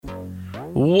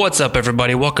What's up,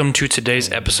 everybody? Welcome to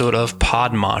today's episode of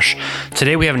Podmosh.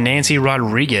 Today we have Nancy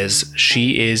Rodriguez.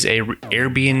 She is a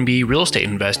Airbnb real estate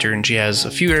investor, and she has a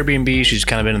few Airbnbs. She's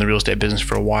kind of been in the real estate business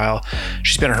for a while.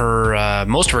 She spent her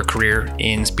most of her career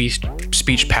in speech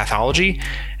pathology,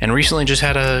 and recently just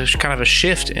had a kind of a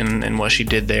shift in what she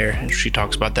did there. She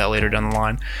talks about that later down the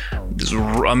line. This is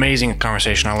an amazing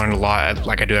conversation. I learned a lot,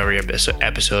 like I do every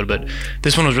episode, but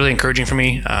this one was really encouraging for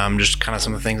me. Just kind of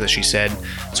some of the things that she said.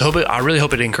 So I really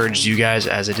hope it encouraged you guys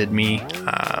as it did me.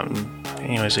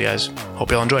 Anyways, so guys,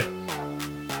 hope y'all enjoy.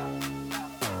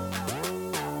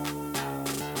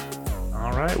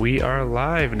 All right, we are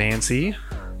live, Nancy.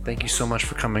 Thank you so much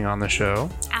for coming on the show.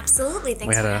 Absolutely,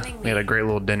 thanks for having me. We had a great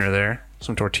little dinner there,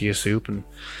 some tortilla soup, and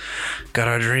got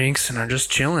our drinks and are just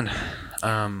chilling.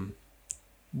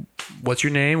 What's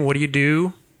your name? What do you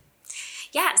do?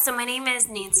 Yeah, so my name is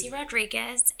Nancy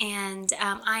Rodriguez, and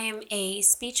I am a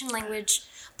speech and language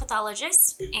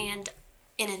pathologist. And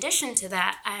in addition to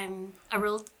that, I'm a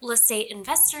real estate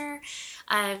investor.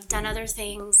 I've done other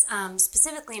things,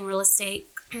 specifically in real estate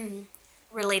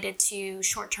related to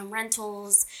short-term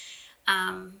rentals.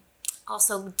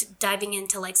 Also diving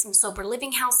into like some sober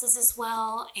living houses as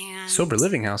well. And sober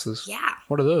living houses? Yeah.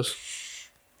 What are those?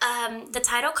 The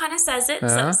title kind of says it.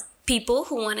 So it's people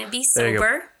who want to be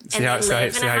sober and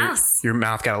live in a house. Your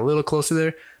mouth got a little closer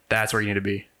there. That's where you need to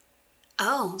be.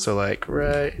 Oh. So like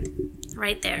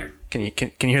right there. Can you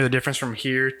hear the difference from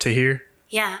here to here?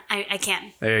 Yeah, I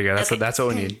can. There you go. That's what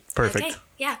we need. Perfect. Okay.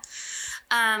 Yeah.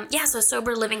 So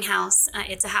sober living house.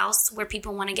 It's a house where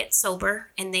people want to get sober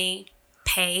and they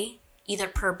pay either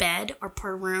per bed or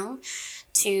per room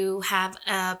to have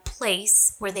a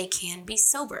place where they can be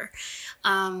sober.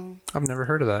 I've never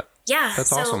heard of that. Yeah.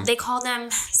 That's so awesome. They call them,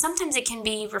 sometimes it can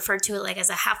be referred to like as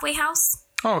a halfway house.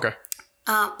 Oh, okay.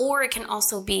 Or it can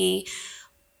also be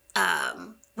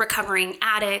recovering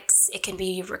addicts. It can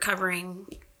be recovering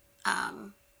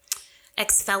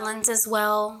ex-felons as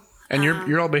well. And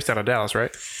you're all based out of Dallas,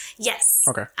 right? Yes.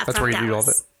 Okay. That's where you do all of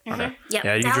it. Mm-hmm. Okay. Yep.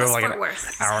 Yeah, you Dallas, drove like an Fort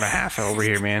Worth. hour and a half over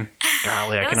here, man.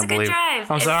 Golly, I couldn't believe.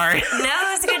 Drive. I'm sorry. No,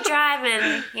 it was a good drive,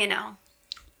 and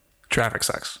traffic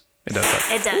sucks. It does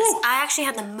suck. It does. Woo! I actually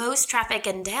had the most traffic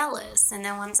in Dallas, and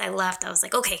then once I left, I was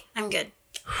like, okay, I'm good.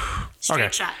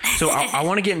 Straight shot. So I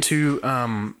want to get into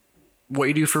what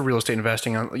you do for real estate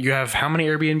investing. You have how many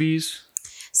Airbnbs?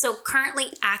 So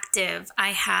currently active, I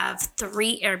have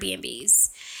 3 Airbnbs,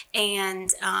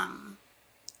 and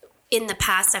in the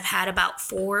past, I've had about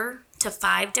 4 to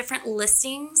 5 different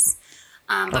listings.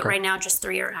 But right now, just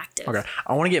 3 are active. Okay.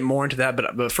 I want to get more into that,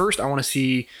 but first I want to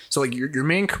see, so like your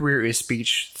main career is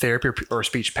speech therapy or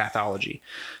speech pathology.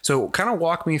 So kind of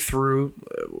walk me through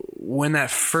when that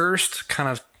first kind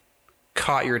of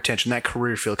caught your attention, that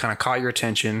career field kind of caught your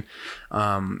attention,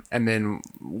 and then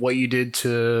what you did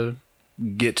to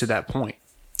get to that point.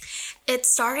 It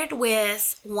started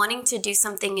with wanting to do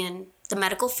something in the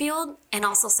medical field and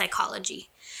also psychology.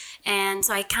 And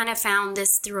so I kind of found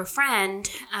this through a friend.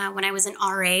 When I was an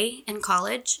RA in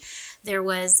college, there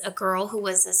was a girl who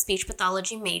was a speech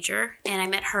pathology major, and I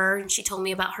met her, and she told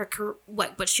me about her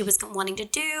what she was wanting to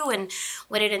do and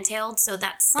what it entailed. So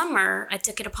that summer, I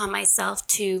took it upon myself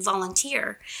to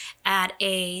volunteer at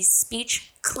a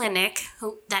speech clinic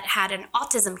that had an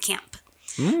autism camp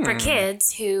for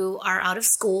kids who are out of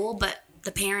school, but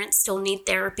the parents still need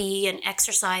therapy and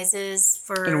exercises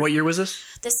for... And what year was this?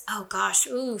 Oh gosh,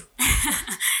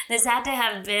 this had to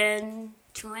have been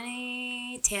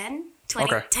 2010,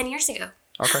 10 years ago.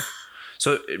 Okay.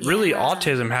 So really,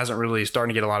 autism hasn't really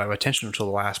started to get a lot of attention until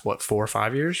the last, 4 or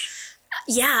 5 years?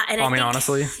 Yeah. And I think,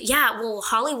 honestly? Yeah, well,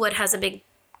 Hollywood has a big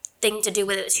thing to do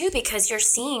with it too, because you're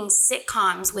seeing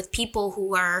sitcoms with people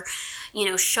who are,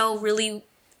 show really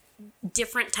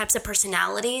different types of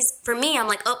personalities. For me, I'm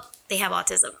like, they have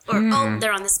autism, or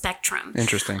they're on the spectrum.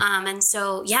 Interesting. And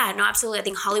so, absolutely. I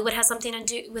think Hollywood has something to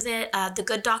do with it. The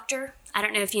Good Doctor. I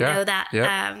don't know if you know that.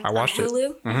 Yeah, I watched on Hulu.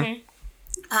 it.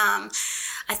 Mm-hmm.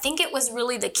 I think it was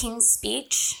really The King's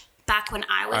Speech back when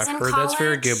I was in college. I've heard that's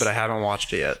very good, but I haven't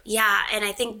watched it yet. Yeah, and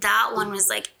I think that one was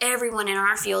like everyone in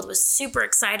our field was super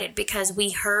excited because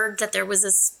we heard that there was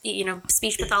this,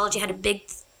 speech pathology had a big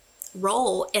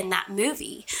role in that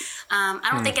movie. I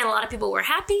don't think a lot of people were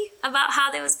happy about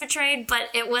how that was portrayed, but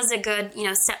it was a good,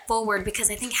 step forward because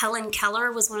I think Helen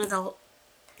Keller was one of the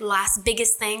last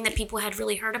biggest thing that people had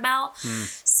really heard about.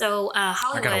 So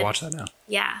Hollywood, I gotta watch that now.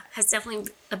 Yeah, has definitely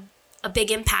a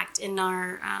big impact in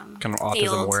our kind of autism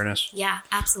field. awareness. Yeah,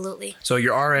 absolutely. So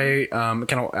your RA,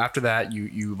 kind of after that,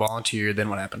 you volunteered. Then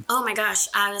what happened? Oh my gosh,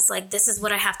 I was like, this is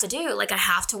what I have to do. Like I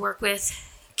have to work with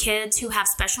kids who have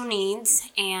special needs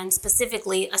and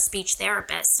specifically a speech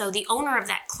therapist. So the owner of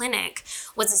that clinic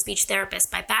was a speech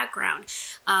therapist by background.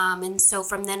 And so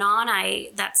from then on,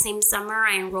 that same summer,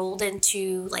 I enrolled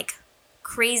into like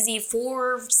crazy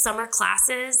 4 summer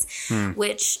classes,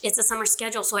 which it's a summer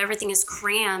schedule. So everything is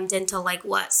crammed into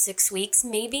 6 weeks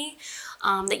maybe,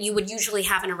 that you would usually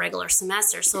have in a regular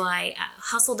semester. So I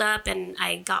hustled up and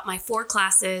I got my 4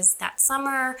 classes that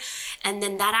summer. And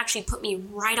then that actually put me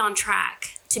right on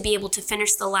track to be able to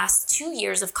finish the last 2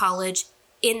 years of college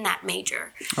in that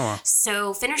major. Oh, wow.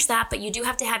 So finish that, but you do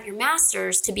have to have your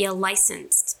master's to be a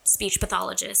licensed speech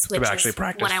pathologist, which is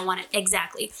what I wanted.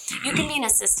 Exactly. You can be an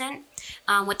assistant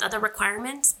with other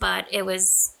requirements, but it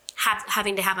was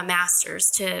having to have a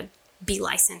master's to be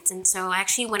licensed. And so I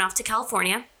actually went off to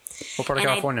California. What part of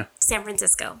California? San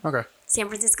Francisco. Okay. San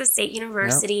Francisco State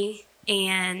University,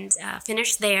 and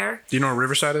finished there. Do you know where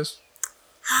Riverside is?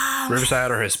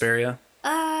 Riverside or Hesperia?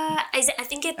 I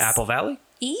think it's Apple Valley?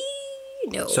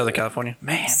 No. Southern California?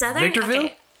 Man. Southern? Victorville?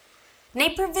 Okay.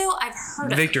 Naperville, I've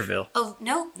heard of. Victorville. Oh,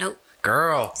 no.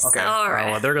 Girl. Okay. Sorry.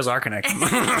 Oh, well, there goes our connection.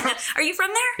 Are you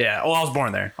from there? Yeah. Well, I was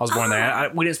born there.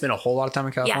 We didn't spend a whole lot of time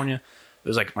in California. Yeah. It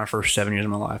was like my first 7 years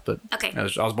of my life, but okay. I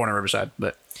was born in Riverside.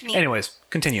 But anyways,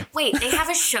 continue. Wait, they have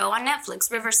a show on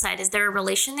Netflix, Riverside. Is there a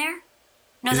relation there?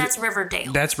 No, that's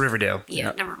Riverdale. That's Riverdale.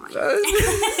 Yeah, never mind.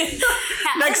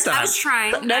 Next time. I was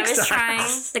trying.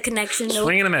 The connection.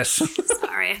 Swing and a miss.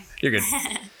 Sorry. You're good.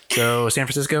 So San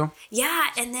Francisco? Yeah,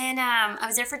 and then I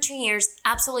was there for 2 years.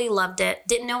 Absolutely loved it.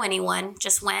 Didn't know anyone.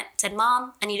 Just went. Said,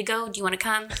 "Mom, I need to go. Do you want to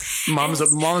come?"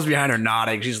 Mom's behind her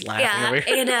nodding. She's laughing over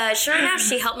here. And sure enough,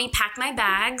 she helped me pack my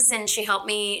bags, and she got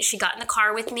in the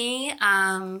car with me.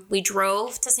 We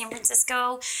drove to San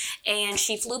Francisco, and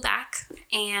she flew back.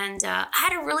 And I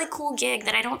had a really cool gig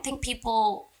that I don't think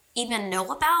people even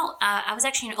know about. I was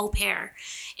actually an au pair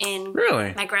in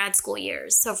my grad school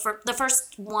years. So for the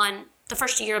first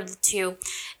year of the 2,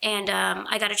 and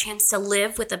I got a chance to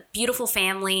live with a beautiful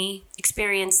family,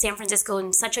 experience San Francisco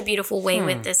in such a beautiful way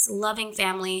with this loving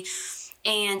family.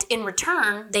 And in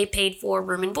return, they paid for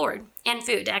room and board and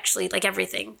food, actually, like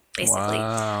everything, basically.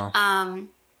 Wow.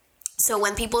 So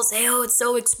when people say, "Oh, it's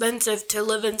so expensive to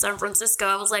live in San Francisco,"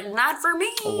 I was like, "Not for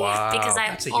me." Wow, because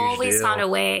I've always found a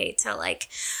way to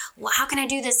well, how can I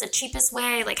do this the cheapest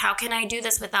way? Like, how can I do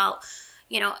this without,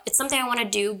 it's something I want to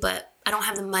do, but I don't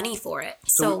have the money for it.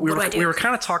 So what do I do? We were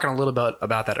kind of talking a little bit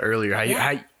about that earlier. How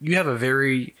you have a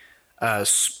very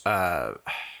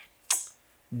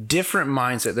different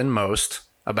mindset than most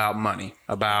about money,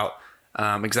 about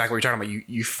exactly what you're talking about.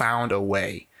 You found a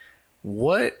way.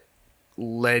 What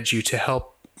led you to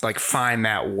help find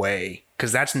that way?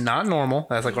 Because that's not normal.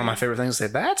 That's one of my favorite things to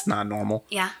say. That's not normal.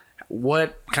 Yeah.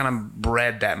 What kind of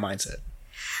bred that mindset?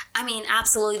 I mean,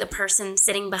 absolutely the person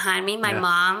sitting behind me, my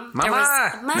mom. Mama! There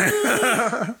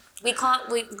was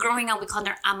Mommy. Growing up, we called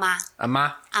her Ama.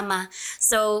 Ama.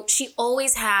 So she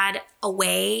always had a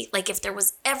way, if there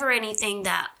was ever anything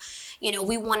that,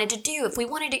 we wanted to do, if we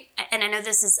wanted to, and I know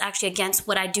this is actually against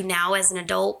what I do now as an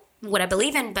adult, what I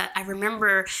believe in, but I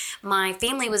remember my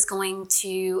family was going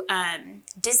to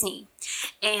Disney,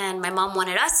 and my mom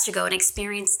wanted us to go and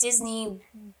experience Disney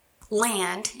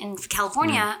land in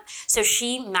California. So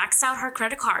she maxed out her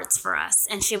credit cards for us,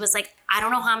 and she was like, "I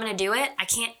don't know how I'm going to do it. I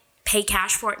can't pay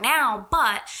cash for it now,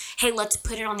 but hey, let's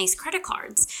put it on these credit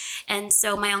cards." And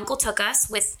so my uncle took us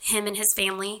with him and his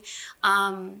family.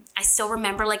 I still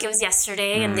remember like it was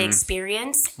yesterday and the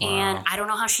experience. Wow. And I don't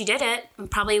know how she did it.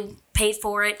 Probably paid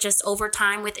for it just over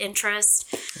time with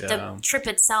interest. Yeah. The trip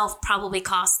itself probably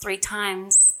cost 3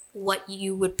 times what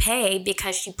you would pay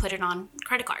because she put it on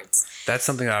credit cards. That's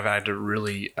something that I've had to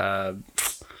really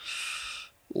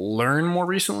learn more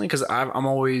recently, because I'm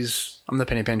the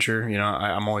penny pincher.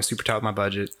 I'm always super tight with my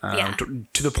budget,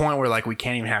 to the point where we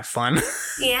can't even have fun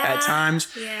at times.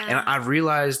 Yeah. And I've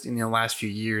realized in the last few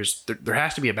years there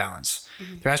has to be a balance.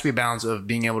 Mm-hmm. There has to be a balance of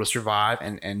being able to survive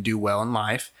and do well in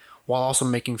life while also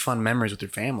making fun memories with your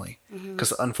family.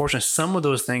 Because unfortunately, some of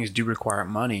those things do require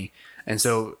money. And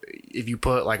so if you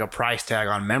put a price tag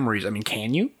on memories, I mean,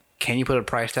 can you? Can you put a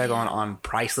price tag on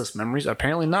priceless memories?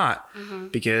 Apparently not,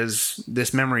 because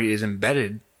this memory is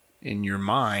embedded in your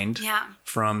mind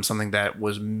from something that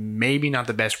was maybe not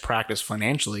the best practice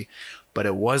financially, but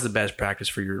it was the best practice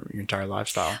for your entire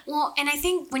lifestyle. Well, and I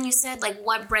think when you said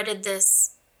what breaded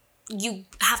this, you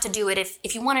have to do it.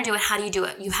 If you want to do it, how do you do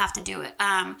it? You have to do it.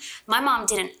 My mom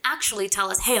didn't actually tell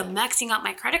us, "Hey, I'm maxing out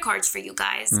my credit cards for you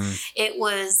guys." It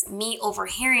was me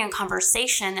overhearing a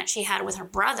conversation that she had with her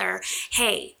brother.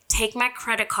 "Hey, take my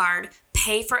credit card,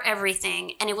 pay for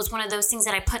everything." And it was one of those things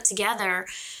that I put together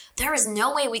there is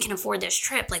no way we can afford this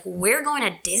trip. Like, we're going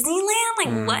to Disneyland?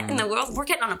 Like, what in the world? We're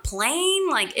getting on a plane?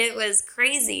 Like, it was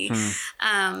crazy.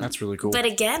 That's really cool. But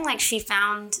again, like, she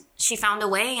found a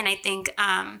way. And I think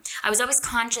I was always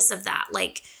conscious of that.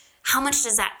 Like, how much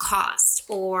does that cost?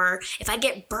 Or if I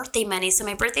get birthday money. So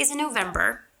my birthday's in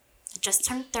November. I just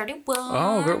turned 31.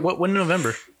 Oh, when in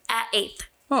November? 8th.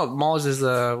 Oh, Molly's is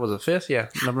was it 5th? Yeah,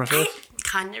 November 5th.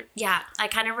 I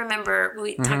kind of remember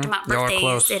we talked about Y'all are birthdays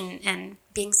close. and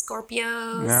being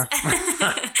Scorpios.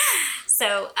 Yeah.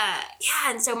 So,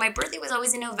 and so my birthday was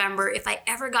always in November. If I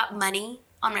ever got money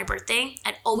on my birthday,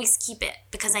 I'd always keep it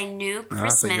because I knew so you're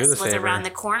Christmas the was saver. around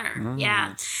the corner.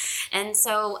 Yeah. And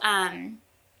so,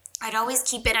 I'd always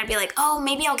keep it. I'd be like, oh,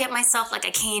 maybe I'll get myself like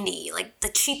a candy, like the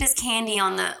cheapest candy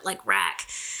on the like rack.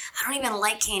 I don't even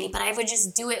like candy, but I would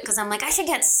just do it because I'm like, I should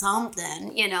get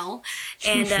something, you know?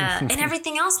 And and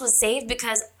everything else was saved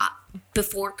because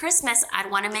before Christmas, I'd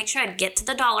want to make sure I'd get to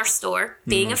the dollar store,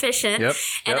 being efficient. Yep,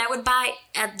 And yep. I would buy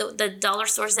at the dollar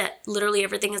stores that literally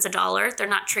everything is $1. They're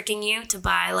not tricking you to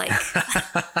buy like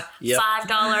Yep.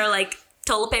 $5 like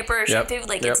toilet paper or Yep, shampoo.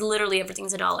 Like yep. it's literally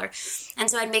everything's $1. And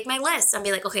so I'd make my list. I'd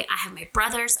be like, okay, I have my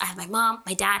brothers, I have my mom,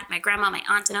 my dad, my grandma, my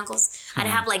aunts and uncles. I'd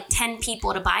have like 10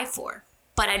 people to buy for.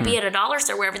 But I'd be at a dollar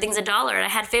store where everything's $1 and I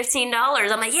had $15.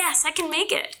 I'm like, yes, I can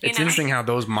make it. It's interesting how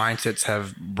those mindsets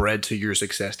have bred to your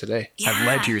success today, have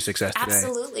led to your success today.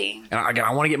 Absolutely. And again,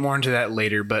 I want to get more into that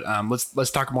later, but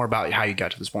let's talk more about how you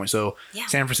got to this point. So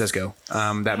San Francisco,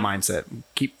 that mindset.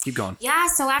 Keep going. Yeah,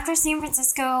 so after San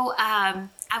Francisco,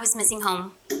 I was missing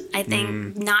home. I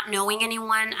think not knowing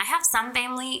anyone. I have some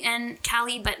family in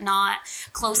Cali, but not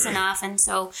close enough. And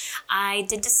so I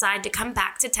did decide to come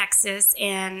back to Texas,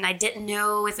 and I didn't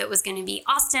know if it was going to be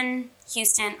Austin,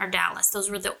 Houston, or Dallas. Those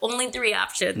were the only 3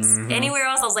 options. Anywhere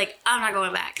else, I was like, I'm not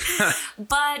going back.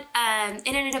 But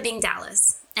it ended up being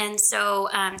Dallas. And so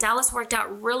Dallas worked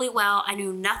out really well. I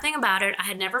knew nothing about it. I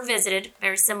had never visited,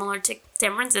 very similar to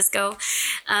San Francisco.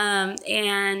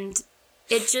 And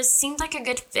it just seemed like a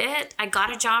good fit. I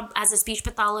got a job as a speech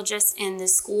pathologist in the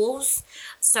schools.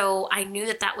 So I knew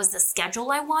that that was the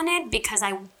schedule I wanted because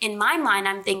in my mind,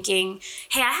 I'm thinking,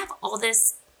 hey, I have all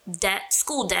this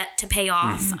school debt to pay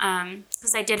off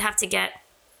because I did have to get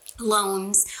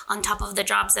loans on top of the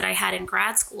jobs that I had in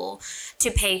grad school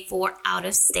to pay for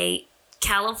out-of-state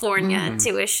California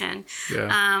tuition.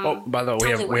 Yeah. By the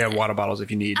way, totally we have worth it. water bottles if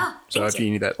you need. Oh, so thank if you.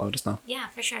 you need that, let us know. Yeah,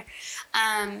 for sure.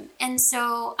 And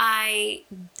so I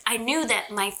knew that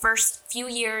my first few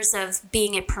years of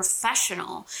being a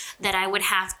professional that I would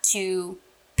have to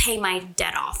pay my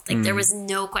debt off. Like there was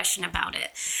no question about it.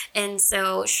 And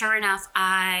so sure enough,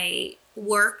 I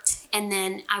worked, and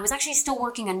then I was actually still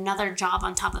working another job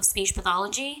on top of speech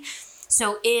pathology.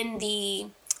 So in the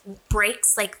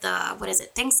breaks, like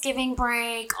Thanksgiving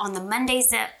break, on the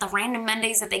random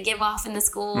Mondays that they give off in the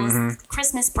schools,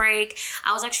 Christmas break,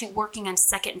 I was actually working on a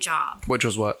second job. Which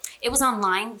was what? It was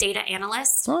online, data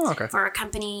analyst Okay. for a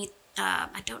company.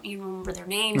 I don't even remember their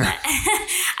name, but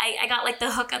I got like the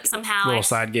hookup somehow. Little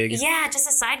side gig. Yeah, just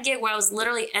a side gig where I was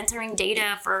literally entering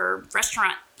data for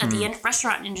restaurant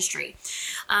industry.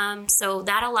 So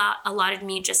that allotted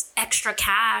me just extra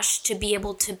cash to be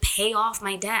able to pay off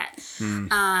my debt.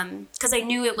 Because I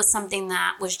knew it was something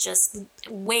that was just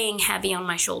weighing heavy on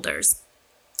my shoulders.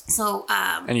 So,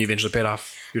 And you eventually paid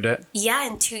off your debt? yeah,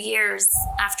 in 2 years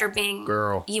after being,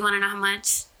 Girl. you want to know how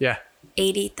much? Yeah.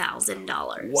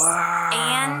 $80,000. Wow.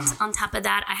 And on top of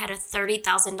that, I had a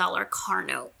 $30,000 car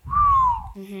note.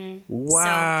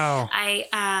 Wow. So I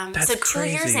That's 2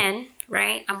 years crazy. in,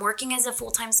 right? I'm working as a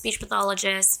full-time speech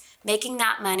pathologist, making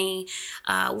that money,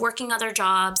 working other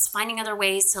jobs, finding other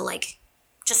ways to like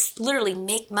just literally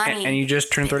make money. And you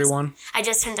just turned 31? I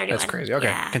just turned 31. That's crazy. Okay,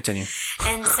 Yeah. continue.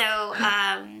 And so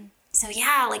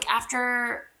yeah, like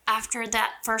after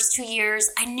that first 2 years,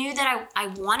 I knew that I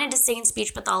wanted to stay in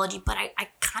speech pathology, but I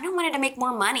kind of wanted to make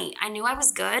more money. I knew I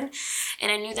was good,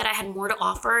 and I knew that I had more to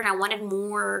offer, and I wanted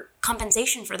more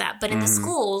compensation for that. But in the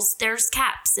schools, there's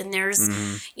caps, and there's,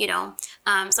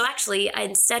 so actually,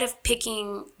 instead of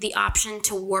picking the option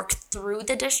to work through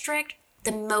the district,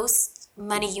 the most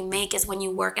money you make is when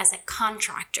you work as a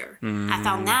contractor. I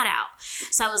found that out.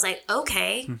 So I was like,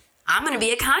 okay, I'm going to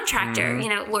be a contractor,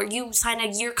 where you sign a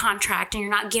year contract and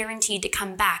you're not guaranteed to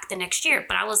come back the next year.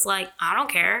 But I was like, I don't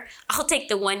care. I'll take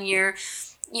the 1 year.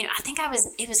 I think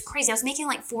it was crazy. I was making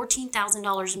like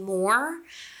 $14,000 more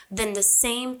than the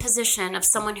same position of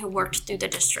someone who worked through the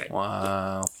district.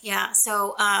 Wow. Yeah.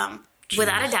 So,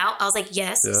 Without a doubt. I was like,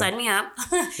 yes, sign me up.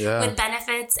 Yeah. With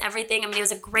benefits, everything. I mean, it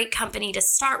was a great company to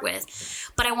start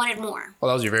with, but I wanted more. Well,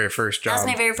 that was your very first job. That was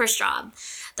my very first job.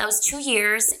 That was 2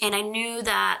 years, and I knew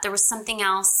that there was something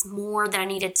else more that I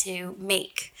needed to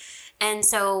make. And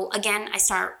so, again, I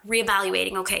start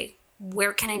reevaluating, okay,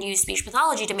 where can I use speech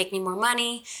pathology to make me more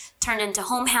money? Turned into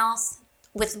home health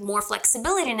with more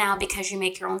flexibility now because you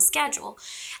make your own schedule.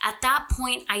 At that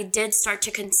point, I did start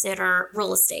to consider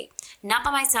real estate. Not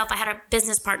by myself. I had a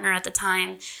business partner at the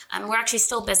time. We're actually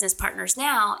still business partners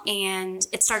now. And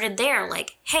it started there,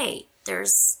 like, hey,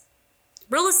 there's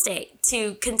real estate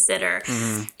to consider.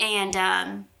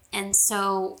 And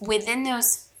so within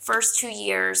those first 2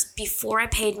 years, before I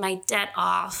paid my debt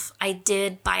off, I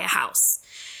did buy a house.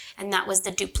 And that was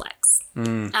the duplex.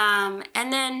 And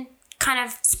then kind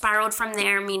of spiraled from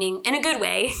there, meaning in a good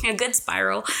way, a good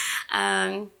spiral.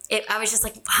 I was just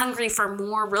like hungry for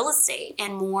more real estate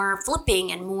and more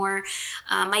flipping and more.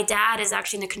 My dad is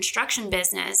actually in the construction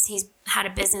business. He's had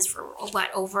a business for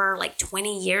over like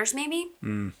 20 years maybe.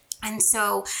 And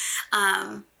so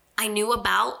I knew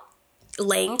about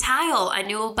laying tile. I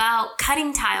knew about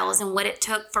cutting tiles and what it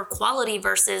took for quality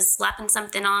versus slapping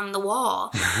something on the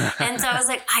wall. And so I was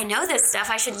like, I know this stuff.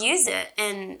 I should use it.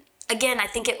 And again, I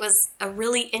think it was a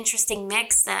really interesting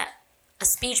mix that a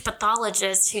speech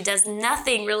pathologist who does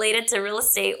nothing related to real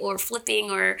estate or flipping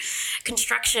or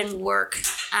construction work,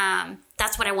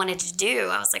 that's what I wanted to do.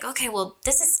 I was like, okay, well,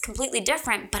 this is completely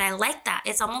different, but I like that.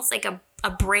 It's almost like a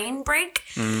brain break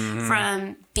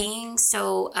from being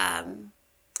so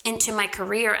into my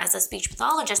career as a speech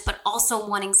pathologist, but also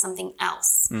wanting something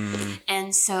else.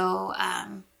 And so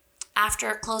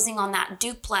after closing on that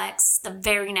duplex, the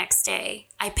very next day,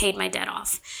 I paid my debt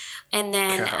off. And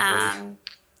then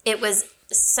it was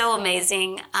so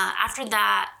amazing. After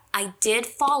that, I did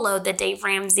follow the Dave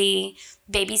Ramsey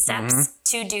baby steps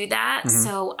to do that.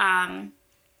 So I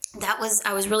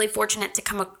was really fortunate to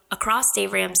come across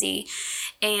Dave Ramsey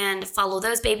and follow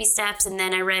those baby steps. And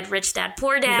then I read Rich Dad,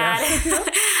 Poor Dad.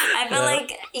 I feel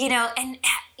like, and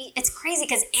it's crazy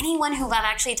because anyone who I've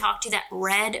actually talked to that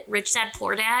read Rich Dad,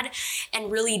 Poor Dad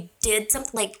and really did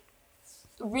something, like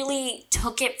really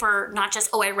took it for not just,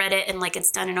 I read it and like it's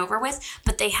done and over with,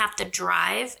 but they have to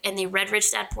drive and they read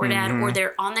Rich Dad, Poor Dad, or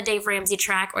they're on the Dave Ramsey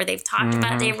track, or they've talked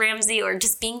about Dave Ramsey, or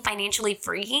just being financially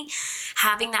free,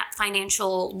 having that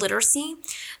financial literacy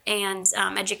and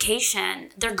education,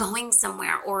 they're going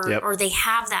somewhere, or they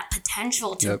have that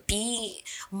potential to be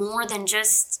more than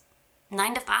just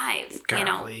 9 to 5.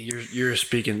 Golly, you're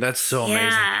speaking. That's so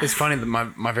amazing. It's funny that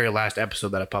my very last episode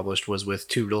that I published was with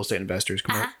 2 real estate investors,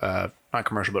 not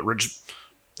commercial, but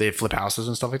they flip houses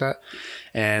and stuff like that.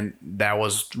 And that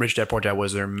was Rich Dad Poor Dad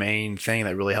was their main thing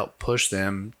that really helped push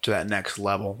them to that next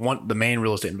level. The main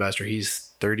real estate investor,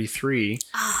 he's 33,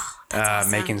 awesome.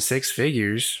 Making 6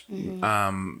 figures,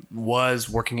 was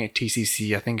working at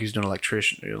TCC. I think he was doing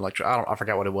I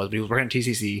forgot what it was, but he was working at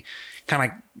TCC.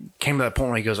 Kind of came to that point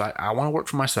where he goes, I want to work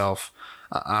for myself.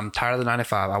 I'm tired of the 9 to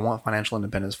 5. I want financial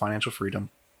independence, financial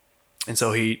freedom. And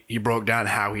so he broke down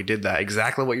how he did that,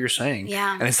 exactly what you're saying.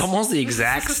 Yeah. And it's almost the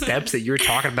exact steps that you're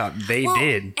talking about they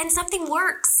did. And something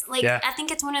works. I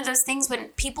think it's one of those things when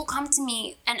people come to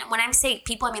me, and when I say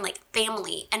people, I mean like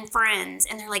family and friends,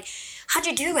 and they're like, how'd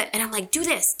you do it? And I'm like, do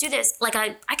this. Like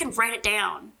I can write it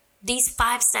down. These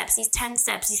 5 steps, these 10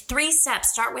 steps, these 3 steps,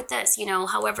 start with this,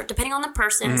 however, depending on the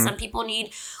person, some people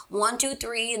need 1, 2,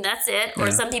 3, and that's it.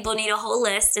 Or some people need a whole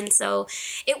list. And so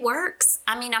it works.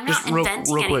 I mean, I'm not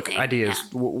inventing real quick anything. Ideas.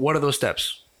 Yeah. What are those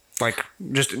steps? Like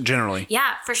just generally.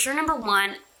 Yeah, for sure. Number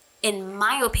 1, in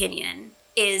my opinion,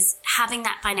 is having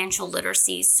that financial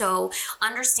literacy. So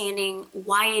understanding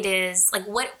why it is, like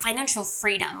what financial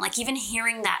freedom, like even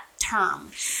hearing that term.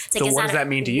 It's like, so what does that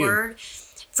mean to you?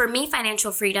 For me,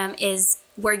 financial freedom is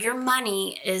where your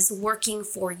money is working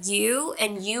for you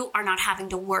and you are not having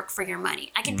to work for your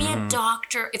money. I could be a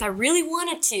doctor if I really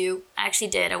wanted to. I actually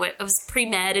did. I was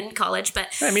pre-med in college, but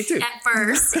me too. At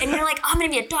first. And you're like, I'm going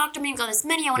to be a doctor. I'm going to go this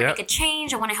many. I want to make a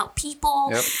change. I want to help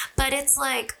people. But it's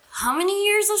like, how many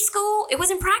years of school? It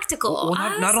wasn't practical.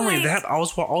 Well, not only that, I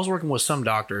was working with some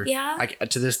doctor. Yeah. Like,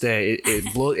 to this day,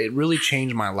 it really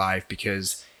changed my life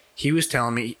because he was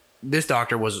telling me, this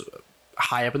doctor was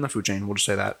high up in the food chain. We'll just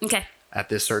say that. Okay. At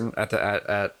this certain at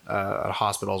a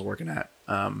hospital I was working at,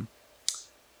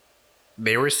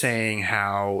 they were saying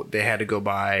how they had to go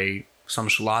buy some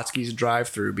Schlotzsky's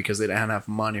drive-through because they didn't have enough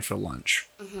money for lunch.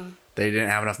 They didn't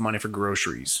have enough money for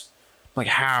groceries. Like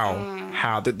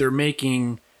how they're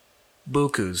making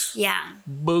bukus. Yeah.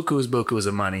 Bukus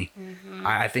of money.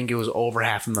 I think it was over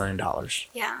 $500,000.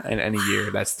 Yeah. In a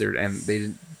year. That's their, and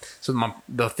they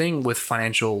the thing with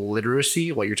financial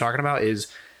literacy, what you're talking about, is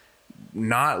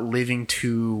not living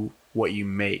to what you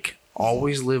make.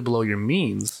 Always live below your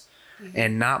means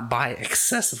and not buy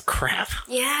excessive crap.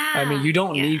 Yeah. I mean, you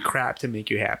don't need crap to make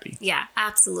you happy. Yeah,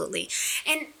 absolutely.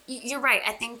 And you're right.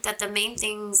 I think that the main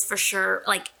things for sure,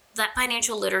 like that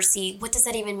financial literacy, what does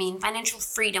that even mean? Financial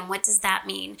freedom, what does that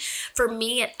mean? For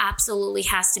me, it absolutely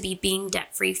has to be being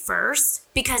debt-free first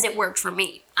because it worked for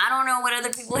me. I don't know what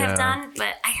other people have done,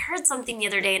 but I heard something the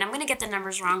other day, and I'm going to get the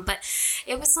numbers wrong, but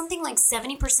it was something like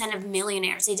 70% of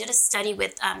millionaires. They did a study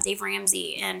with Dave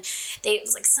Ramsey, and it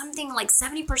was like something like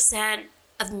 70%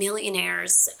 of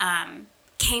millionaires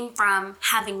came from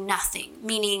having nothing,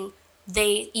 meaning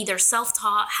they either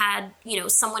self-taught, had,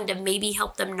 someone to maybe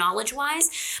help them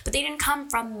knowledge-wise, but they didn't come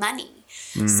from money.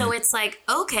 So it's like,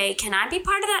 okay, can I be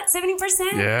part of that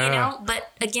 70%? Yeah.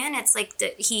 But again, it's like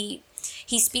he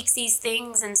speaks these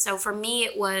things. And so for me,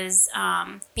 it was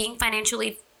having financial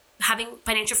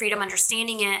freedom,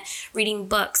 understanding it, reading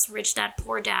books, Rich Dad,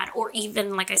 Poor Dad, or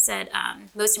even, like I said,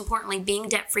 most importantly, being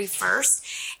debt-free first.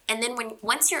 And then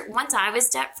once I was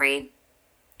debt-free,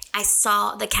 I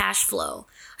saw the cash flow.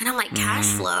 And I'm like, cash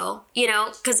flow,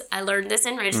 because I learned this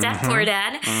in Rich Dad, Poor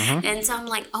Dad. And so I'm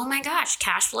like, oh my gosh,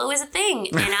 cash flow is a thing.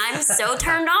 And I'm so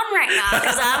turned on right now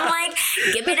because I'm like,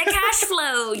 give me the cash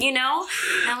flow, And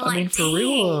I'm like, for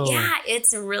real. Yeah,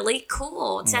 it's really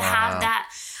cool to have that,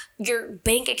 your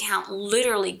bank account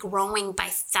literally growing by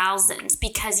thousands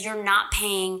because you're not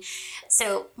paying.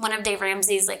 So one of Dave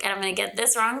Ramsey's like, and I'm going to get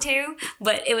this wrong too,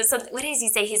 but it was something, what does he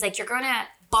say? He's like, you're going to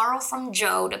borrow from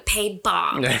Joe to pay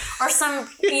Bob or some,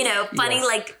 funny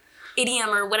like idiom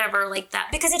or whatever like that.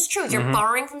 Because it's true. You're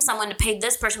borrowing from someone to pay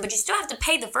this person, but you still have to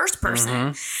pay the first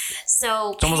person.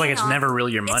 So it's almost like it's never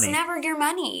really your money. It's never your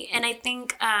money. And I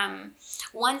think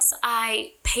once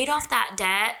I paid off that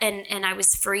debt and I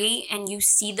was free and you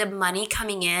see the money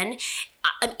coming in,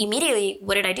 immediately,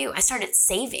 what did I do? I started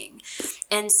saving.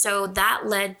 And so that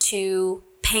led to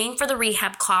paying for the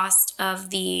rehab cost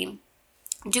of the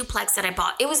duplex that I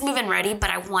bought. It was move-in ready,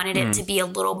 but I wanted it to be a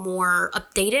little more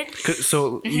updated.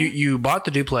 So you bought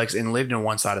the duplex and lived in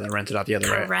one side and then rented out the other,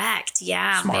 right? Correct.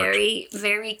 Yeah. Smart. Very,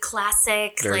 very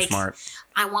classic. Very smart.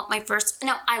 I want my first.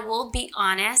 No, I will be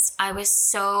honest. I was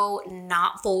so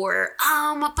not for.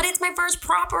 But it's my first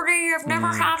property. I've never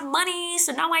had money,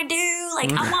 so now I do.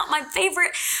 Like I want my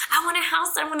favorite. I want a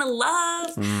house that I'm gonna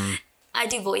love. I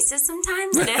do voices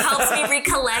sometimes, and it helps me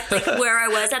recollect like where I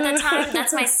was at the time.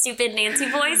 That's my stupid Nancy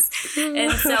voice.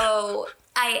 And so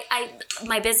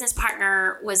my business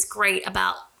partner was great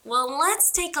about, well,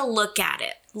 let's take a look at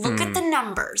it. Look at the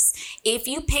numbers. If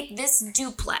you pick this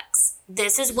duplex,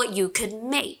 this is what you could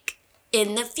make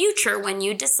in the future when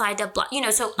you decide to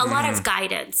so a lot of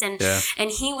guidance. And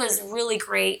he was really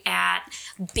great at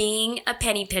being a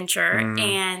penny pincher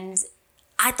and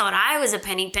I thought I was a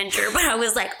penny pincher, but I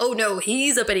was like, oh no,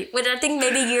 he's a penny. Which I think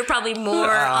maybe you're probably more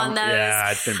on those.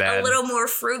 Yeah, it's been bad. A little more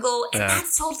frugal, and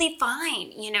that's totally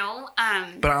fine,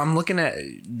 But I'm looking at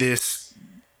this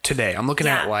today. I'm looking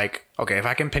at like, okay, if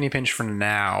I can penny pinch for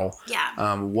now,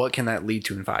 what can that lead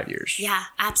to in 5 years? Yeah,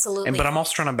 absolutely. But I'm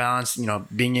also trying to balance,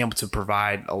 being able to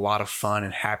provide a lot of fun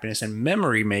and happiness and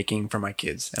memory making for my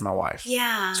kids and my wife.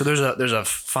 Yeah. So there's a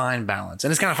fine balance.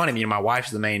 And it's kind of funny, my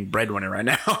wife's the main breadwinner right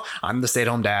now. I'm the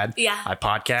stay-at-home dad. Yeah. I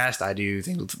podcast. I do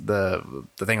things, the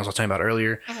thing I was telling you about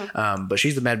earlier. But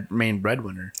she's the main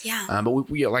breadwinner. Yeah. But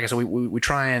we like I said, we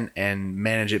try and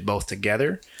manage it both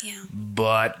together. Yeah.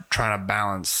 But trying to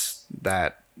balance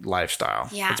that lifestyle.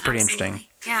 Yeah, it's pretty absolutely. interesting.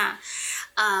 Yeah.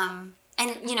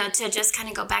 And to just kind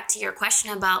of go back to your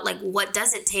question about like what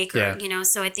does it take, or,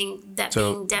 so I think that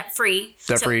being debt-free,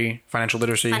 financial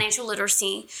literacy, /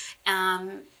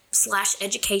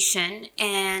 education,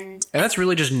 and that's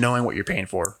really just knowing what you're paying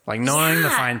for, like knowing the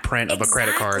fine print of a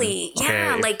credit card.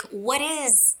 Yeah, like what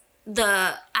is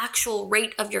the actual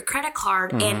rate of your credit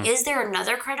card, and is there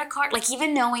another credit card? Like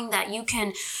even knowing that you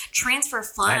can transfer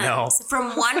funds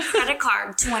from one credit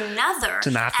card to another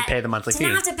to not have to pay the monthly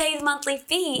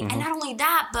fee. And not only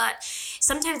that, but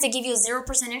sometimes they give you a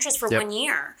 0% interest for 1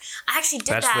 year. I actually did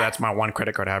that. That's my one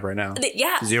credit card I have right now.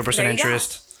 0%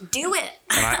 interest. Do it.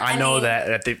 And I know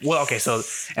that it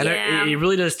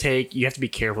really does take, you have to be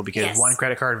careful because one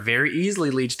credit card very easily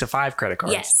leads to 5 credit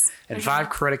cards. Yes. And 5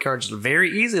 credit cards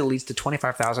very easily leads to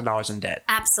 $25,000 in debt.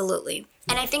 Absolutely.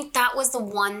 And I think that was the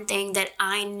one thing that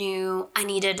I knew I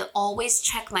needed to always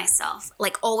check myself,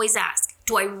 like always ask,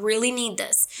 do I really need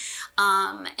this?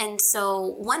 And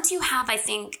so once you have, I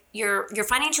think you're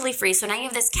financially free. So now you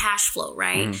have this cash flow,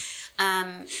 right?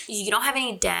 You don't have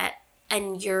any debt.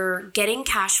 and you're getting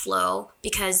cash flow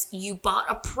because you bought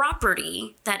a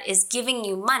property that is giving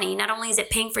you money. Not only is it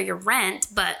paying for your rent,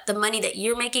 but the money that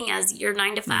you're making as your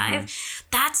 9 to 5,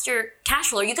 that's your cash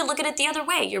flow. You could look at it the other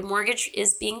way. Your mortgage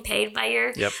is being paid by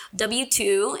your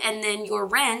W-2, and then your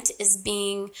rent is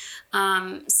being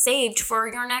saved for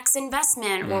your next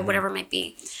investment or whatever it might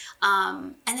be.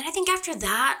 And then I think after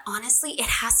that, honestly, it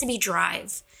has to be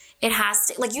drive. It has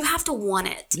to, like, you have to want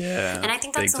it. Yeah. And I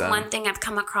think that's the one thing I've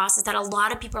come across is that a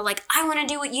lot of people are like, I want to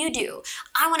do what you do.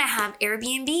 I want to have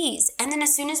Airbnbs. And then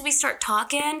as soon as we start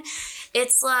talking,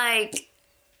 it's like,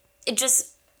 it just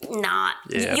not.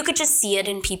 Yeah. You could just see it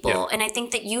in people. Yep. And I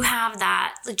think that you have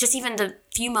that, like, just even the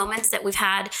few moments that we've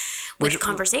had with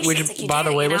conversations. Which, like you by do,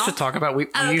 the way, you know? let's just talk about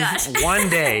gosh. one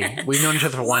day. We've known each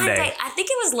other for one day. I think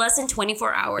it was less than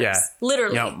 24 hours. Yeah.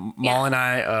 Literally. You know, Molly and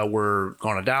I were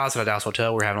going to Dallas at a Dallas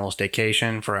hotel. We were having a little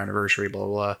staycation for our anniversary, blah,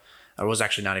 blah, blah. It was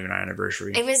actually not even our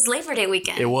anniversary. It was Labor Day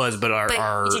weekend. It was, but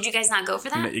our did you guys not go for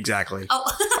that? Exactly. Oh.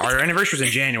 Our anniversary was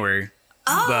in January.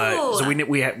 Oh. But so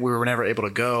we were never able to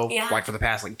go. Yeah. Like for the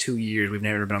past 2 years, we've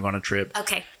never been on a trip.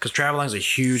 Okay. Because traveling is a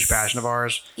huge passion of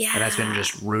ours. Yeah. And that's been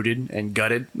just rooted and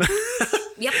gutted.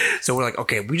 Yep. So we're like,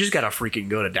 okay, we just gotta freaking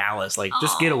go to Dallas. Like,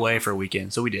 just get away for a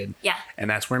weekend. So we did. Yeah. And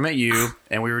that's where I met you.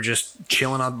 And we were just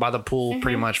chilling out by the pool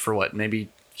pretty much for what, maybe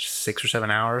 6 or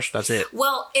 7 hours. That's it.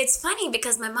 Well, it's funny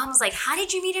because my mom was like, how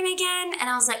did you meet him again? And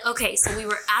I was like, okay, so we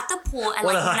were at the pool at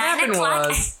What 9 happened o'clock.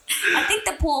 was- I think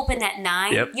the pool opened at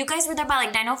 9. Yep. You guys were there by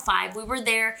 9:05. We were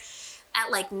there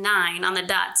at 9 on the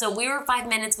dot. So we were 5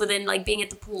 minutes within being at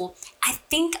the pool. I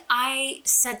think I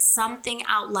said something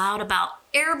out loud about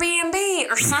Airbnb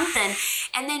or something.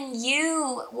 And then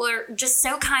you were just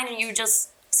so kind and you were just,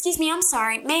 excuse me, I'm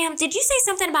sorry. Ma'am, did you say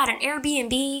something about an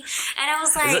Airbnb? And I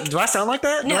was like, Do I sound like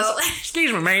that? No.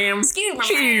 Excuse me, ma'am. Excuse me,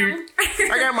 Chew. ma'am.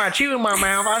 I got my chew in my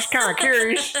mouth. I was kind of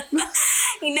curious.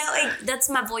 That's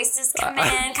my voices come in,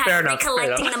 Fair kind of enough,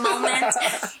 recollecting fair the moment.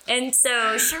 And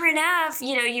so, sure enough,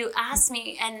 you asked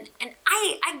me, and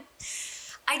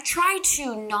I tried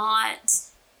to not.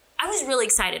 I was really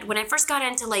excited when I first got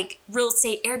into real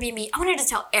estate, Airbnb. I wanted to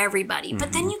tell everybody,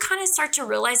 but then you kind of start to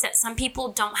realize that some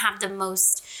people don't have the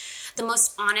most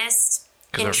honest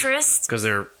interest. Because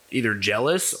they're either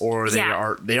jealous or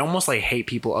they almost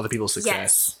hate other people's success.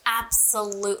 Yes,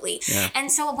 absolutely. Yeah.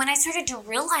 And so when I started to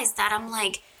realize that, I'm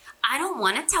like, I don't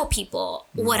want to tell people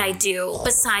what I do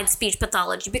besides speech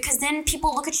pathology, because then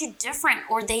people look at you different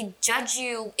or they judge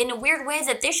you in a weird way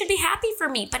that they should be happy for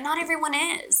me, but not everyone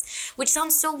is, which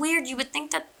sounds so weird. You would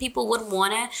think that people would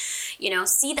want to,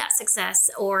 see that success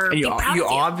or And be proud of you.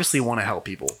 obviously want to help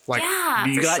people.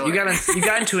 You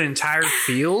got into an entire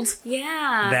field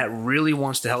that really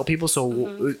wants to help people.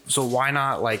 So so why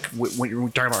not what you're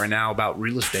talking about right now about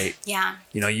real estate? Yeah.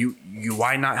 You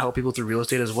why not help people through real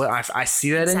estate as well? I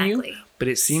see that in you. But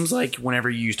it seems like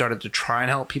whenever you started to try and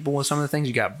help people with some of the things,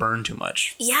 you got burned too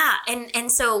much. Yeah.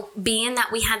 And so being that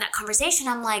we had that conversation,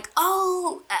 I'm like,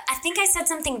 oh, I think I said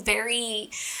something very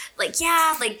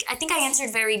I think I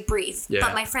answered very brief. Yeah.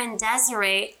 But my friend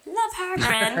Desiree, love her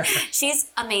friend, she's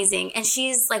amazing. And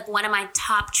she's one of my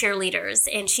top cheerleaders.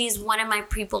 And she's one of my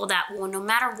people that no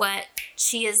matter what,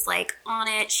 she is on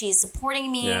it. She's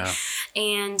supporting me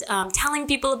and telling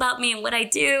people about me and what I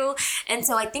do. And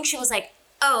so I think she was like,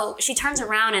 oh, she turns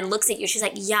around and looks at you. She's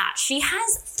like, yeah, she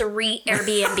has 3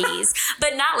 Airbnbs,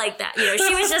 but not like that.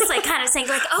 She was just kind of saying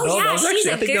she's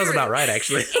a I think guru. that was about right,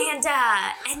 actually.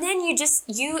 And then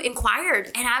you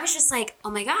inquired, and I was just like, oh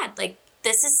my God,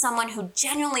 this is someone who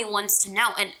genuinely wants to know.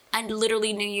 And I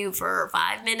literally knew you for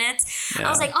 5 minutes. Yeah. I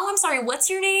was like, oh, I'm sorry, what's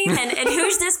your name? And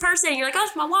who's this person? And you're like, oh,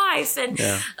 it's my wife. And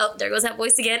oh, there goes that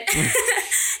voice again.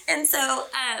 And so,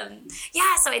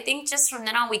 so I think just from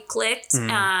then on we clicked.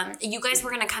 You guys were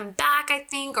going to come back, I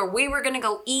think, or we were going to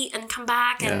go eat and come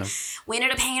back. And we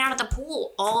ended up hanging out at the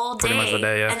pool all day. Pretty much the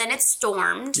day, yeah. And then it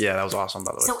stormed. Yeah, that was awesome,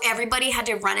 by the way. So everybody had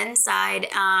to run inside.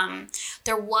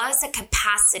 There was a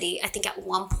capacity, I think, at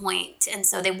one point. And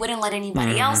so they wouldn't let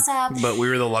anybody else up. But we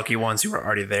were the lucky ones who were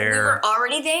already there. We were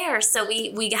already there. So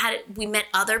we met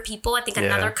other people. I think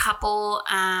another couple.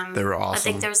 They were awesome. I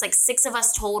think there was 6 of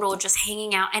us total just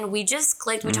hanging out. And we just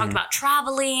clicked. We talked about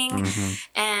traveling.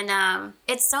 And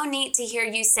it's so neat to hear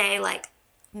you say,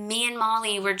 me and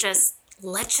Molly were just,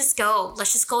 let's just go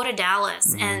to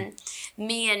Dallas. And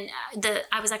me and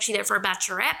I was actually there for a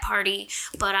bachelorette party,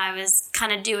 but I was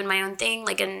kind of doing my own thing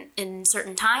in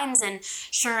certain times. And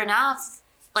sure enough,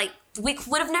 we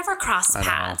would have never crossed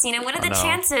paths. What are the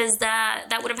chances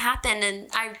that would have happened? And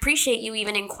I appreciate you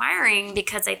even inquiring,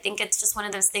 because I think it's just one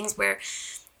of those things where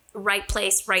right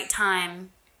place, right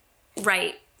time,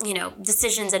 right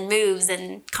decisions and moves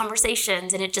and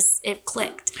conversations, and it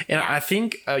clicked. And I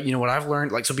think, what I've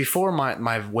learned, like, so before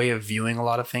my way of viewing a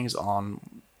lot of things on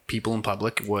people in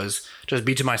public was just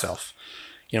be to myself.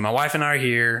 My wife and I are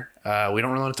here. We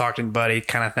don't really want to talk to anybody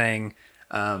kind of thing.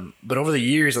 But over the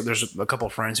years, there's a couple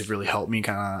of friends who've really helped me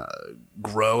kind of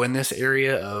grow in this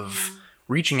area of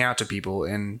reaching out to people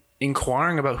and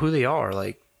inquiring about who they are.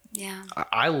 Like,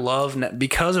 I love,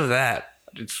 because of that,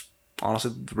 it's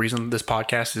honestly the reason this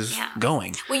podcast is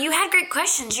going. Well, you had great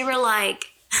questions. You were like,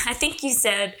 I think you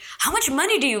said, how much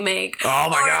money do you make? Oh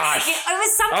my gosh. It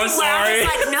was something where I was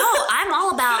like, no, I'm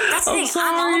all about, that's the thing.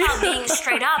 I'm all about being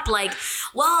straight up. Like,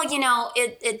 well,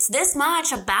 it's this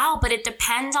much about, but it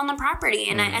depends on the property.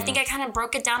 And I think I kind of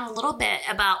broke it down a little bit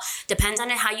about, depends on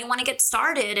how you want to get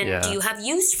started. And do you have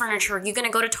used furniture? Are you going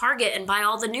to go to Target and buy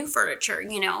all the new furniture,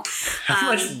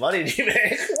 How much money do you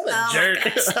make? What a jerk.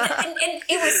 and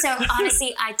it was so,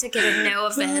 honestly, I took it in no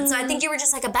offense. So I think you were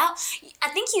just like I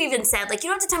think you even said, like, you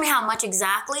don't have to tell me how much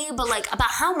exactly, but like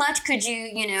about how much could you,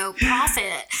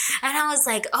 profit? And I was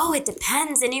like, oh, it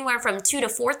depends, anywhere from $2,000 to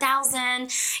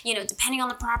 $4,000, depending on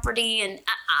the property. And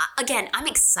again, I'm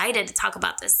excited to talk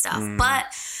about this stuff, but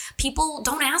people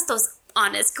don't ask those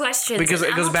honest questions. Because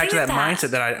it goes back to that mindset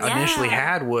that I initially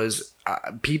had was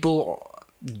people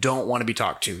don't want to be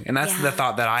talked to. And that's the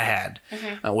thought that I had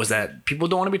was that people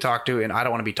don't want to be talked to and I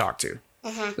don't want to be talked to.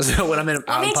 So when I'm out in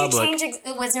public. What made you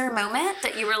change? Was there a moment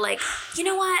that you were like, you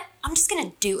know what? I'm just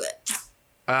going to do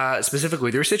it?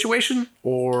 Specifically their situation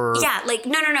or? Yeah, like,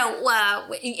 no.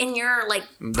 In your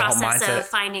process of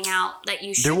finding out that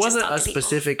you should there wasn't just talk a to people.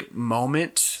 Specific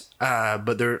moment,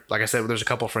 but there, like I said, there's a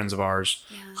couple of friends of ours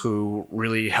who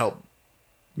really helped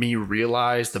me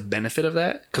realize the benefit of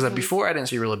that. Because before I didn't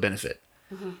see real benefit.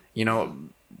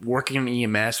 Working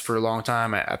in EMS for a long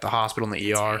time at the hospital in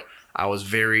the ER. Right. I was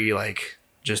very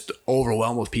just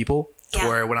overwhelmed with people to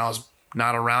where when I was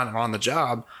not around and on the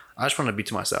job, I just wanted to be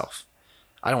to myself.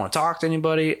 I didn't want to talk to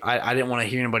anybody. I didn't want to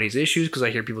hear anybody's issues because I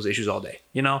hear people's issues all day,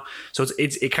 So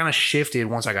it kind of shifted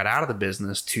once I got out of the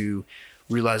business to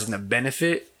realizing the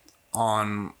benefit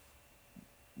on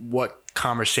what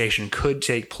conversation could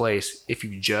take place if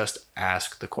you just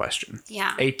ask the question.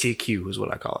 Yeah. ATQ is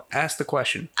what I call it. Ask the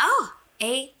question. Oh.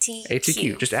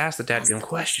 ATQ. Just ask the dadgum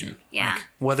question. Yeah.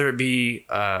 Whether it be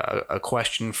a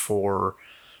question for,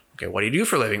 okay, what do you do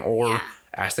for a living? Or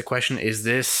ask the question, is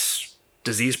this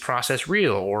disease process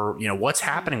real? Or, what's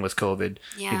happening with COVID?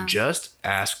 Yeah. You just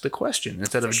ask the question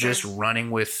instead of just running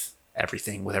with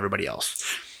everything with everybody else.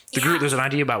 There's an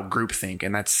idea about groupthink,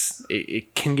 and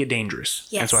it can get dangerous.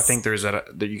 Yes. And so I think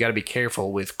you got to be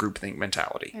careful with groupthink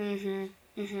mentality. Mm-hmm.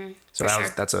 Mm-hmm. So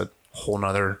that's a whole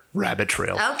nother rabbit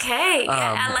trail. Okay.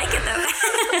 I like it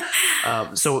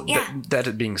though.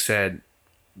 That being said,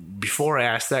 before I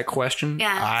asked that question,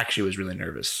 I actually was really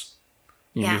nervous.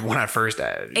 When I first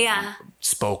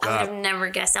spoke up. I would have never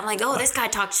guessed. I'm like, oh, this guy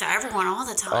talks to everyone all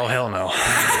the time. Oh, hell no.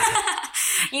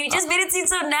 You just made it seem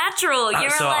so natural.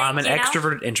 I'm an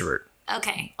extroverted introvert.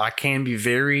 Okay. I can be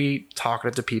very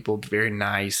talkative to people, very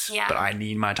nice, but I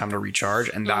need my time to recharge.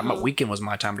 And my weekend was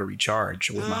my time to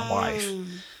recharge with my wife.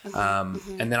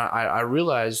 And then I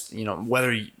realized,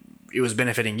 whether it was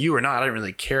benefiting you or not, I didn't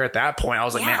really care at that point. I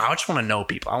was like, man, I just want to know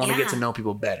people. I want to get to know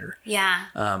people better. Yeah.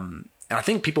 And I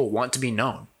think people want to be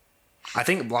known. I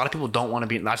think a lot of people don't want to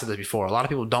be, and I said this before, a lot of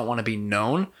people don't want to be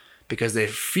known because they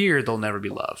fear they'll never be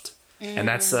loved. And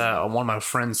that's one of my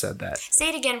friends said that. Say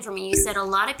it again for me. You said a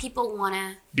lot of people want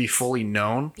to be fully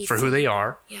known for who they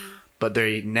are, but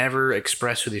they never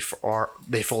express who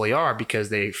they fully are because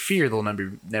they fear they'll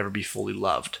never be fully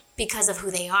loved. Because of who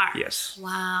they are. Yes.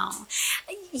 Wow.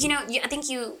 I think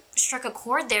you struck a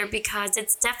chord there because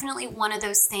it's definitely one of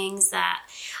those things that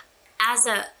as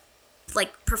a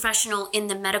professional in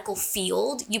the medical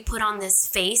field, you put on this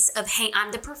face of, hey,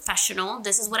 I'm the professional.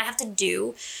 This is what I have to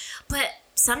do. But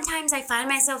sometimes I find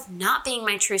myself not being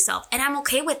my true self, and I'm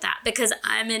okay with that because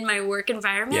I'm in my work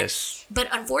environment. Yes. But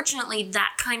unfortunately,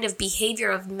 that kind of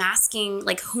behavior of masking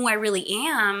who I really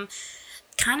am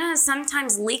kind of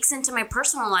sometimes leaks into my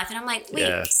personal life, and I'm like,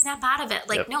 wait, snap out of it.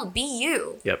 No, be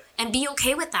you. Yep. And be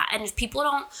okay with that. And if people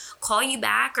don't call you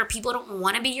back or people don't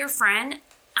want to be your friend,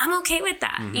 I'm okay with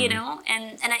that,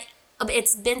 and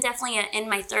it's been definitely in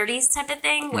my 30s type of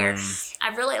thing where I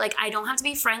really I don't have to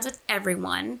be friends with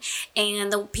everyone,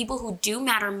 and the people who do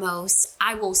matter most,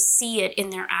 I will see it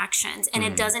in their actions, and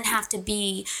it doesn't have to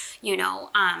be, it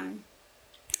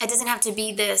doesn't have to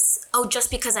be this, oh, just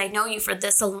because I know you for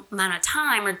this amount of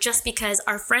time, or just because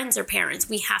our friends are parents,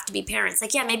 we have to be parents.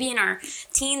 Maybe in our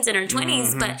teens and our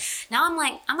 20s, but now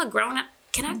I'm a grown up.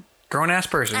 Can Grown-ass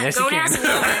person. Yes, you grown-ass can.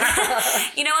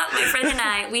 woman. You know what? My friend and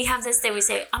I, we have this thing. We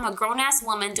say, I'm a grown-ass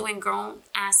woman doing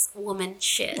grown-ass woman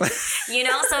shit. You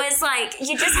know? So it's like,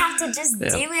 you just have to just do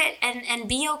it and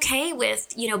be okay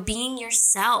with, you know, being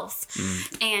yourself.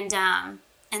 And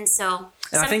so...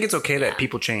 And I think it's okay that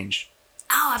people change.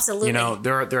 Oh, absolutely. You know,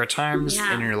 there are times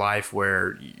in your life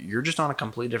where you're just on a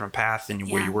completely different path than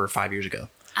where you were 5 years ago.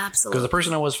 Absolutely. Because the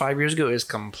person I was 5 years ago is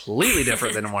completely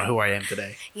different than who I am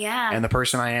today. Yeah. And the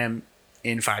person I am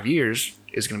in 5 years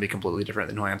is going to be completely different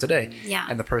than who I am today. Yeah.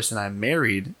 And the person I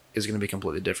married is going to be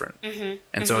completely different.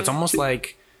 And so it's almost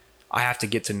like I have to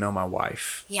get to know my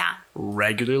wife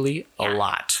regularly a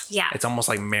lot. Yeah. It's almost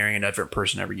like marrying a different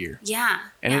person every year. Yeah.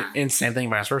 And same thing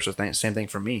vice versa. Same thing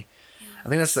for me. I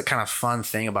think that's the kind of fun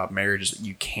thing about marriage is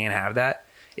you can have that.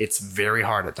 It's very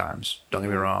hard at times. Don't get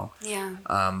me wrong. Yeah.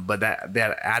 But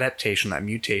that adaptation, that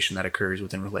mutation that occurs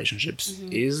within relationships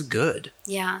is good.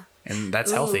 Yeah. And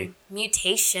that's healthy.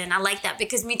 Mutation. I like that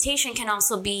because mutation can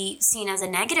also be seen as a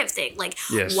negative thing. Like,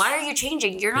 Yes. why are you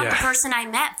changing? You're not the person I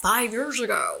met 5 years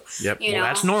ago. Yep. You Well, know?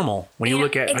 that's normal. When you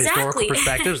look at historical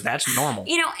perspectives, that's normal.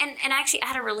 You know, and actually I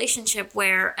had a relationship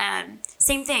where,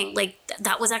 same thing, like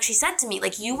that was actually said to me,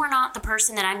 like, you were not the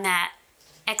person that I met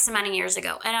X amount of years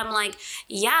ago. And I'm like,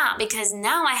 yeah, because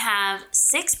now I have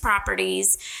 6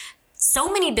 properties,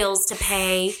 so many bills to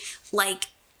pay, like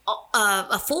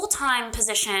a full-time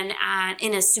position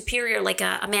in a superior, like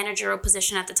a managerial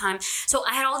position at the time. So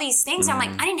I had all these things. I'm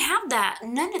like, I didn't have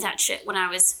none of that shit when I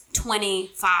was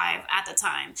 25 at the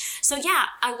time. So yeah,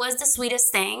 I was the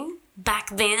sweetest thing back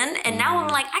then, and now I'm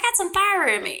like, I got some fire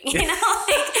in me, you know,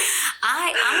 like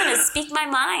I'm gonna speak my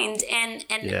mind, and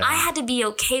I had to be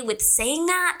okay with saying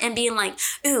that and being like,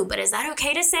 ooh, but is that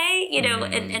okay to say, you know,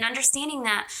 and understanding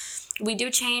that we do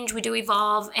change, we do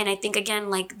evolve. And I think again,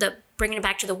 like bringing it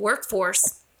back to the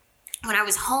workforce, when I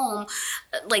was home,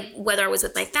 like whether I was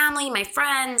with my family, my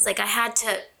friends, like I had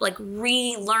to like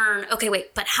relearn, okay,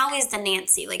 wait, but how is the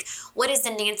Nancy? Like, what is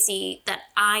the Nancy that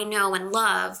I know and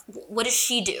love? What does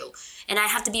she do? And I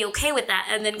have to be okay with that.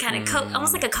 And then kind of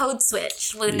almost like a code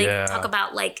switch when they talk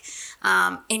about like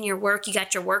in your work, you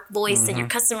got your work voice and your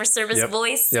customer service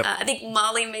voice. I think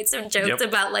Molly made some jokes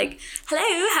about like,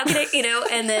 hello, how can I, you know,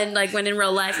 and then like when in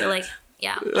real life, you're like,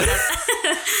 yeah.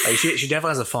 Like she definitely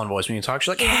has a fun voice when you talk. She's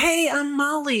like, hey, I'm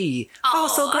Molly. Oh,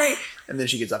 so great. And then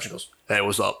she gets up, she goes, hey,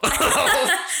 what's up?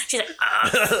 She's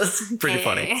like, Pretty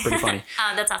funny.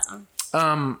 that's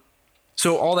awesome.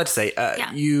 So all that to say,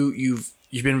 you've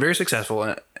been very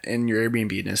successful in your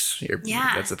Airbnb-ness.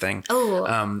 That's the thing.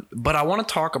 Oh. But I want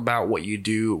to talk about what you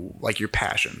do, like your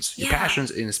passions. Your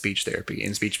passions in speech therapy,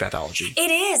 in speech pathology.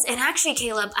 It is. And actually,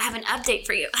 Caleb, I have an update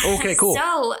for you. Okay, cool.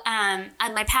 So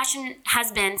my passion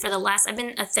has been I've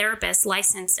been a therapist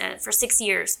licensed for 6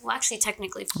 years. Well, actually,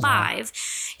 technically 5.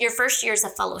 Your first year is a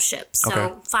fellowship.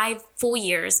 So 5 full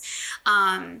years.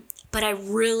 But I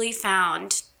really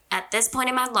found at this point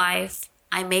in my life,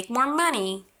 I make more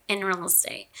money in real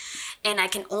estate, and I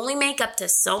can only make up to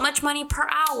so much money per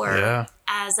hour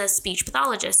as a speech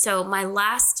pathologist. So my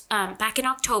last back in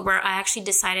October, I actually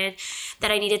decided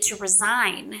that I needed to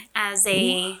resign as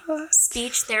a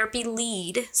speech therapy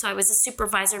lead. So I was a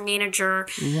supervisor manager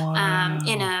in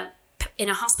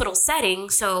a hospital setting.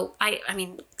 So I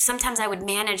mean, sometimes I would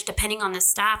manage, depending on the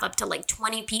staff, up to like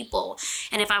 20 people.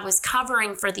 And if I was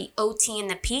covering for the OT and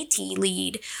the PT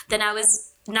lead, then I was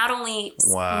not only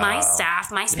my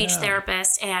staff, my speech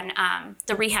therapist, and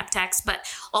the rehab techs, but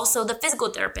also the physical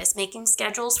therapist, making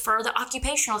schedules for the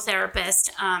occupational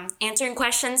therapist, answering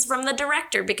questions from the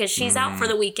director because she's out for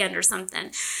the weekend or something.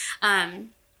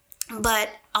 But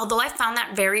although I found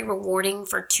that very rewarding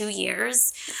for 2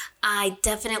 years, I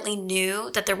definitely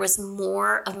knew that there was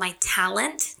more of my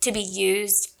talent to be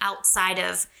used outside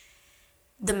of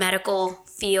the medical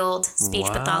field, speech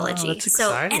pathology. That's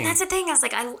exciting. And that's the thing. I was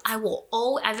like, I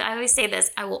always say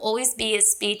this, I will always be a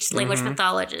speech language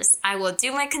pathologist. I will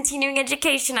do my continuing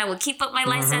education. I will keep up my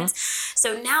license.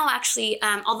 So now actually,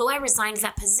 although I resigned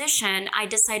that position, I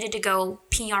decided to go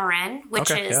PRN, which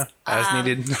is as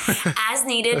needed. As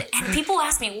needed. And people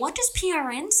ask me, what does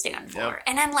PRN stand for?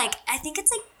 And I'm like, I think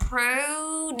it's like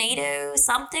pro NATO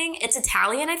something. It's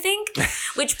Italian, I think,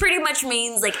 which pretty much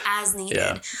means like as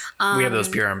needed. We have those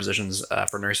PRN positions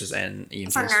for nurses and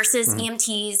EMTs. For nurses,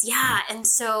 EMTs, And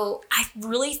so I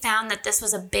really found that this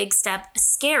was a big step.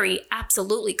 Scary,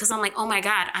 absolutely, because I'm like, oh my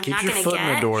God, I'm not going to get. Keeps your foot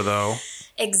in the door, though.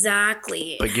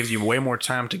 Exactly. But it gives you way more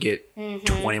time to get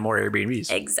 20 more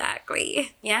Airbnbs.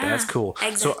 Exactly. Yeah. That's cool.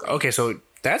 Exactly. So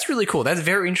that's really cool. That's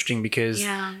very interesting because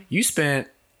you spent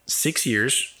 6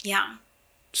 years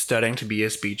studying to be a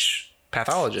speech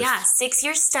pathologist. Yeah, 6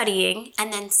 years studying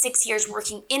and then 6 years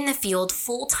working in the field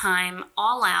full time,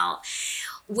 all out,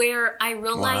 where I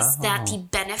realized that the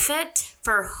benefit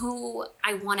for who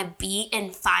I want to be in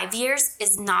 5 years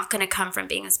is not going to come from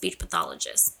being a speech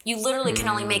pathologist. You literally can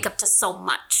only make up to so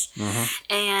much.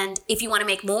 And if you want to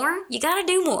make more, you got to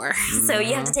do more. So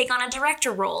you have to take on a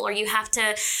director role, or you have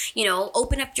to, you know,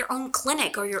 open up your own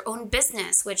clinic or your own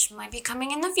business, which might be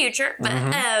coming in the future,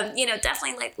 but, you know,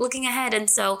 definitely like looking ahead. And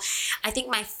so I think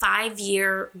my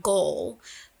 5-year goal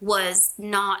was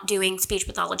not doing speech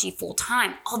pathology full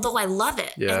time, although I love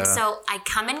it. Yeah. And so I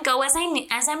come and go as I'm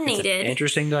needed.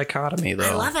 Interesting dichotomy, though.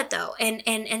 I love it though.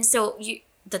 And so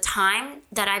the time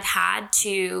that I've had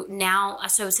to now,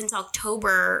 so since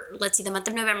October, let's see, the month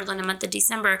of November, then the month of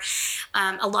December,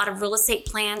 a lot of real estate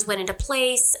plans went into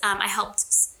place. I helped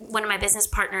one of my business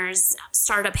partners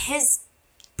start up his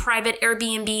private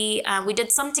Airbnb. We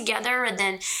did some together, and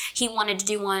then he wanted to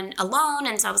do one alone.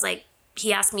 And so I was like,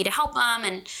 he asked me to help him,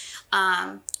 and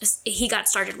he got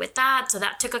started with that. So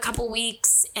that took a couple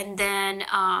weeks. And then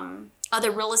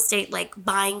other real estate, like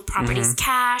buying properties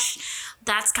cash,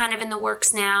 that's kind of in the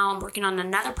works now. I'm working on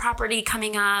another property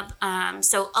coming up.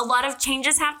 So a lot of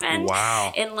changes happened.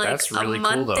 Wow. In like That's really a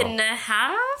month cool, though. and a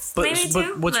half, But, maybe but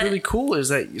two. what's really cool is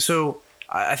that, so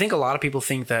I think a lot of people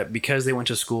think that because they went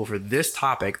to school for this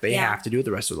topic, they have to do it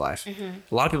the rest of their life.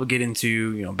 A lot of people get into,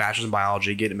 you know, bachelor's in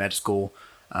biology, get into med school,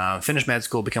 finish med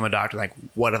school, become a doctor. Like,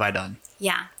 what have I done?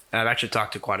 Yeah. And I've actually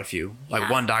talked to quite a few. Like,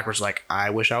 Yeah. one doctor's like, I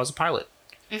wish I was a pilot.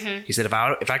 He said,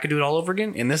 if I could do it all over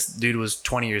again, and this dude was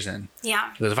 20 years in.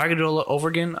 Yeah. Because if I could do it all over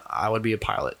again, I would be a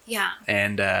pilot. Yeah.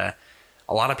 And a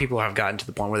lot of people have gotten to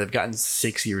the point where they've gotten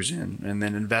 6 years in and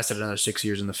then invested another 6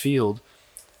 years in the field.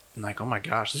 And like, oh my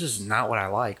gosh, this is not what I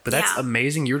like. But that's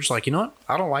amazing. You're just like, you know what?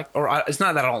 I don't like, it's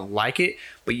not that I don't like it,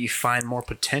 but you find more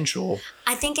potential.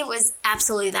 I think it was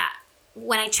absolutely that.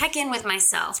 When I check in with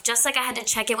myself, just like I had to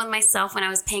check in with myself when I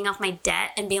was paying off my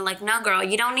debt and being like, no, girl,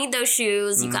 you don't need those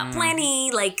shoes. You got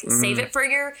plenty. Like, save it for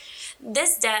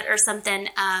this debt or something.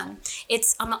 I'm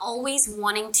always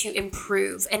wanting to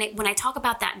improve. And when I talk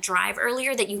about that drive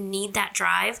earlier, that you need that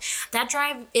drive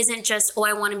isn't just,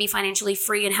 I want to be financially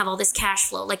free and have all this cash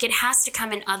flow. Like, it has to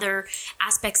come in other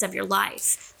aspects of your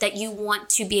life, that you want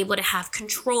to be able to have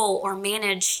control or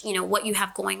manage, you know, what you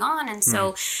have going on. And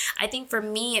so I think for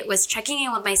me, it was checking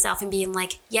in with myself and being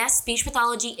like, yes, speech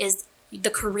pathology is the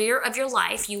career of your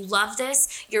life. You love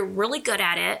this. You're really good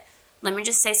at it. Let me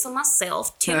just say so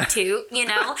myself, toot, you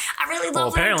know, I really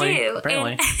love what I do.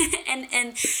 Apparently.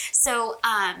 And so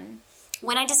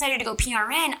when I decided to go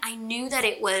PRN, I knew that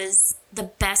it was the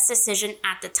best decision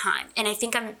at the time. And I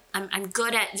think I'm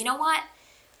good at, you know what?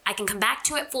 I can come back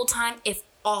to it full time if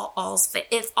all else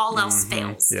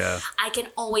fails. Yeah. I can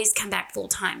always come back full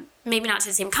time. Maybe not to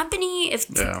the same company.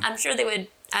 I'm sure they would.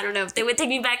 I don't know if they would take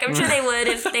me back. I'm sure they would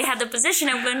if they had the position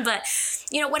open. But,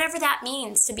 you know, whatever that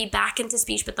means to be back into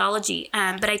speech pathology.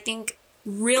 But I think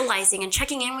realizing and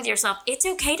checking in with yourself, it's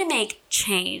okay to make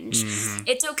change.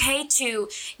 It's okay to,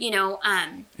 you know.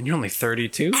 And you're only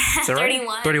 32? Is that 31.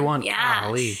 Right? 31. Yeah.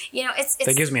 Golly. You know, it's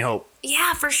that gives me hope.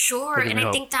 Yeah, for sure. And I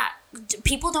hope. think that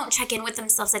people don't check in with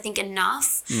themselves, I think,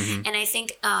 enough. And I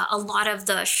think a lot of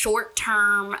the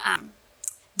short-term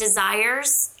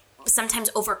desires sometimes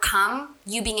overcome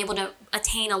you being able to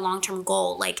attain a long-term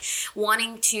goal, like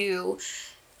wanting to,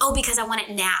 because I want it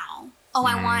now.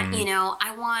 I want, you know,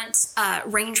 I want a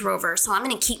Range Rover, so I'm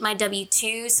going to keep my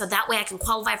W-2 so that way I can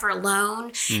qualify for a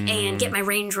loan and get my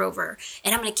Range Rover.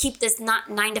 And I'm going to keep this not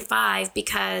 9 to 5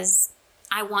 because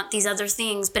I want these other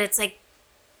things. But it's like,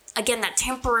 again, that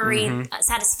temporary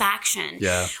satisfaction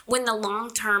when the long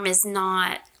term is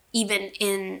not even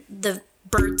in the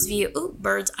bird's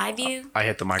eye view. I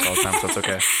hit the mic all the time, so it's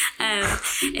okay.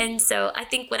 And so I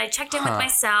think when I checked in with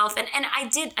myself, and I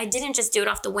didn't just do it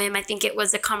off the whim. I think it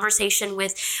was a conversation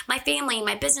with my family,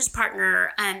 my business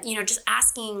partner, you know, just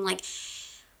asking like,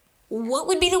 what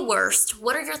would be the worst?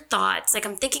 What are your thoughts? Like,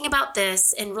 I'm thinking about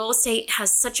this, and real estate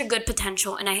has such a good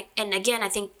potential. And again, I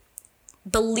think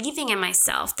believing in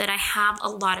myself that I have a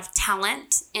lot of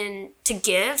talent to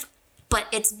give, but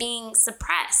it's being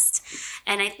suppressed.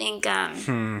 And I think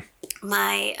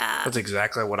that's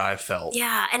exactly what I felt.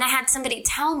 Yeah, and I had somebody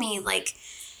tell me, like,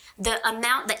 the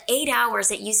 8 hours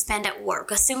that you spend at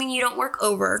work, assuming you don't work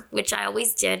over, which I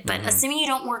always did, but assuming you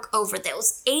don't work over,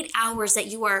 those 8 hours that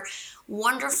you are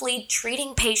wonderfully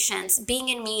treating patients, being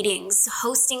in meetings,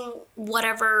 hosting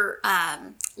whatever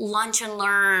lunch and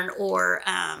learn or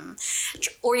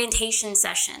orientation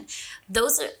session,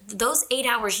 those 8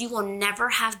 hours you will never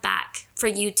have back for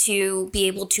you to be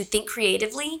able to think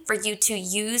creatively, for you to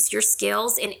use your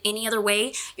skills in any other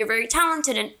way. You're very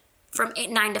talented from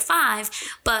 9 to 5,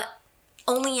 but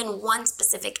only in one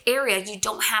specific area. You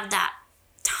don't have that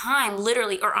time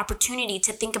literally or opportunity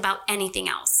to think about anything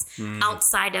else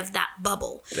outside of that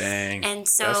bubble. Dang. And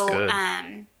so That's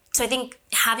good. So I think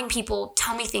having people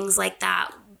tell me things like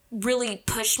that really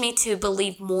pushed me to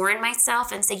believe more in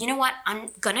myself and say, you know what, I'm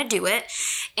gonna do it.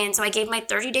 And so I gave my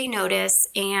 30-day notice,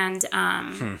 and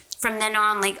from then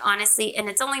on, like, honestly, and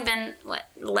it's only been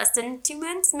less than 2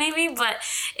 months maybe, but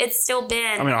it's still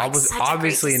been, I mean, like, was such a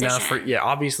obviously great enough decision.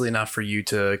 obviously enough for you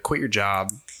to quit your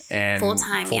job and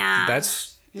Full-time, yeah.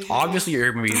 That's obviously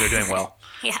your Airbnbs are doing well.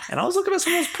 Yeah. And I was looking at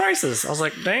some of those prices. I was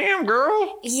like, damn,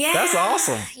 girl. Yeah. That's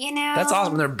awesome. You know. That's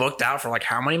awesome. They're booked out for like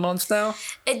how many months now?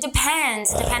 It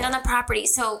depends. Depend on the property.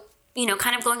 So, you know,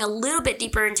 kind of going a little bit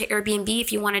deeper into Airbnb,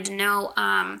 if you wanted to know,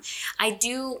 I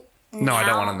do. No, I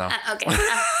don't want to know.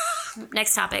 Okay.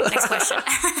 Next topic. Next question.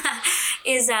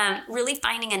 Is really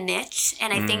finding a niche.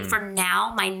 And I think for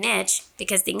now, my niche,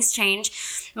 because things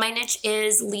change, my niche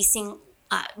is leasing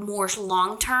more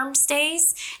long-term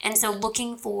stays. And so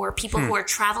looking for people who are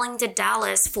traveling to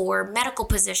Dallas for medical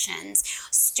positions,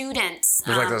 students,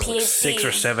 There's like those like PhD. 6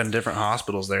 or 7 different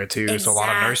hospitals there too. Exactly. So a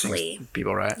lot of nursing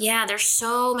people, right? Yeah, there's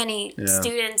so many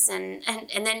students, and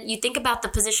then you think about the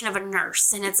position of a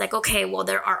nurse, and it's like, okay, well,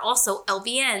 there are also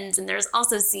LVNs, and there's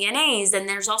also CNAs, and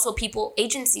there's also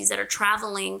agencies that are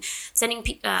traveling, sending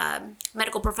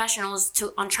medical professionals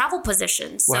on travel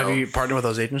positions. Well, so, have you partnered with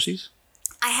those agencies?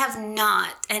 I have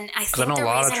not, and I think Because I know the a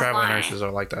lot of reason traveling why- nurses are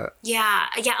like that. Yeah,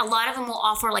 a lot of them will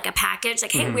offer like a package,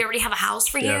 like, hey, we already have a house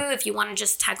for you. Yeah. If you want to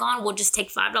just tag on, we'll just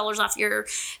take $5 off your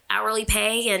hourly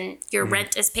pay, and your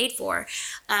rent is paid for.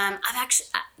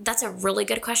 That's a really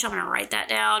good question. I'm gonna write that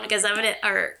down because I'm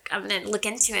gonna look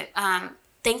into it.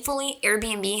 Thankfully,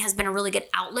 Airbnb has been a really good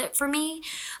outlet for me.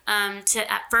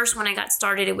 At first, when I got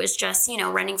started, it was just, you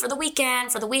know, renting for the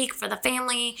weekend, for the week, for the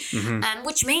family,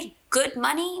 which made good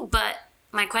money. But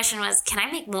my question was, can I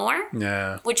make more?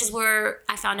 Yeah. Which is where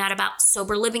I found out about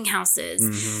sober living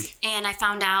houses. And I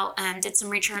found out, did some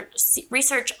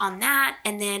research on that.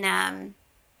 And then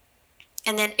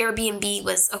Airbnb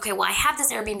was, okay, well, I have this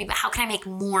Airbnb, but how can I make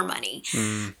more money?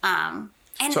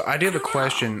 And So I do have a don't know.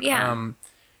 question. Yeah.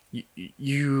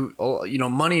 You know,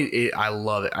 money, I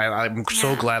love it. I'm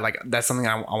so glad. Like, that's something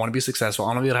I want to be successful. I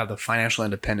want to be able to have the financial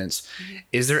independence.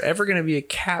 Is there ever going to be a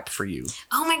cap for you?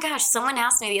 Oh my gosh, someone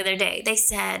asked me the other day. They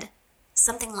said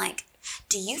something like,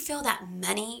 do you feel that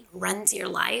money runs your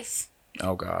life?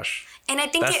 Oh gosh. And I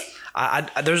think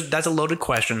that's a loaded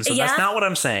question. So that's not what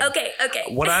I'm saying. Okay.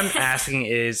 What I'm asking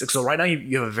is, so right now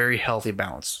you have a very healthy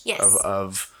balance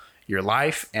of your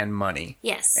life and money.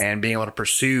 Yes. And being able to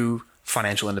pursue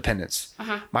financial independence.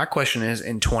 My question is,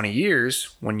 in 20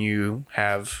 years, when you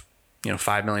have, you know,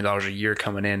 $5 million a year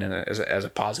coming in as a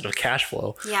positive cash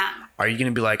flow, are you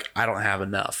going to be like, I don't have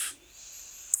enough?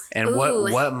 And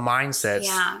what mindsets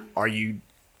are you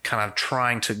kind of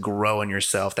trying to grow in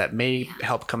yourself that may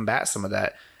help combat some of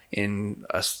that in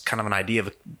a kind of an idea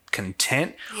of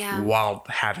content while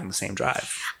having the same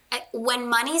drive? When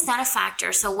money's not a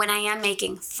factor, so when I am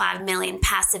making $5 million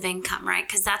passive income, right?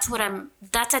 Because that's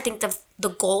I think the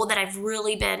goal that I've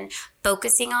really been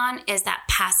focusing on is that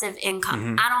passive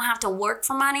income. I don't have to work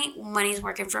for money. Money's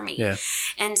working for me. Yeah.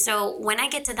 And so when I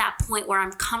get to that point where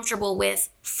I'm comfortable with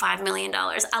 $5 million,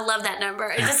 I love that number.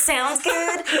 It just sounds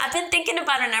good. I've been thinking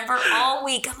about a number all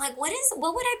week. I'm like, what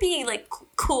would I be like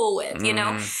cool with, you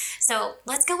know? So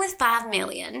let's go with 5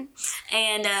 million.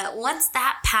 And once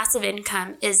that passive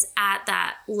income is at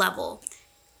that level,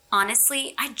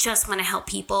 honestly, I just want to help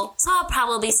people. So I'll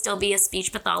probably still be a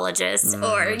speech pathologist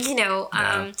or, you know.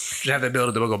 Just have the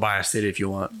ability to go buy a city if you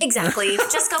want. Exactly.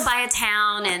 Just go buy a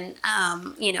town and,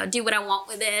 you know, do what I want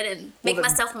with it and make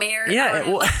myself mayor.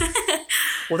 Yeah.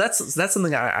 Well, that's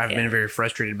something I've been very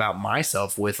frustrated about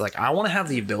myself with. Like, I want to have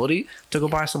the ability to go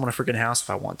buy someone a freaking house if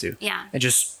I want to. Yeah. And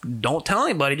just don't tell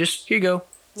anybody. Just, here you go.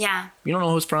 Yeah. You don't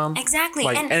know who it's from. Exactly.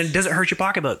 Like, and it doesn't hurt your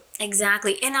pocketbook.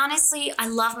 Exactly. And honestly, I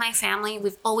love my family.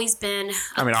 We've always been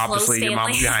obviously your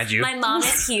mom's behind you. My mom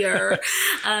is here.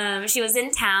 She was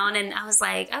in town and I was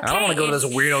like, okay. I don't want to go to this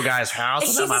weirdo guy's house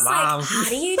without my mom. Like, how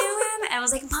do you do him? And I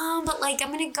was like, Mom, but like,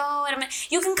 I'm going to go and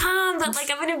you can come, but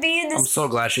like, I'm going to be in this. I'm so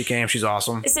glad she came. She's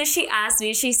awesome. So she asked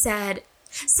me, she said,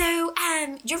 so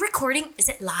you're recording, is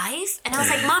it live? And I was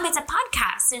like, Mom, it's a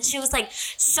podcast. And she was like,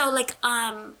 so like,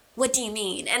 what do you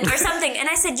mean? And or something. And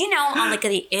I said, you know, on like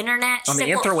the internet. On the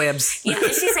interwebs. Yeah. And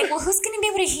she's like, well, who's going to be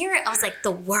able to hear it? I was like,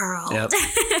 the world. Yep.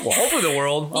 Well, hopefully the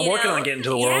world. I'm working on getting to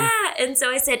the world. Yeah. And so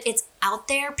I said, it's out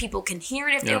there. People can hear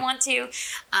it if they want to.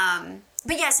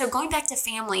 But yeah, so going back to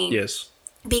family. Yes.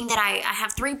 Being that I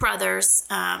have 3 brothers,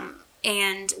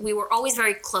 and we were always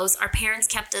very close. Our parents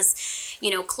kept us,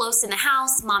 close in the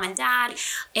house, mom and dad.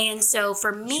 And so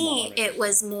for me, it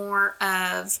was more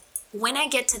of when I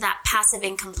get to that passive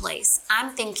income place,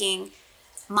 I'm thinking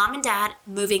mom and dad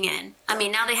moving in. I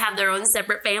mean, now they have their own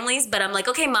separate families, but I'm like,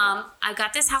 okay, mom, I've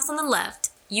got this house on the left.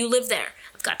 You live there.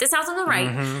 I've got this house on the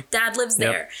right. Dad lives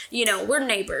there. We're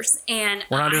neighbors, and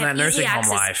we're not doing that nursing home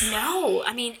life. No,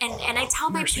 I mean, and I tell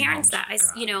my parents that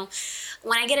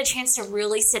when I get a chance to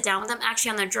really sit down with them,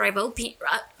 actually on the drive up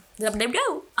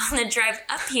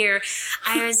here,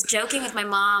 I was joking with my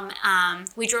mom.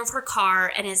 We drove her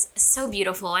car, and it's so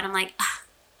beautiful, and I'm like,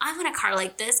 I want a car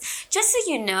like this, just so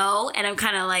you know. And I'm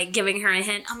kind of like giving her a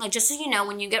hint. I'm like, just so you know,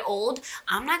 when you get old,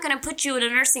 I'm not going to put you in a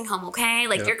nursing home, okay?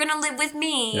 Like, you're going to live with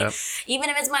me, even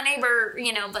if it's my neighbor,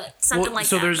 but something like that.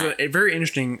 So there's a very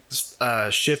interesting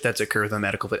shift that's occurred with the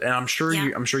medical field. And I'm sure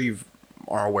you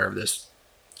are aware of this.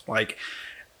 Like,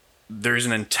 there's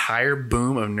an entire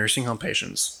boom of nursing home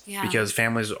patients because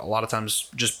families a lot of times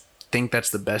just think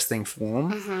that's the best thing for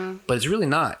them. But it's really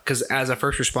not, because as a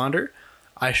first responder,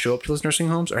 I show up to those nursing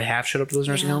homes, or have showed up to those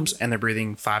nursing homes, and they're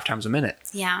breathing 5 times a minute.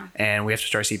 Yeah. And we have to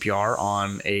start CPR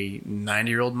on a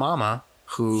 90-year-old mama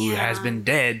who has been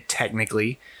dead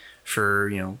technically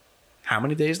for, how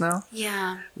many days now?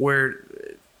 Yeah. Where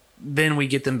then we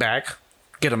get them back.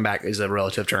 Get them back is a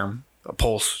relative term. A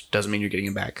pulse doesn't mean you're getting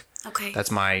them back. Okay.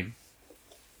 That's my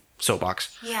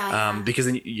soapbox. Yeah. Because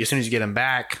then as soon as you get them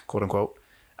back, quote unquote,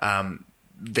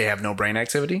 they have no brain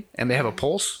activity and they have a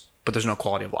pulse, but there's no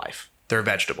quality of life. They're a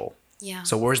vegetable. Yeah.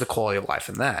 So where's the quality of life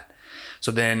in that?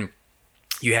 So then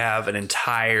you have an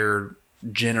entire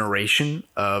generation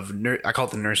of, I call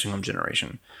it the nursing home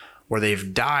generation, where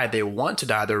they've died, they want to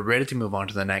die, they're ready to move on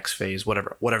to the next phase,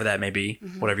 whatever that may be,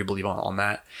 whatever you believe on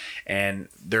that. And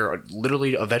they're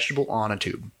literally a vegetable on a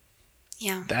tube.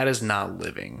 Yeah. That is not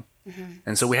living.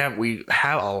 And so we have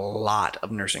a lot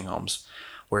of nursing homes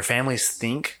where families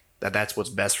think that that's what's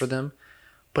best for them.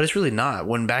 But it's really not.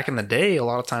 When back in the day, a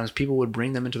lot of times people would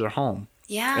bring them into their home.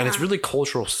 Yeah. And it's really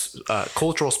cultural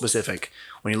specific.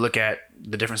 When you look at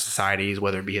the different societies,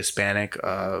 whether it be Hispanic,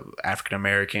 African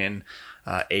American,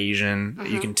 Asian,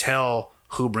 you can tell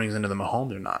who brings into them a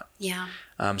home or not. Yeah.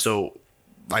 So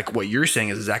like what you're saying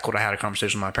is exactly what I had a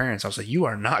conversation with my parents. I was like, you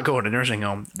are not going to nursing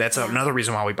home. That's another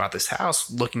reason why we bought this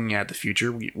house. Looking at the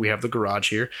future, we have the garage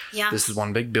here. Yeah. This is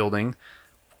one big building.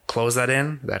 Close that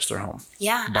in, that's their home.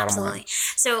 Yeah, absolutely.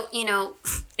 So,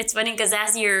 it's funny because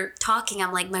as you're talking,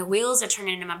 I'm like, my wheels are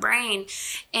turning in my brain.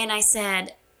 And I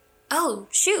said, oh,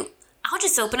 shoot, I'll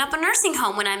just open up a nursing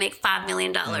home when I make $5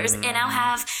 million. And I'll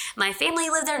have my family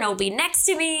live there and it'll be next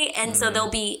to me. And so there'll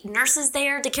be nurses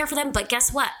there to care for them. But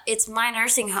guess what? It's my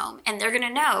nursing home. And they're going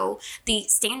to know the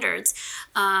standards.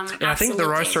 And I think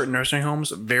there are certain nursing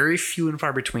homes, very few and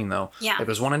far between, though. Yeah. Like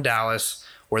there's one in Dallas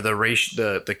where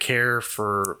the care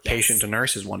for patient to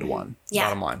nurse is 1-to-1,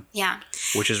 bottom line. Yeah.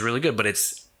 Which is really good, but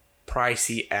it's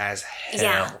pricey as hell.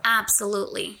 Yeah,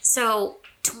 absolutely. So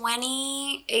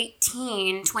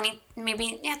 2018, I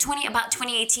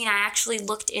actually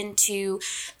looked into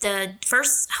the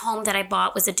first home that I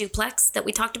bought was a duplex that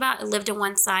we talked about. I lived on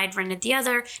one side, rented the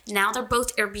other. Now they're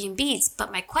both Airbnbs.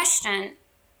 But my question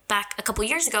back a couple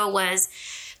years ago was,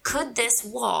 could this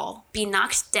wall be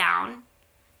knocked down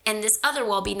and this other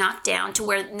wall be knocked down to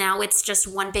where now it's just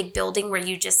one big building where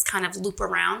you just kind of loop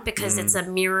around because it's a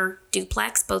mirror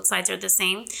duplex. Both sides are the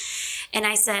same. And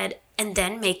I said, and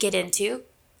then make it into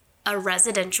a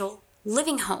residential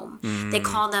living home. They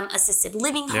call them assisted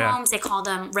living homes. They call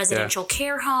them residential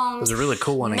care homes. There's a really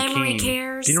cool one in Keene. Memory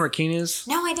cares. Do you know where Keene is?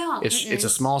 No, I don't. It's a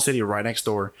small city right next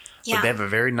door. Yeah. But they have a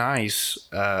very nice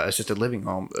assisted living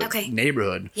home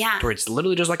neighborhood. Yeah. Where it's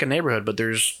literally just like a neighborhood, but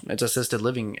it's assisted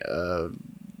living.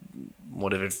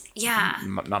 Whatever. Yeah.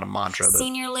 Not a mantra, but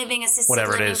senior living, assisted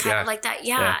whatever living, it is, kind of like that.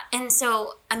 Yeah. And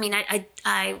so, I mean,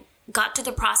 I got to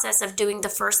the process of doing the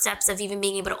first steps of even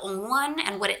being able to own one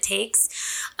and what it takes.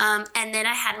 And then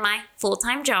I had my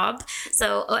full-time job.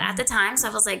 So at the time, I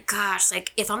was like, gosh,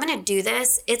 like if I'm going to do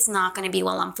this, it's not going to be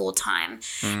while I'm full-time.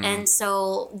 And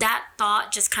so that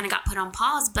thought just kind of got put on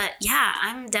pause. But yeah,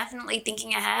 I'm definitely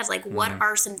thinking ahead. Like what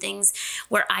are some things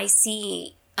where I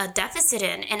see a deficit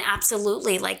in? And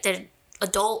absolutely, like the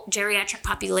adult geriatric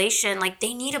population, like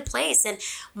they need a place. And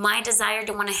my desire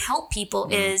to want to help people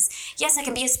is, yes, I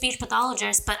can be a speech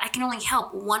pathologist, but I can only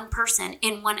help one person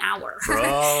in 1 hour.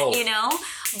 Bro,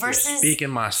 versus you're speaking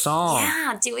my song.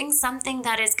 Yeah, doing something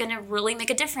that is going to really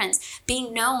make a difference.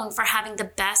 Being known for having the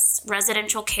best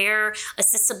residential care,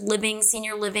 assisted living,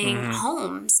 senior living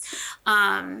homes.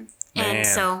 Man. And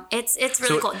so it's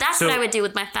really cool. That's what I would do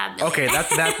with my $5 million. Okay, that's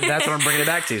what I'm bringing it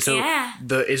back to. So Yeah.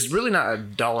 it's really not a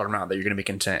dollar amount that you're going to be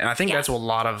content. And I think that's what a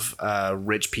lot of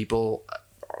rich people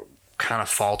kind of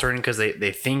falter in, because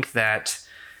they think that,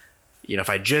 if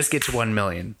I just get to 1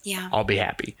 million, I'll be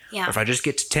happy. Yeah. Or if I just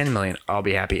get to 10 million, I'll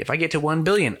be happy. If I get to 1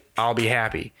 billion, I'll be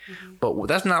happy. Mm-hmm. But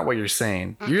that's not what you're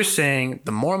saying. Mm-hmm. You're saying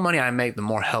the more money I make, the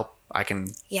more help I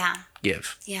can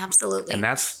give. Yeah, absolutely. And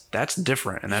that's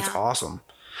different, and that's awesome.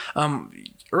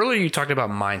 Earlier you talked about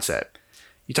mindset.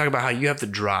 You talked about how you have the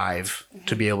drive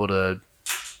to be able to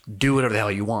do whatever the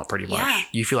hell you want, pretty much. Yeah.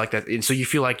 You feel like that. And so you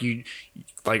feel like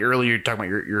earlier you're talking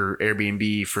about your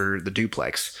Airbnb for the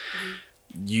duplex. Mm-hmm.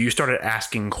 You started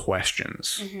asking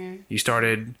questions. Mm-hmm. You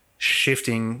started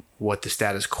shifting what the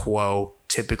status quo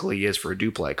typically is for a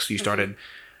duplex. You started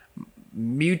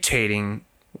mutating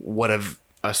what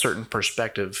a certain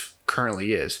perspective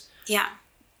currently is. Yeah.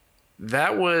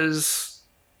 That was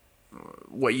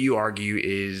what you argue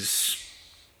is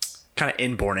kind of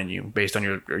inborn in you based on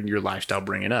your lifestyle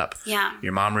bringing up. Yeah.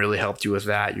 Your mom really helped you with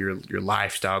that. Your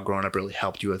lifestyle growing up really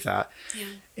helped you with that. Yeah.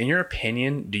 In your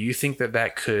opinion, do you think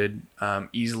that could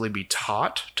easily be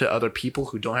taught to other people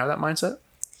who don't have that mindset?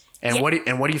 And what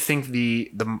do you think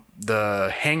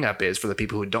the hang up is for the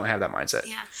people who don't have that mindset?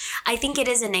 Yeah, I think it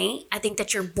is innate. I think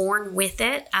that you're born with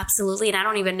it. Absolutely. And I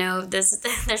don't even know if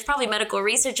there's probably medical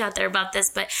research out there about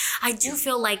this, but I do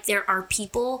feel like there are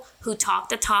people who talk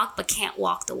the talk but can't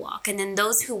walk the walk. And then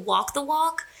those who walk the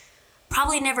walk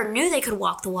probably never knew they could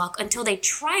walk the walk until they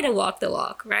try to walk the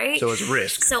walk, right? So it's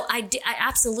risk. So I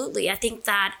absolutely. I think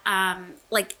that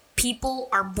people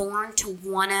are born to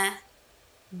want to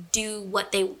do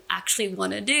what they actually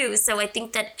want to do. So I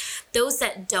think that those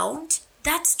that don't,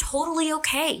 that's totally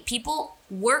okay. People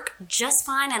work just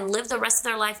fine and live the rest of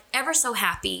their life ever so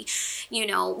happy,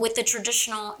 with the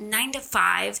traditional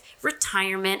 9-to-5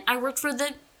 retirement. I worked for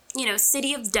the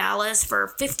city of Dallas for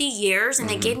 50 years and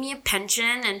they gave me a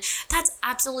pension, and that's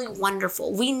absolutely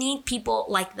wonderful. We need people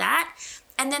like that.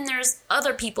 And then there's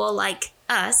other people like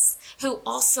us who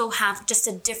also have just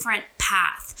a different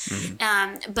path.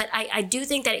 Mm-hmm. But I do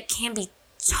think that it can be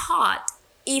taught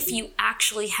if you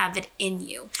actually have it in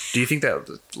you. Do you think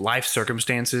that life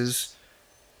circumstances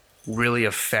really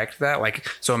affect that? Like,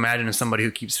 so imagine somebody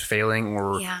who keeps failing,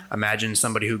 or imagine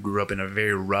somebody who grew up in a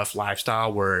very rough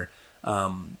lifestyle where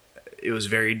it was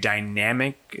very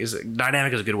dynamic.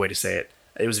 Dynamic is a good way to say it.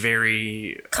 It was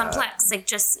very complex,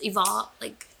 just evolve,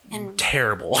 and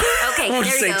terrible. Okay, there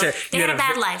you go. They had a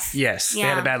bad life. Yes, they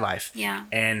had a bad life. Yeah.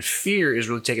 And fear is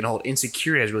really taking hold.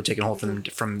 Insecurity has really taken hold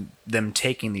from them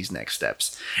taking these next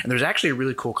steps. And there's actually a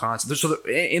really cool concept. So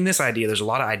in this idea, there's a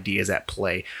lot of ideas at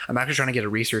play. I'm actually trying to get a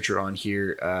researcher on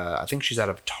here. I think she's out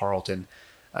of Tarleton,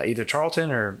 either Tarleton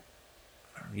or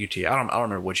UT. I don't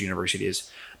remember which university it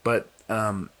is, but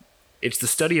it's the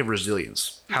study of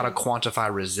resilience, how to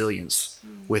quantify resilience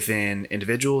within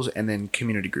individuals and then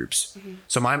community groups. Mm-hmm.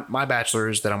 So my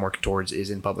bachelor's that I'm working towards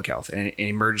is in public health and in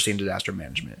emergency and disaster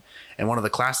management. And one of the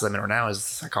classes I'm in right now is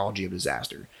the psychology of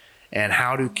disaster. And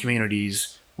how do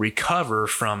communities recover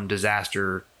from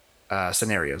disaster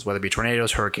scenarios, whether it be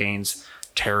tornadoes, hurricanes,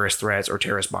 terrorist threats, or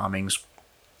terrorist bombings.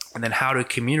 And then how do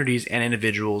communities and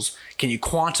individuals, can you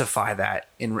quantify that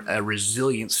in a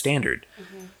resilient standard?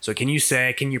 Mm-hmm. So can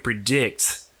you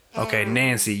predict, okay,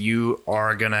 Nancy, you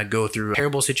are going to go through a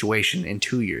terrible situation in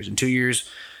 2 years. In 2 years,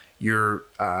 your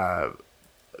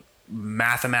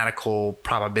mathematical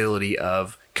probability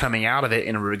of coming out of it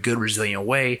in a good, resilient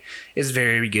way is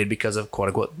very good because of, quote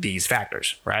unquote, these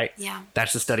factors, right? Yeah.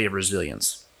 That's the study of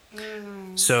resilience.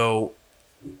 So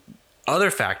other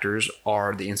factors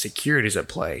are the insecurities at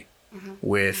play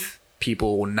with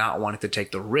people not wanting to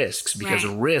take the risks because the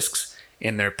risks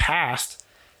in their past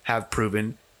have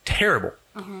proven terrible,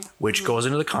 which goes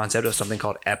into the concept of something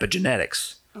called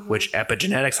epigenetics, which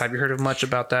epigenetics, have you heard of much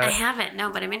about that? I haven't, no,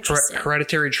 but I'm interested.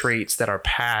 Hereditary traits that are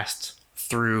passed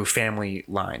through family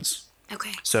lines.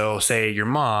 Okay. So say your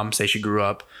mom, say she grew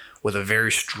up with a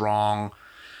very strong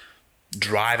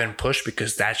drive and push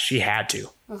because she had to.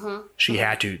 She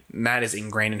had to. And that is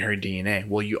ingrained in her DNA.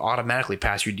 Well, you automatically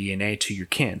pass your DNA to your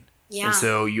kin. Yeah. And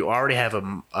so you already have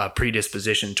a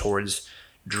predisposition towards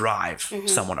drive,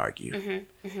 some would argue.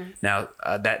 Now,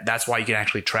 that's why you can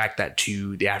actually track that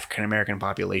to the African American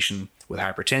population with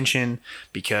hypertension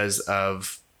because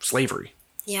of slavery.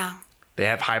 Yeah. They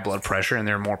have high blood pressure and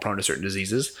they're more prone to certain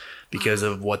diseases because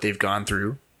of what they've gone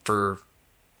through for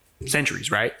centuries,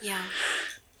 right? Yeah.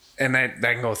 And that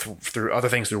can go through other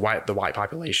things, through the white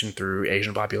population, through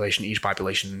Asian population. Each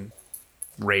population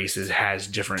race has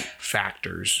different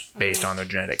factors based on their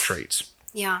genetic traits.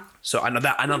 Yeah. So I know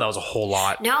that was a whole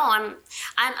lot. No,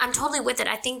 I'm totally with it.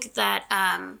 I think that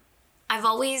I've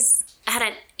always had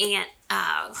an aunt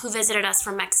who visited us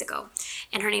from Mexico,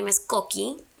 and her name is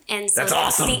Coqui. And so that's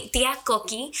awesome. Tia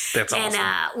Coqui. That's awesome.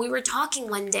 And we were talking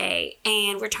one day,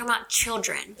 and we're talking about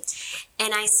children.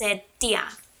 And I said, Tia,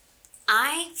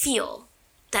 I feel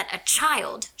that a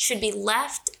child should be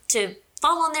left to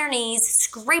fall on their knees,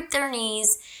 scrape their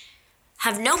knees,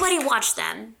 have nobody watch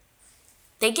them.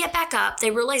 They get back up, they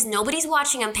realize nobody's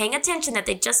watching them, paying attention that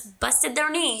they just busted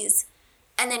their knees,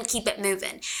 and then keep it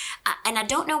moving. And I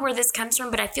don't know where this comes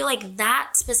from, but I feel like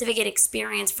that specific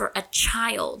experience for a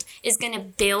child is going to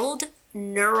build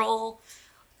neural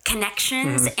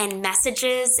connections and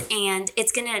messages, and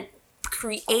it's going to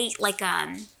create like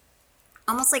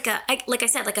almost like like I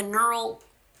said, like a neural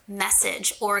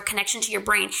message or a connection to your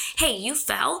brain. Hey, you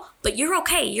fell, but you're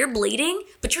okay. You're bleeding,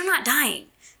 but you're not dying.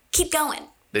 Keep going.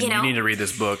 Then you need to read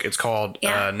this book. It's called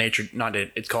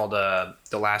It's called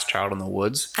The Last Child in the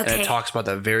Woods. Okay. And it talks about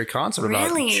that very concept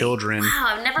about children.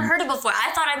 Wow, I've never heard it before.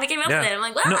 I thought I came up with it. I'm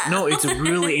like, wow. No, it's a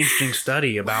really interesting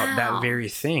study about that very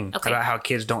thing. Okay. About how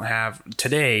kids don't have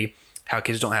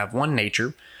one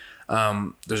nature.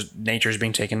 There's nature is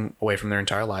being taken away from their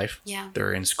entire life. Yeah.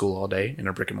 They're in school all day, in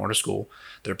a brick and mortar school.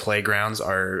 Their playgrounds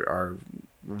are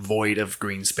void of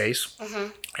green space.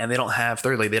 And they don't have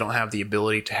the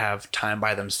ability to have time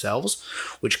by themselves,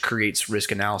 which creates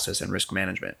risk analysis and risk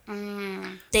management.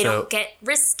 They don't get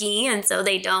risky, and so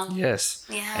they don't. Yes.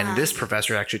 Yeah. And this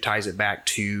professor actually ties it back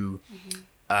to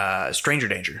stranger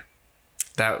danger.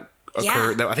 That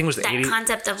occurred, that I think it was the 80s. That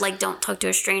concept of like, don't talk to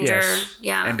a stranger. Yes.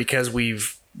 Yeah. And because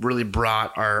we've really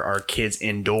brought our kids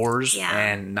indoors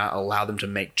and not allow them to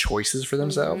make choices for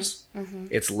themselves,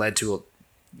 it's led to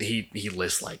he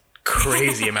lists like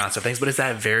crazy amounts of things, but it's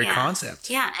that very concept.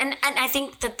 Yeah. And I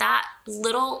think that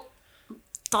little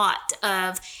thought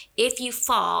of if you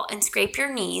fall and scrape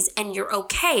your knees and you're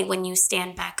okay when you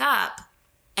stand back up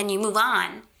and you move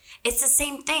on, it's the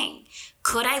same thing.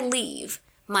 Could I leave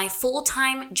my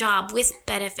full-time job with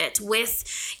benefits, with,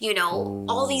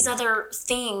 all these other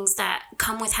things that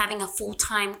come with having a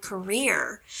full-time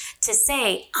career, to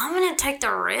say, I'm going to take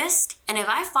the risk, and if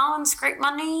I fall and scrape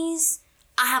my knees,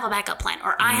 I have a backup plan,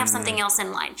 or I have something else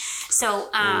in line. So,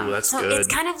 that's good.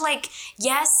 It's kind of like,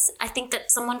 yes, I think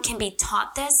that someone can be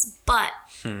taught this, but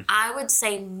I would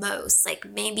say most, like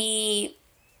maybe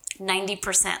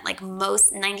 90%, like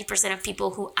most 90% of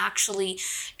people who actually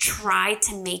try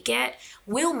to make it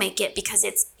will make it because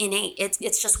it's innate.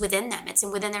 It's just within them. It's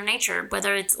within their nature,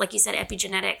 whether it's, like you said,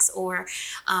 epigenetics, or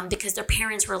because their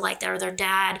parents were like that, or their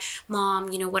dad, mom,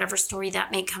 whatever story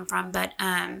that may come from. But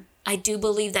I do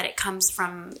believe that it comes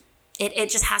from, it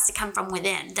just has to come from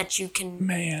within, that you can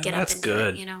get up and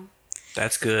good. do it,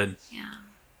 That's good. Yeah.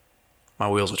 My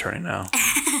wheels are turning now.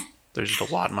 There's just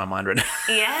a lot in my mind right now.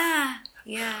 Yeah.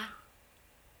 Yeah.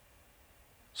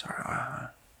 Sorry.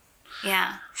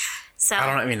 Yeah. So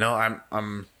I don't know.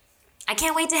 I'm I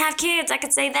can't wait to have kids. I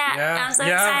could say that. Yeah, I'm so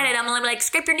excited. I'm gonna be like,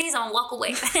 scrape your knees. I'm gonna walk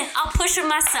away. I'll push them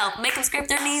myself, make them scrape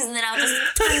their knees, and then I'll just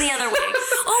turn the other way.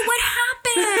 Oh, what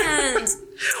happened?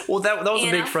 Well, that was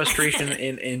a big frustration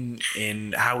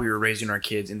in how we were raising our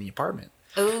kids in the apartment.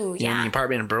 Oh, yeah. In the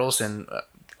apartment in Burleson,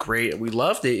 great. We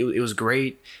loved it. It was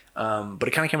great. But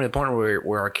it kind of came to the point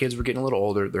where our kids were getting a little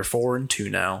older. They're 4 and 2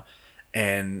 now.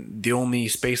 And the only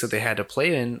space that they had to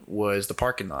play in was the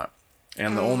parking lot.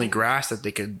 And the only grass that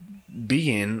they could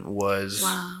be in was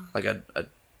like a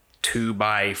 2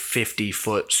 by 50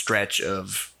 foot stretch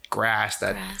of grass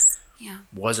that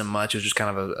wasn't much. It was just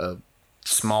kind of a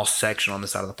small section on the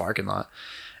side of the parking lot.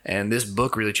 And this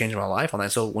book really changed my life on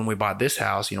that. So when we bought this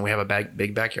house, we have a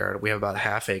big backyard. We have about a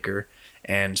half acre,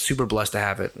 and super blessed to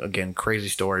have it. Again, crazy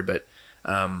story, but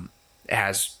it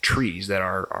has trees that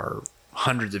are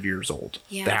hundreds of years old.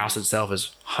 Yeah. The house itself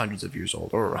is hundreds of years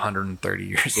old, or 130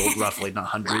 years old, roughly, not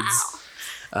hundreds.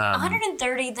 Wow.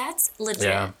 130, that's legit.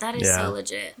 Yeah, that is so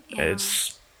legit. Yeah.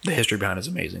 It's the history behind it is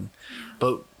amazing. Yeah.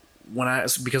 But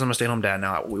because I'm a stay-at-home dad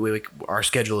now, our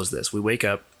schedule is this: we wake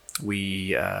up,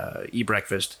 we eat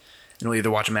breakfast, and we'll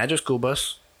either watch a Magic School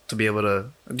Bus to be able to.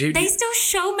 They still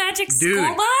show Magic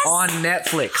School Bus on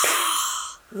Netflix.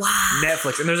 Wow.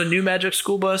 Netflix, and there's a new Magic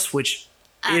School Bus which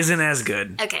isn't as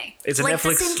good. Okay. It's a like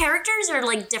Netflix. The same characters or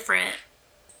like different?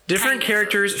 Different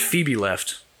characters. Phoebe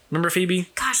left. Remember Phoebe?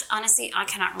 Gosh, honestly, I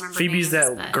cannot remember. Phoebe's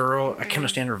that girl. I can't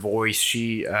understand her voice.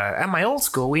 She at my old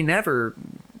school, we never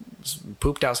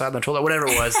pooped outside the toilet, whatever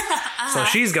it was. So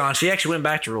she's gone. She actually went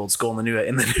back to her old school in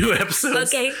the new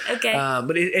episodes. Okay.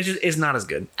 But it's not as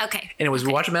good. Okay. Anyways,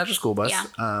 we watch a Magic School Bus.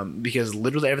 Yeah. Because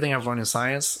literally everything I've learned in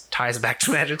science ties back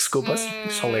to Magic School Bus.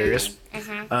 It's hilarious.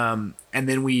 And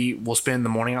then we'll spend the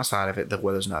morning outside if the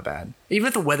weather's not bad. Even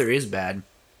if the weather is bad,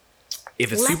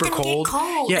 if it's Let super them cold, get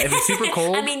cold. yeah, if it's super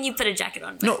cold. I mean, you put a jacket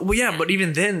on. No, well, yeah, but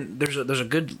even then, there's a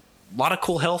good lot of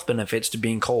cool health benefits to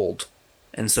being cold.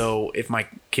 And so if my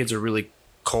kids are really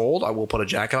cold, I will put a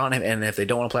jacket on. And if they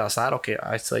don't want to play outside, okay,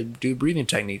 I say do breathing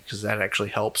technique because that actually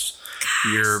helps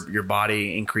your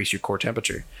body increase your core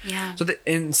temperature. Yeah.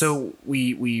 So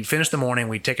we finish the morning,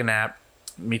 we take a nap.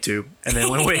 Me too. And then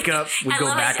when we wake up, we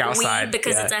go back outside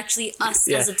because it's actually us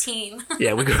as a team.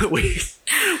 Yeah, we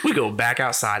go back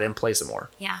outside and play some more.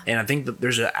 Yeah. And I think that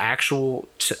there's an actual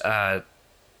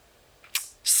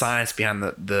science behind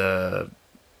the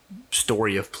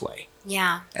story of play.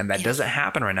 Yeah. And that doesn't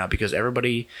happen right now because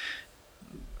everybody.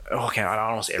 Okay, I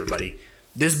don't want to say everybody.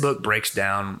 This book breaks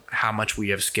down how much we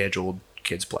have scheduled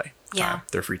kids play. Time,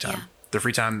 their free time. Yeah. Their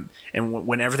free time, and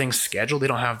when everything's scheduled, they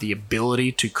don't have the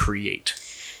ability to create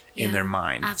in their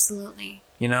mind. Absolutely.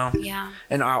 You know? Yeah.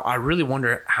 And I really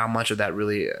wonder how much of that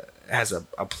really has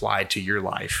applied to your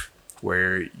life,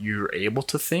 where you're able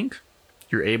to think,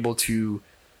 you're able to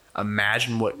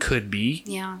imagine what could be.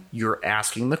 Yeah. You're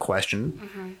asking the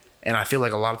question, and I feel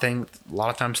like a lot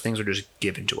of times things are just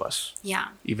given to us. Yeah.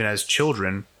 Even as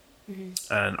children,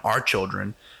 and our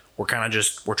children, we're trying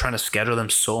to schedule them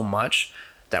so much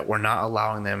that we're not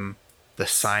allowing them the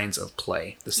science of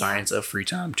play, the science of free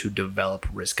time to develop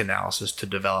risk analysis, to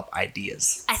develop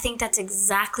ideas. I think that's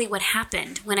exactly what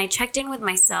happened when I checked in with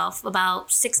myself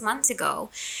about 6 months ago,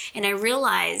 and I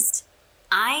realized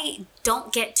I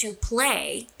don't get to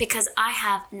play because I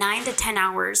have 9 to 10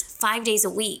 hours, 5 days a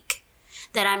week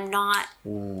that I'm not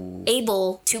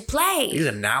able to play. These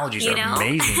analogies are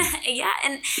amazing. Yeah,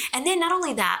 and then not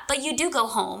only that, but you do go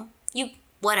home, you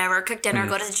cook dinner,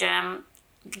 go to the gym,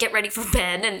 get ready for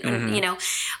bed, and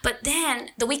but then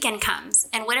the weekend comes,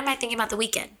 and what am I thinking about the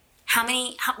weekend?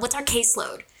 What's our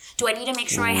caseload? Do I need to make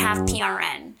sure I have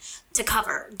PRN to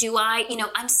cover? Do I,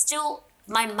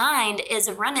 my mind is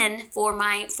running for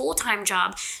my full-time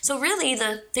job. So really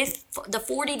the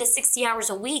 40 to 60 hours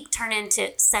a week turn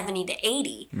into 70 to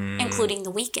 80, including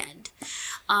the weekend.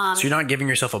 So you're not giving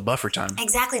yourself a buffer time.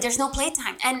 Exactly. There's no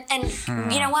playtime. And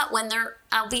you know what?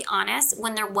 I'll be honest,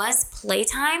 when there was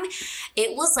playtime,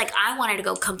 it was like I wanted to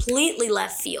go completely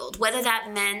left field, whether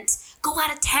that meant go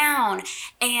out of town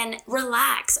and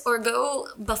relax, or go,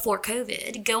 before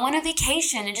COVID, go on a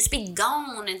vacation and just be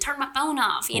gone and turn my phone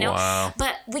off, Wow.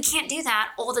 But we can't do that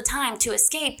all the time to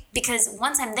escape, because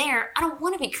once I'm there, I don't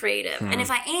want to be creative. And if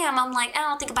I am, I'm like,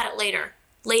 I'll think about it later.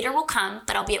 Later will come,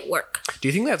 but I'll be at work. Do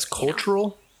you think that's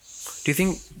cultural? Do you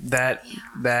think that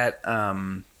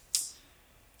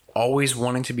always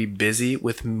wanting to be busy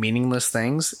with meaningless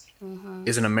things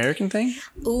is an American thing?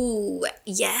 Ooh,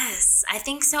 yes, I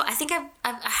think so. I think I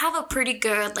have a pretty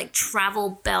good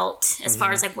travel belt as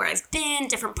far as where I've been,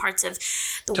 different parts of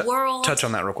the world. Touch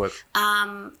on that real quick.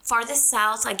 Farthest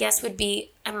south, I guess, would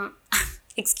be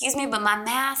excuse me, but my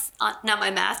math, not my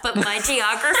math, but my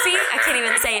geography, I can't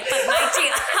even say it, but my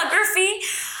geography,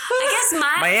 I guess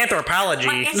my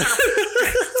anthropology.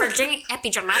 For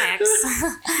epigenetics.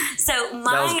 So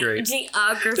my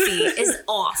geography is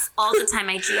off all the time.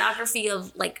 My geography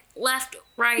of left,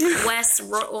 right, west,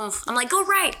 I'm like, go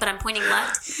right, but I'm pointing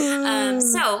left.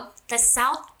 So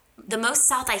the most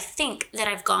south I think that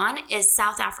I've gone is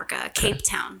South Africa, Cape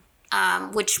Town,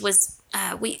 which was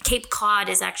Cape Cod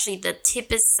is actually the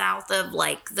tippest south of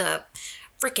the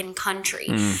freaking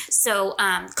country. So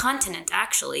continent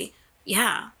actually.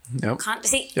 Yeah. Yep.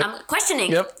 I'm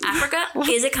questioning. Yep. Africa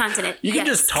is a continent. You can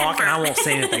just talk and I won't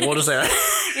say anything. We'll just say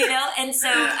that. And so...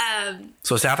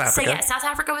 so South Africa. So yeah, South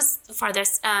Africa was the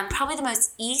farthest. Probably the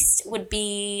most east would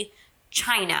be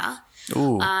China.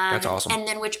 Ooh, that's awesome. And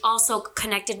then which also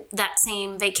connected that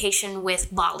same vacation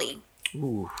with Bali.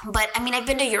 Ooh. But I mean, I've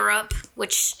been to Europe,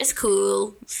 which is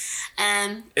cool.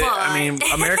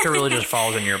 America really just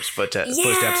follows in Europe's footsteps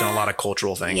in a lot of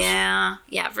cultural things. Yeah,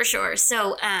 for sure.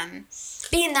 So,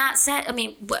 being that said, I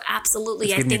mean, absolutely.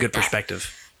 It's giving you a good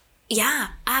perspective. Yeah,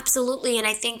 absolutely. And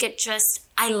I think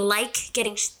I like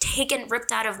getting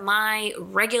ripped out of my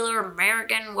regular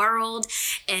American world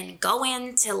and go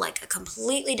into a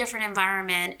completely different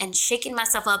environment and shaking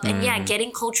myself up and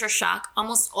getting culture shock.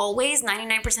 Almost always,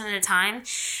 99% of the time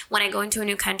when I go into a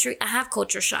new country, I have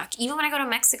culture shock. Even when I go to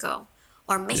Mexico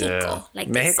or Mexico, Yeah. like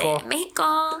Mexico. they say.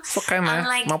 Mexico. It's okay, man. I'm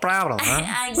like, No problem,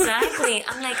 huh? Exactly.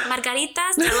 I'm like,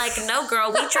 margaritas? They're like, no,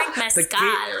 girl, we drink mezcal.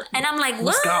 And I'm like,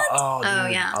 what? Mezcal. Oh,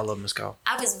 dude, yeah. I love mezcal.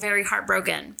 I was very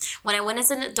heartbroken when I went as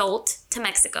an adult to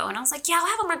Mexico, and I was like, yeah, I'll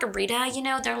have a margarita. You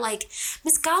know, they're like,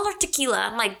 mezcal or tequila?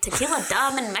 I'm like, tequila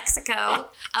dumb in Mexico.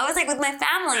 I was like with my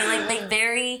family, like my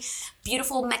very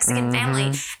beautiful Mexican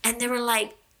family. And they were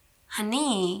like,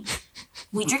 honey,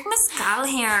 we drink mezcal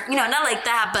here. You know, not like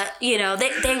that, but, you know, they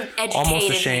educated Almost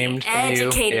ashamed me. of you.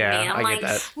 Educated Yeah, me. I'm I like, get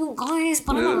that. you guys,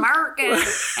 but I'm American.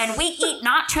 And we eat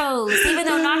nachos, even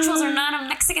though nachos are not a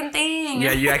Mexican thing.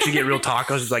 Yeah, you actually get real tacos.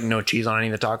 There's like no cheese on any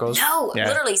of the tacos. No, Yeah.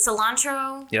 literally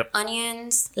cilantro, Yep.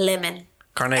 onions, lemon,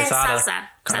 Carne and asada. salsa.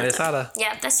 Carne asada.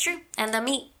 Yeah, that's true. And the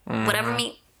meat, whatever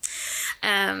meat.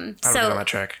 I would get on So that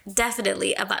track.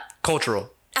 definitely about.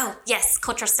 Cultural. Oh yes,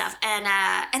 cultural stuff,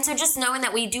 and so just knowing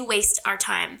that we do waste our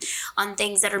time on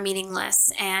things that are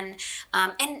meaningless and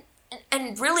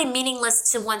really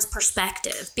meaningless to one's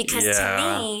perspective, because to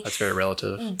me, that's very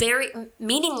relative. very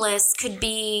meaningless could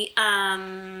be.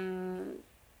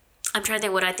 I'm trying to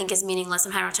think what I think is meaningless.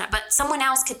 I'm having a chat, but someone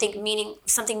else could think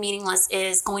something meaningless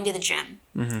is going to the gym.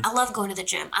 I love going to the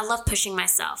gym. I love pushing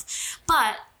myself,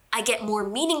 but I get more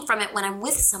meaning from it when I'm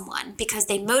with someone because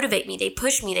they motivate me, they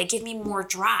push me, they give me more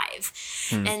drive.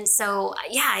 And so,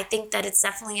 yeah, I think that it's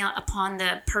definitely upon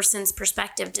the person's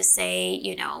perspective to say,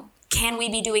 you know, can we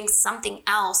be doing something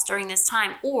else during this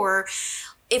time? Or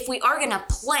if we are going to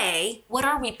play, what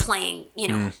are we playing? You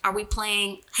know, are we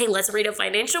playing, hey, let's read a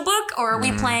financial book? Or are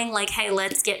we playing like, hey,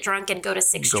 let's get drunk and go to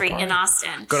 6th Street party. in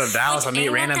Austin? Go to Dallas and meet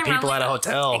ain't random nothing wrong people at a with-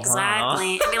 hotel.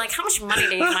 Exactly. And be like, how much money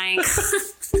do you make?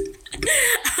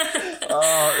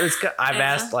 I've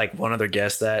asked like one other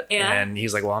guest that, Yeah. and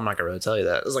he's like, "Well, I'm not gonna really tell you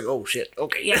that." I was like, "Oh shit,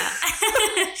 okay." Yeah.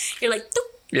 You're like,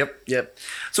 doop. Yep.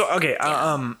 So okay,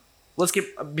 let's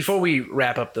get before we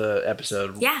wrap up the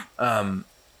episode. Yeah.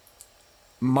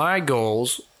 My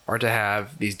goals are to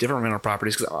have these different rental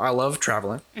properties because I love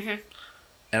traveling,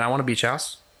 and I want a beach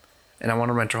house, and I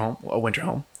want a winter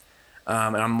home,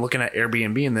 and I'm looking at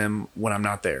Airbnb in them when I'm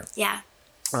not there. Yeah.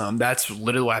 That's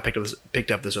literally why I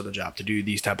picked up this other job, to do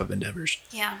these type of endeavors.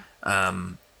 Yeah.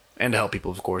 And to help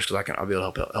people, of course, because I'll be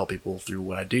able to help people through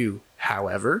what I do.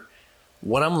 However,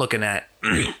 what I'm looking at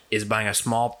is buying a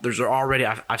small.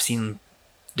 I've seen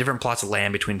different plots of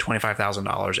land between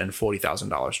 $25,000 and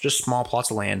 $40,000, just small plots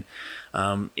of land,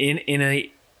 in a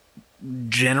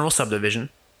general subdivision,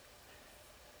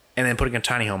 and then putting a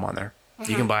tiny home on there.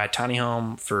 You can buy a tiny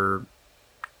home for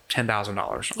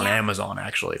 $10,000 on Yeah. Amazon,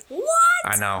 actually. What?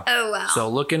 I know. Oh, wow. So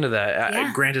look into that.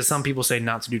 Yeah. Granted, some people say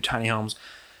not to do tiny homes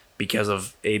because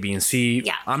of A, B, and C.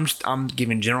 Yeah. I'm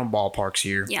giving general ballparks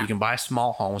here. Yeah. You can buy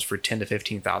small homes for $10,000 to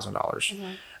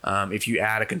 $15,000. If you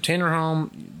add a container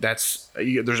home, there's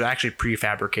actually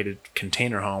prefabricated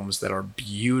container homes that are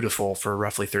beautiful for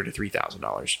roughly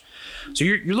 $33,000. So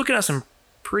you're looking at some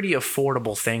pretty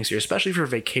affordable things here, especially for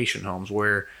vacation homes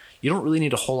where you don't really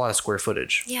need a whole lot of square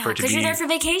footage. Yeah, for it to because you're be- there for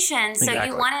vacation, so Exactly.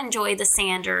 you want to enjoy the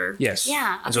sand or... Yes.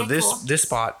 Yeah, okay, And so cool. this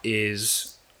spot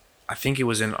is, I think it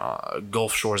was in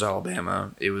Gulf Shores,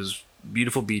 Alabama. It was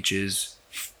beautiful beaches,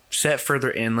 set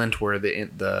further inland where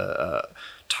the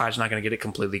tide's not going to get it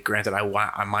completely. Granted,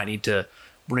 I might need to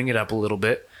bring it up a little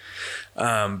bit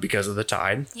because of the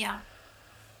tide. Yeah.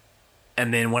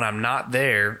 And then when I'm not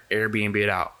there, Airbnb it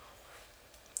out.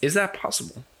 Is that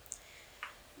possible?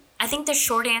 I think the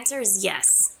short answer is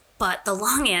yes, but the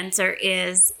long answer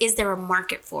is there a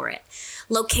market for it?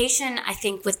 Location, I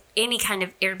think, with any kind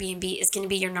of Airbnb is going to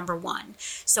be your number one.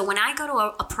 So when I go to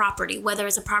a property, whether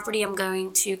it's a property I'm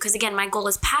going to, because again, my goal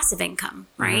is passive income,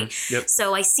 right? Yep.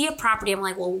 So I see a property, I'm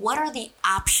like, well, what are the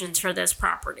options for this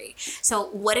property? So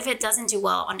what if it doesn't do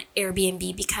well on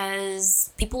Airbnb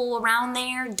because people around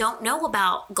there don't know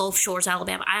about Gulf Shores,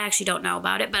 Alabama? I actually don't know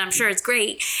about it, but I'm sure it's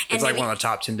great. And It's like maybe- one of the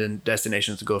top 10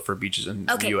 destinations to go for beaches in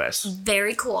the U.S.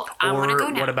 Very cool. I want to go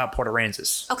now. What about Port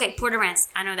Aransas? Okay, Port Aransas.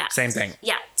 I know that. Same thing.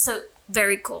 Yeah. So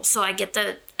very cool. So I get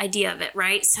the idea of it,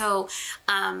 right? So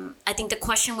I think the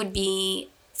question would be,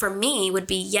 for me, would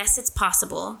be, yes, it's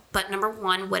possible. But number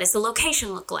one, what does the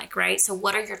location look like, right? So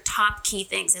what are your top key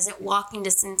things? Is it walking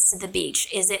distance to the beach?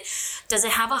 Does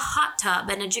it have a hot tub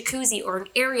and a jacuzzi or an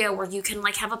area where you can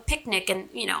like have a picnic? And,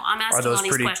 you know, I'm Are asking those all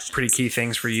these questions. pretty key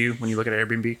things for you when you look at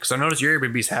Airbnb? Because I noticed your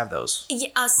Airbnbs have those.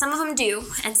 Yeah, some of them do,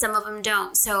 and some of them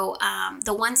don't. So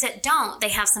the ones that don't, they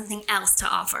have something else to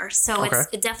offer. So Okay.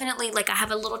 it's definitely like I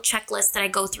have a little checklist that I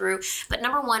go through. But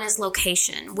number one is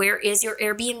location. Where is your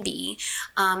Airbnb?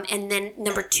 And then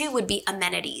number 2 would be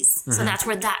amenities. So that's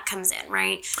where that comes in,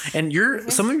 right? And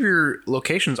some of your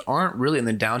locations aren't really in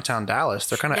the downtown Dallas.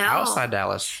 They're kind of outside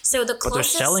Dallas. So the but they're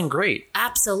selling great.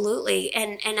 Absolutely.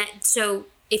 And so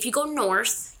if you go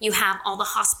north, you have all the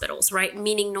hospitals, right?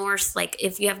 Meaning north, like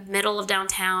if you have middle of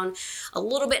downtown, a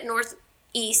little bit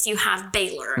northeast, you have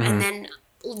Baylor. And then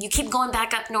you keep going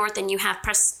back up north and you have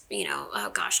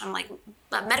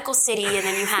Medical City, and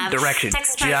then you have direction,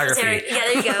 Texas geography. Yeah,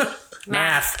 there you go.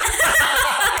 Math.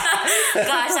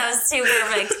 Gosh, that was too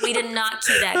perfect. We did not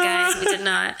cue that, guys. We did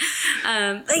not.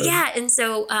 But yeah, and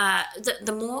so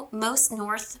the most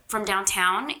north from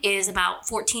downtown is about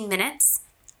 14 minutes.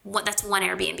 That's one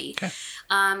Airbnb. Okay.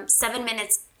 7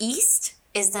 minutes east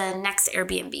is the next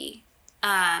Airbnb.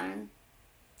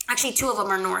 Actually, 2 of them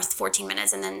are north, 14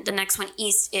 minutes, and then the next one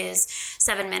east is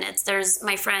 7 minutes. There's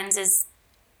my friend's is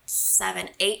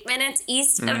 7-8 minutes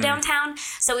east of downtown,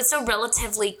 so it's still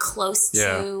relatively close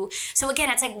to. So again,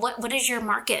 it's like, what is your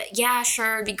market? Yeah,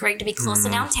 sure, it'd be great to be close to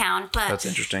downtown, but that's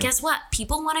interesting. Guess what?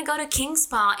 People want to go to King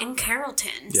Spa in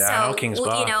Carrollton. Yeah, so I know King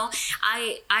Spa. You know,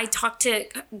 I talk to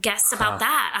guests about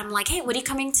that. I'm like, hey, what are you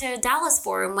coming to Dallas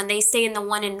for? And when they stay in the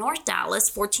one in North Dallas,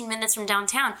 14 minutes from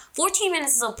downtown, 14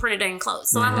 minutes is still pretty dang close.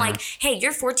 So I'm like, hey,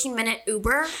 your 14-minute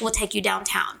Uber will take you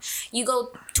downtown. You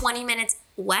go 20 minutes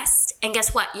west, and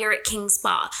guess what? You're at King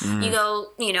Spa. You go,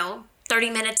 30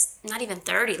 minutes, not even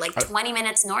 30, like 20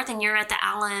 minutes north, and you're at the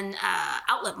Allen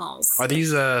outlet malls. Are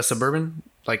these suburban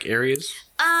like areas?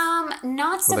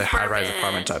 Not suburban. Or high-rise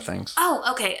apartment type things? Oh,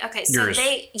 okay. So Yours.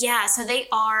 they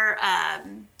are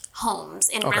homes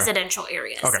in residential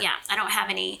areas. Okay. Yeah, I don't have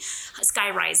any sky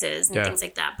rises and things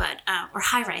like that, but or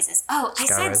high rises. Oh, I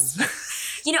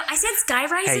said sky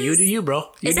rises. Hey, you do you,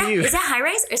 bro. Is that high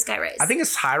rise or sky rise? I think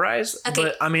it's high rise,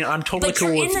 but I mean, I'm totally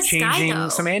cool with changing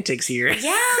semantics here.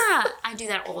 Yeah, I do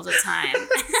that all the time,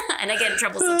 and I get in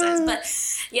trouble sometimes. But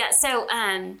yeah, so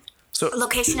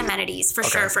location amenities for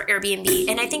sure for Airbnb,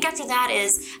 and I think after that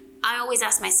is, I always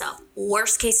ask myself,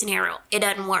 worst case scenario, it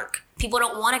doesn't work. People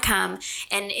don't want to come,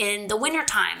 and in the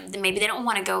wintertime, maybe they don't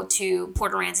want to go to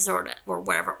Port Aransas or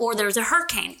wherever, or there's a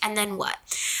hurricane, and then what?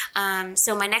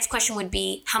 So my next question would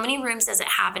be, how many rooms does it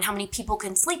have, and how many people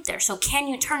can sleep there? So can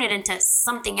you turn it into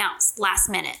something else last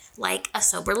minute, like a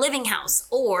sober living house,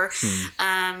 or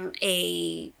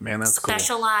a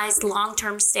specialized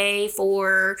long-term stay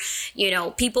for,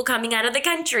 people coming out of the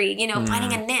country,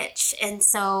 finding a niche. And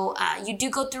so you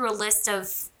do go through a list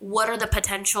of what are the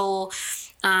potential.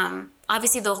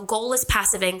 Obviously the goal is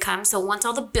passive income. So once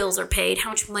all the bills are paid, how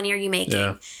much money are you making?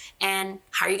 Yeah. And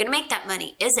how are you going to make that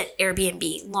money? Is it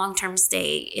Airbnb, long-term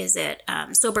stay? Is it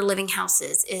sober living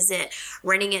houses? Is it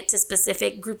renting it to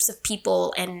specific groups of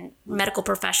people and medical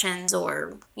professions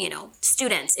or,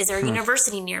 students? Is there a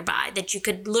university nearby that you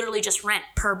could literally just rent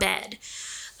per bed?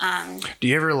 Do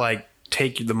you ever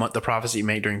take the profits that you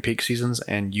make during peak seasons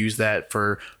and use that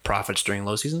for profits during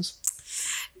low seasons?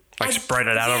 Spread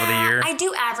it out over the year? I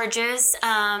do averages.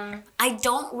 I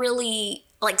don't really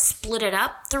split it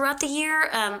up throughout the year.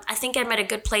 I think I'm at a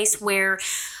good place where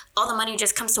all the money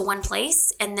just comes to one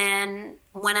place, and then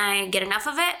when I get enough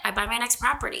of it, I buy my next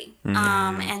property.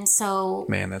 And so,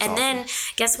 that's awesome. Then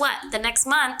guess what? The next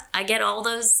month, I get all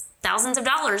those thousands of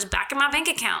dollars back in my bank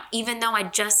account, even though I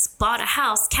just bought a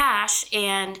house cash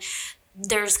and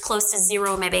there's close to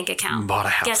zero in my bank account. Bought a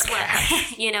house. Guess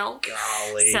cash. what?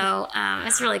 Golly. So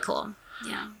it's really cool.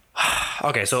 Yeah.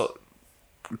 Okay, so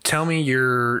tell me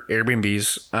your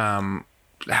Airbnbs.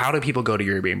 How do people go to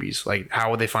your Airbnbs?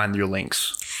 How would they find your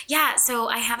links? Yeah, so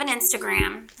I have an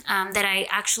Instagram that I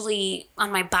actually,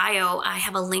 on my bio, I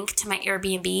have a link to my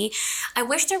Airbnb. I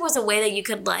wish there was a way that you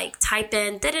could type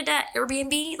in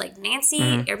Airbnb, like Nancy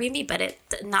Airbnb,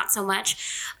 but not so much.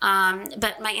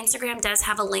 But my Instagram does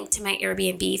have a link to my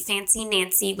Airbnb, Fancy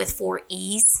Nancy with 4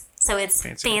 E's. So it's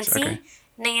Fancy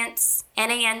Nance,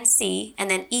 Nancy,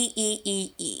 and then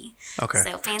EEEE. Okay.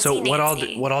 So Fancy So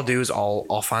Nancy. what I'll do is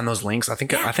I'll find those links. I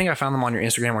think I found them on your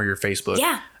Instagram or your Facebook.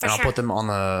 Yeah, and I'll put them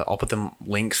I'll put them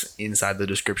links inside the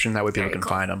description. That way people can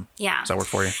find them. Yeah. Does that work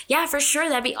for you? Yeah, for sure.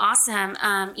 That'd be awesome.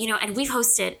 And we've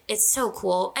hosted. It's so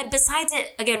cool. And besides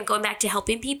it, again, going back to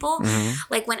helping people,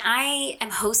 when I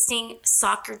am hosting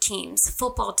soccer teams,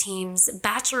 football teams,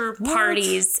 bachelor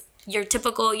parties. Your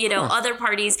typical, other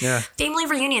parties, family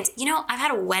reunions. I've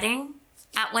had a wedding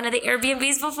at one of the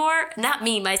Airbnbs before. Not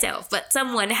me, myself, but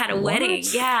someone had a wedding.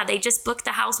 Yeah, they just booked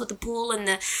the house with the pool and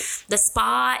the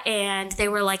spa, and they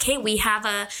were like, hey, we have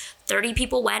a 30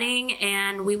 people wedding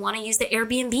and we want to use the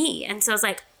Airbnb. And so I was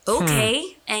like,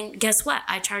 okay. And guess what?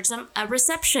 I charged them a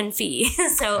reception fee.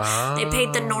 So they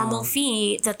paid the normal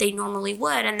fee that they normally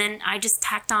would. And then I just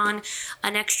tacked on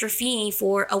an extra fee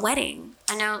for a wedding.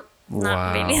 I know,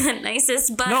 not maybe the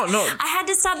nicest, but No. I had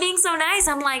to stop being so nice.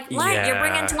 I'm like, what? Yeah. You're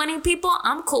bringing 20 people?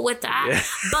 I'm cool with that. Yeah.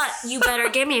 But you better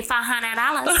give me $500.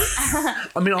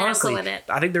 I mean, I'm honestly, cool with it.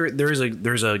 I think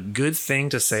there's a good thing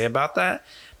to say about that,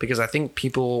 because I think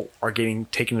people are getting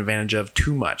taken advantage of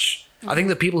too much. I think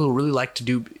the people who really like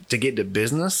to get into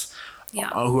business,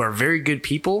 who are very good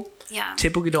people,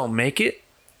 typically don't make it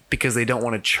because they don't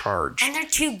want to charge. And they're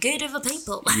too good of a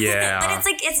people. Yeah. But it's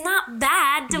like, it's not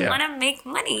bad to want to make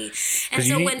money. And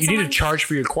so you when need to charge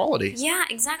for your quality. Yeah,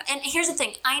 exactly. And here's the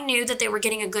thing. I knew that they were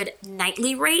getting a good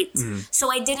nightly rate. So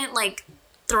I didn't like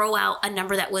throw out a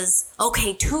number that was,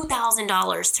 okay,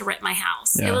 $2,000 to rent my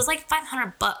house. Yeah. It was like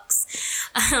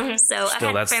 $500. So I've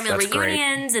had family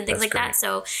reunions and things like that.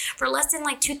 So for less than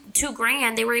like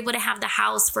 $2,000, they were able to have the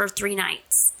house for 3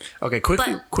 nights. Okay,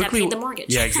 quickly. That paid the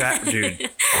mortgage. Yeah, exactly, dude.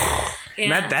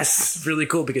 Yeah. That's really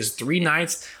cool, because 3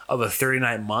 nights of a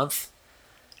 30-night month,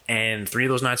 and 3 of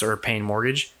those nights are paying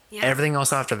mortgage. Yeah. Everything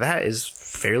else after that is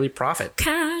fairly profit.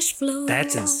 Cash flow.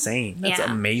 That's insane. That's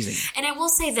amazing. And I will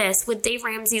say this, with Dave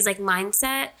Ramsey's like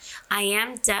mindset, I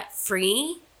am debt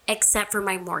free except for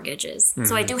my mortgages.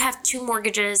 So I do have 2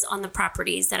 mortgages on the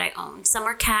properties that I own. Some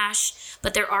are cash,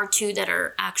 but there are 2 that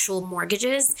are actual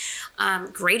mortgages.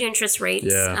 Great interest rates.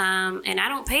 Yeah. And I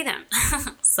don't pay them.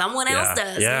 Someone else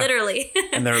does, literally.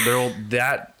 And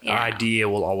that idea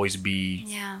will always be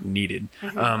needed.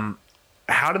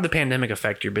 How did the pandemic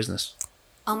affect your business?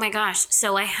 Oh my gosh.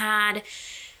 So I had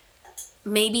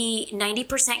maybe 90%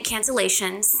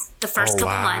 cancellations the first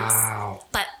couple months.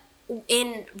 But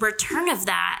in return of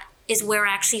that is where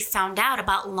I actually found out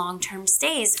about long-term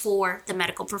stays for the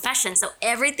medical profession. So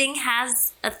everything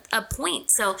has a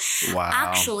point. So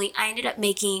actually I ended up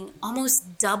making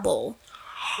almost double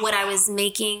what I was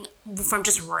making from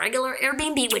just regular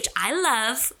Airbnb, which I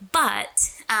love, but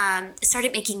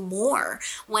started making more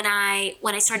when I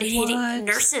started hitting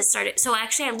nurses. So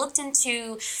actually I looked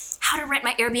into how to rent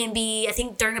my Airbnb, I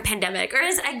think during a pandemic, or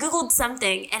I Googled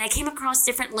something and I came across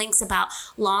different links about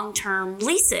long-term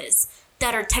leases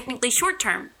that are technically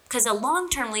short-term, because a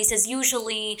long-term lease is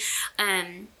usually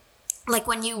like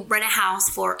when you rent a house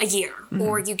for a year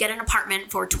or you get an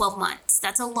apartment for 12 months.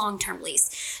 That's a long-term lease.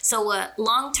 So a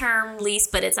long-term lease,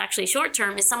 but it's actually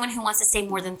short-term, is someone who wants to stay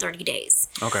more than 30 days.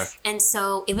 Okay. And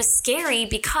so it was scary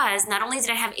because not only did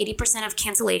I have 80% of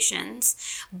cancellations,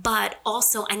 but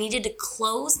also I needed to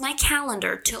close my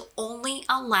calendar to only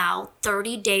allow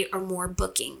 30-day or more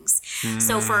bookings.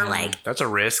 So for like... That's a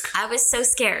risk. I was so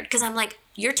scared because I'm like,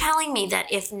 you're telling me that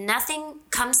if nothing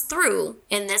comes through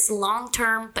in this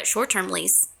long-term but short-term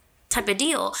lease type of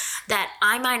deal, that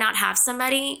I might not have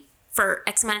somebody for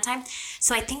X amount of time.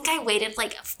 So I think I waited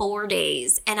like 4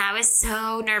 days, and I was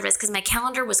so nervous because my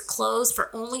calendar was closed for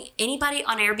only anybody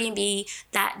on Airbnb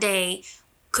that day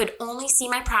could only see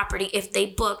my property if they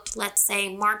booked, let's say,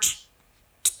 March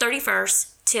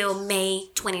 31st till May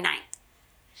 29th.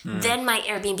 Then my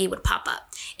Airbnb would pop up.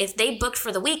 If they booked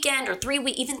for the weekend or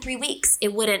even 3 weeks,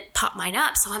 it wouldn't pop mine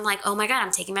up. So I'm like, oh my God,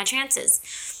 I'm taking my chances.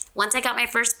 Once I got my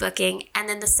first booking, and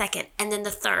then the second, and then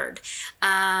the third,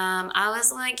 I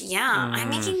was like, I'm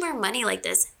making more money like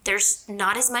this. There's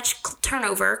not as much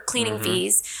turnover, cleaning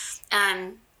fees.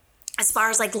 As far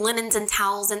as like linens and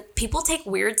towels, and people take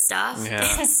weird stuff.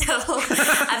 Yeah. And so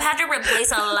I've had to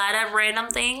replace a lot of random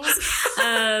things.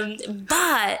 And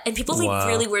people leave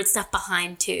really weird stuff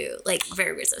behind too. Like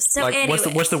very weird stuff. So like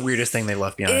anyway, what's the weirdest thing they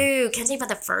left behind? Ooh, can I tell you about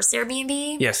the first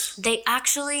Airbnb? Yes. They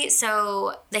actually,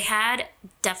 they had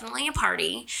definitely a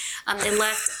party. They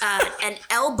left an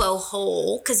elbow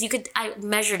hole because I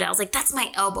measured it. I was like, that's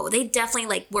my elbow. They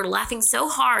definitely were laughing so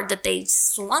hard that they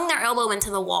swung their elbow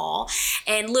into the wall,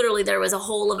 and literally there was a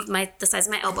hole of the size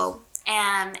of my elbow.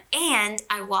 And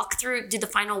I did the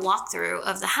final walkthrough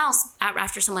of the house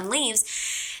after someone leaves.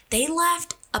 They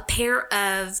left a pair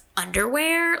of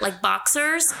underwear, like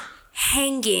boxers,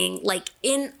 hanging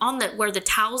where the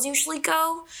towels usually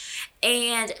go.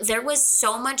 And there was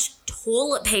so much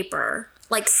toilet paper,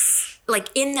 like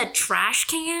in the trash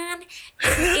can.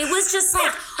 It was just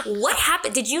like, what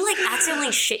happened? Did you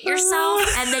accidentally shit yourself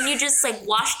and then you just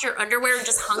washed your underwear and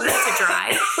just hung it to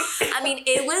dry? I mean,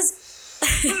 it was...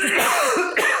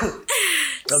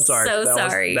 I'm sorry.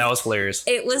 Sorry. That was hilarious.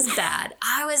 It was bad.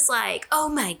 I was like, oh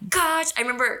my gosh. I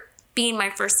remember being my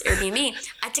first Airbnb,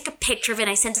 I took a picture of it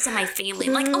and I sent it to my family.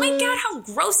 I'm like, oh my God, how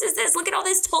gross is this? Look at all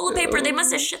this toilet paper. They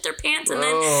must have shit their pants and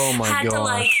then had to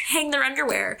like hang their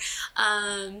underwear.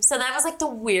 So that was like the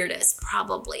weirdest,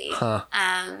 probably. Huh.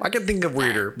 I can think of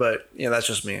weirder, but that's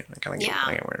just me. I kind of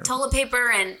get weirder. Toilet paper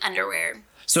and underwear.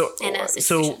 So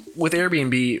with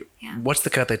Airbnb, what's the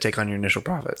cut they take on your initial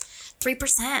profit?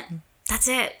 3%. That's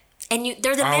it. And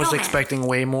they're the middleman. I was expecting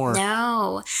way more.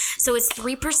 No. So it's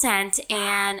 3%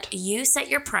 and you set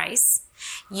your price.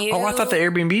 I thought the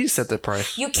Airbnb set the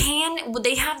price. You can.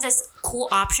 They have this cool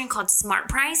option called Smart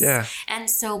Price. Yeah. And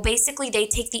so basically they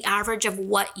take the average of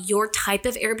what your type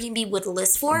of Airbnb would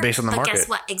list for. Based on the market. But guess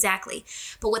what? Exactly.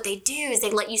 But what they do is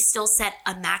they let you still set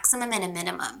a maximum and a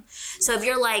minimum. So if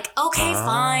you're like, okay,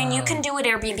 fine, you can do it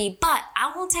Airbnb, but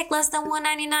I won't take less than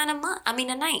 $199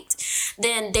 a night.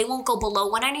 Then they won't go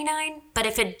below $199. But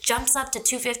if it jumps up to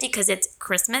 $250 because it's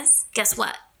Christmas, guess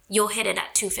what? You'll hit it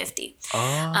at $250.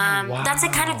 Wow. That's a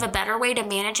kind of a better way to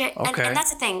manage it. Okay. And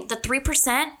that's the thing. The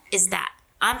 3% is that.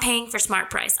 I'm paying for Smart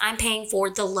Price. I'm paying for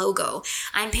the logo.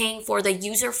 I'm paying for the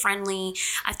user-friendly.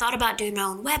 I thought about doing my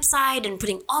own website and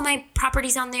putting all my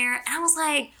properties on there. And I was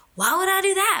like, why would I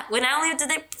do that when not only did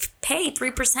they pay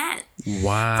 3%?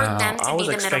 Wow. For them to I was be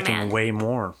the expecting middleman. way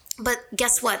more. But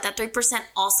guess what? That 3%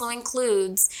 also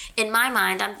includes, in my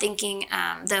mind, I'm thinking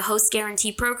the host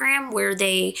guarantee program where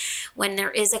when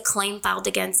there is a claim filed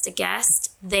against a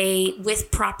guest, with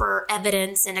proper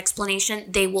evidence and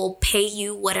explanation, they will pay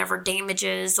you whatever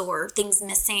damages or things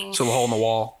missing. So the hole in the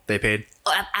wall, they paid?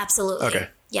 Oh, absolutely. Okay.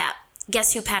 Yeah.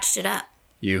 Guess who patched it up?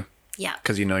 You. Yeah.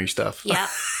 Because you know your stuff. Yeah.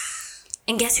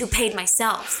 And guess who paid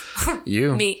myself?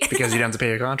 You. Me. Because you don't have to pay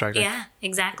your contractor. Yeah,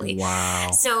 exactly.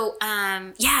 Wow. So,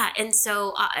 and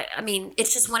so, I mean,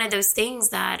 it's just one of those things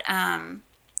that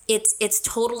it's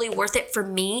totally worth it for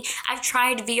me. I've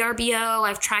tried VRBO,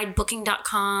 I've tried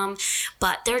Booking.com,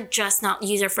 but they're just not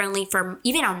user-friendly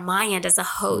even on my end as a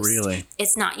host. Really?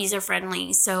 It's not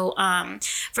user-friendly. So,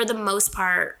 for the most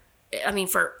part,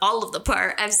 for all of the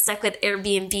part, I've stuck with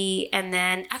Airbnb, and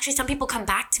then actually some people come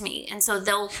back to me, and so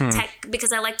they'll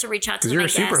because I like to reach out to my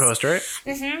guests. You're a superhost, right?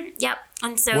 Mm-hmm. Yep.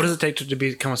 And so, what does it take to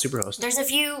become a superhost? There's a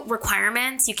few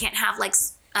requirements. You can't have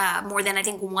more than I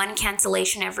think one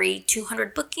cancellation every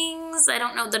 200 bookings. I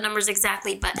don't know the numbers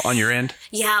exactly, but on your end,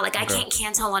 yeah, I can't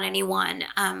cancel on anyone.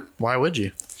 Why would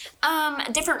you?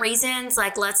 Different reasons.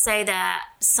 Like, let's say that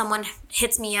someone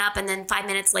hits me up and then 5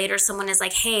 minutes later someone is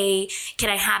like, hey, can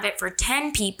I have it for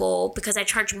 10 people? Because I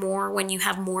charge more when you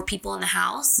have more people in the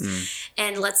house.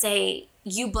 And let's say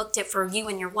you booked it for you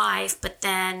and your wife, but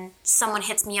then someone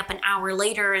hits me up an hour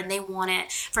later and they want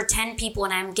it for 10 people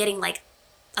and I'm getting like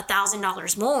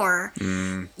 $1,000 more.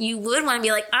 You would want to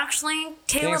be like, actually,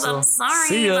 Caleb, Cancel. I'm sorry,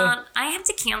 See ya. but I have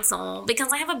to cancel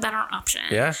because I have a better option.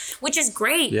 Yeah. Which is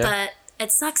great, Yeah. but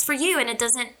it sucks for you, and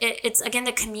it's again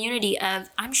the community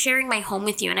of I'm sharing my home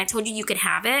with you, and I told you could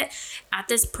have it at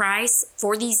this price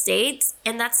for these dates,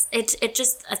 and that's it. It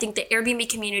just, I think the Airbnb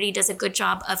community does a good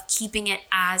job of keeping it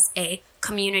as a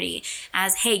community,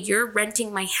 as hey, you're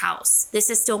renting my house. This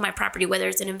is still my property, whether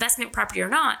it's an investment property or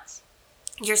not.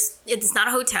 It's not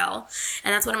a hotel,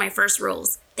 and that's one of my first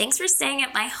rules. Thanks for staying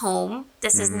at my home.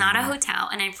 This is not a hotel,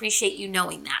 and I appreciate you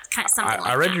knowing that. Kind of something like that.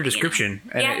 I read your description,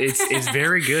 and Yeah. it's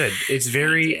very good. It's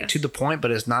very to the point,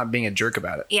 but it's not being a jerk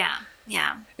about it. Yeah,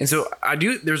 yeah. And so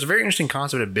there's a very interesting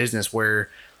concept of business where,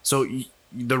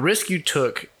 the risk you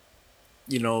took,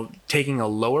 taking a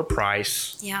lower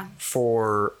price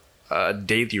for a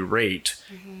daily rate,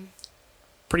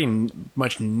 pretty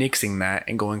much nixing that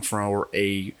and going for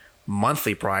a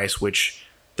monthly price, which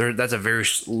that's a very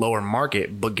lower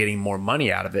market, but getting more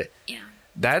money out of it. Yeah.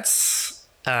 That's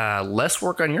less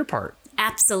work on your part.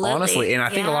 Absolutely. Honestly. And I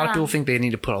think a lot of people think they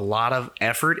need to put a lot of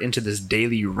effort into this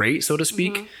daily rate, so to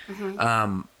speak,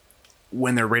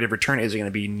 when their rate of return isn't going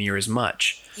to be near as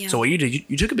much. Yeah. So what you did,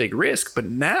 you took a big risk, but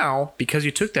now because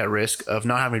you took that risk of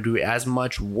not having to do as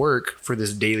much work for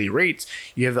this daily rates,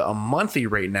 you have a monthly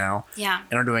rate now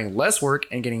and are doing less work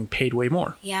and getting paid way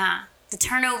more. Yeah. The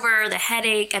turnover, the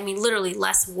headache, literally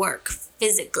less work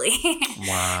physically.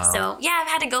 Wow. So, I've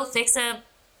had to go fix a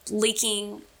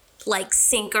leaking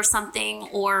sink or something,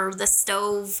 or the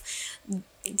stove,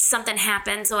 something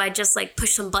happened. So I just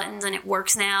push some buttons and it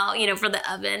works now, for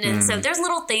the oven. And so there's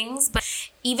little things, but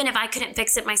even if I couldn't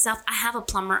fix it myself, I have a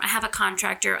plumber, I have a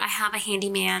contractor, I have a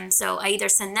handyman. So I either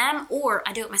send them or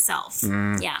I do it myself.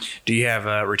 Yeah. Do you have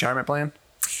a retirement plan?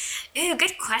 Ooh,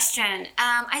 good question.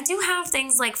 I do have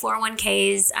things like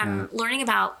 401ks. I'm learning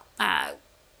about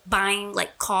buying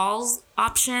calls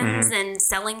options and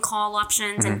selling call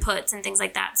options and puts and things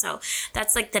like that. So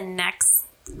that's the next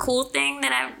cool thing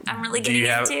that I'm really Do you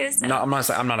getting have? into. So. No,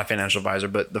 I'm not a financial advisor,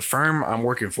 but the firm I'm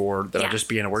working for that I just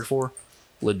began to work for,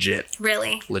 legit.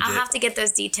 Really? Legit. I'll have to get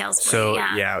those details for So you.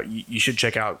 Yeah. you should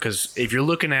check out, because if you're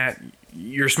looking at,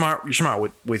 you're smart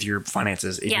with your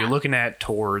finances. If you're looking at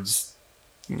towards,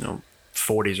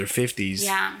 40s or 50s,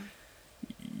 Yeah.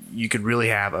 you could really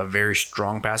have a very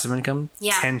strong passive income,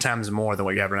 10 times more than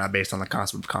what you have right now based on the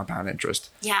concept of compound interest.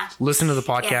 Yeah. Listen to the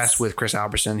podcast with Chris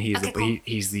Albertson. He's cool.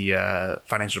 he's the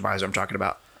financial advisor I'm talking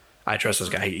about. I trust this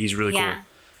guy. He's really cool.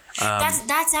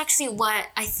 That's actually what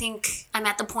I think I'm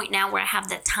at the point now where I have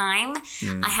the time.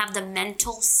 I have the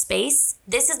mental space.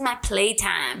 This is my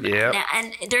playtime. Yeah.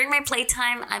 And during my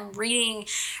playtime, I'm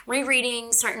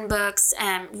rereading certain books,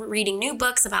 reading new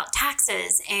books about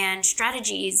taxes and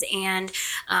strategies and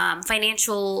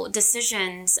financial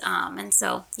decisions. And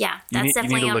so, that's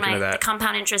definitely on the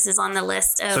compound interest is on the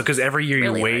list. So, because every year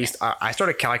really you waste, I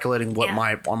started calculating what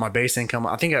on my base income.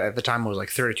 I think at the time it was like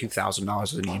 $32,000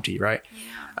 as an EMT, right?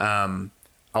 Yeah.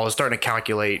 I was starting to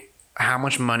calculate how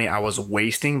much money I was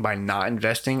wasting by not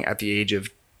investing at the age of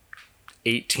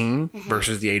 18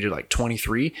 versus the age of like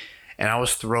 23. And I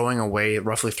was throwing away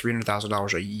roughly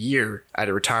 $300,000 a year at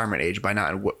a retirement age by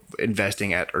not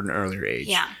investing at an earlier age.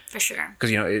 Yeah, for sure.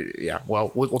 Because,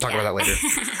 we'll talk about that later.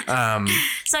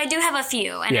 So I do have a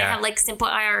few. And I have like simple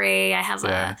IRA. I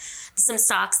have some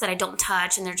stocks that I don't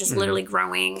touch and they're just literally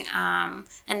growing. And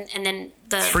then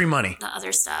it's free money. The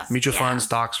other stuff. Mutual funds,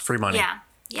 stocks, free money. Yeah.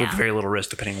 With very little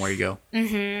risk depending where you go.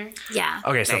 Yeah.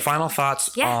 Okay, so final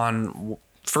thoughts on...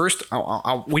 First,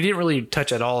 we didn't really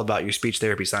touch at all about your speech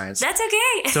therapy science. That's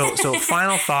okay. So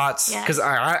final thoughts, because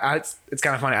it's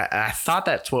kind of funny. I thought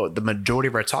that's what the majority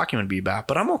of our talking would be about,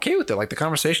 but I'm okay with it. Like the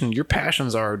conversation, your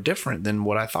passions are different than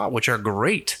what I thought, which are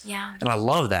great. Yeah. And I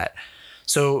love that.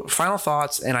 So final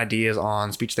thoughts and ideas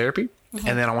on speech therapy.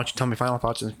 And then I want you to tell me final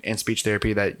thoughts in speech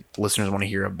therapy that listeners want to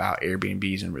hear about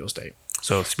Airbnbs and real estate.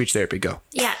 So speech therapy, go.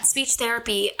 Yeah, speech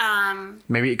therapy.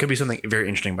 Maybe it could be something very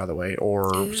interesting, by the way,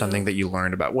 or something that you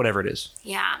learned about, whatever it is.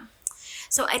 Yeah.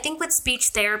 So I think with speech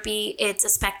therapy, it's a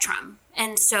spectrum.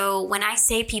 And so when I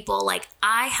say people, like,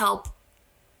 I help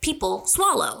people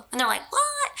swallow. And they're like, what?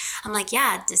 I'm like,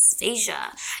 yeah,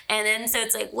 dysphagia. And then so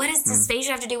it's like, what does dysphagia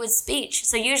have to do with speech?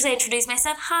 So usually I introduce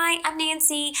myself. Hi, I'm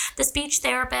Nancy, the speech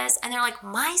therapist. And they're like,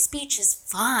 my speech is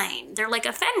fine. They're like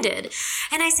offended.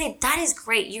 And I say, that is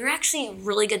great. You're actually a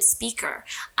really good speaker.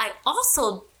 I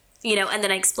also and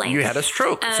then I explain. You had a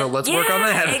stroke, so let's work on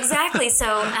that. Exactly.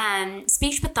 So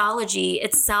speech pathology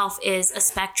itself is a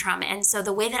spectrum. And so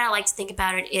the way that I like to think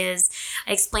about it is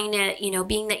I explained it,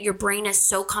 being that your brain is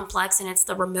so complex and it's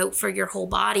the remote for your whole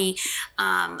body,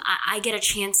 I get a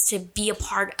chance to be a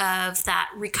part of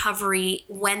that recovery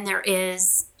when there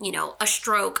is, a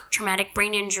stroke, traumatic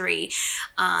brain injury,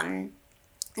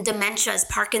 dementias,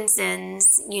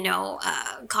 Parkinson's,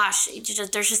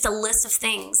 there's just a list of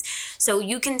things. So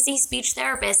you can see speech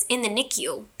therapists in the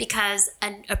NICU because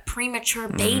a premature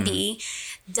baby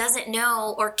doesn't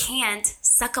know or can't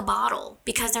suck a bottle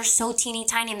because they're so teeny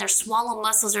tiny and their swallow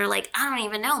muscles are like, I don't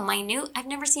even know, minute. I've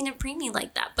never seen a preemie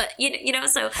like that, but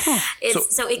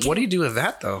what do you do with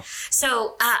that though?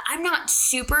 So I'm not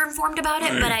super informed about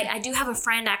it, but I do have a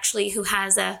friend actually who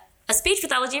has a speech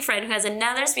pathology friend who has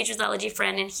another speech pathology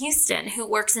friend in Houston who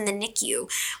works in the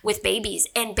NICU with babies.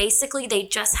 And basically they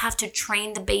just have to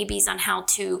train the babies on how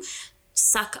to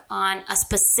suck on a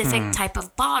specific type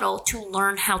of bottle to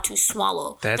learn how to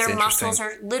swallow. Their muscles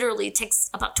are literally, it takes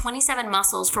about 27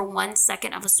 muscles for 1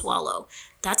 second of a swallow.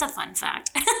 That's a fun fact.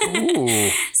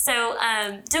 So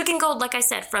it can go, like I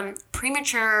said, from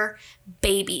premature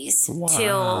babies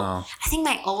till, I think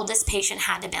my oldest patient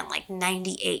had to have been like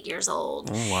 98 years old.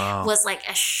 Was like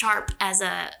as sharp as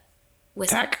a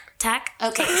tack.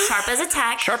 Okay, sharp as a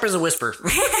tack. Sharp as a whisper.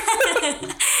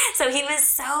 So he was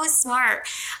so smart.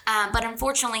 But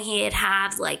unfortunately, he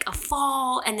had like a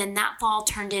fall, and then that fall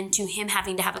turned into him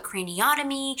having to have a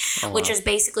craniotomy, which is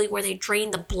basically where they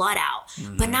drain the blood out.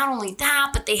 But not only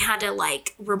that, but they had to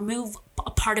like remove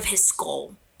a part of his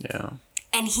skull. Yeah.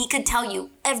 And he could tell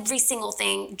you every single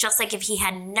thing, just like if he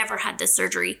had never had this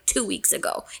surgery 2 weeks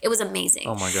ago. It was amazing.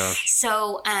 Oh my gosh.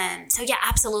 So yeah,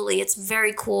 absolutely. It's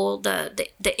very cool. The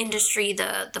industry,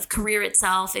 the career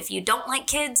itself. If you don't like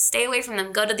kids, stay away from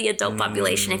them. Go to the adult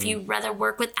population. If you rather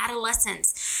work with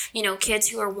adolescents, kids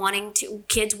who are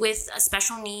kids with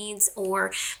special needs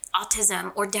or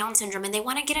autism or Down syndrome, and they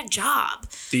want to get a job.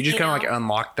 So you just kind of like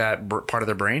unlock that part of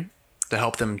their brain to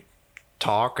help them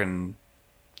talk and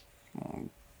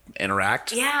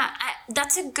interact. Yeah,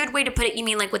 that's a good way to put it. You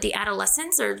mean like with the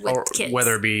adolescents or with kids?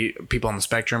 Whether it be people on the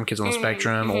spectrum, kids on the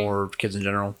spectrum, or kids in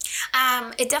general.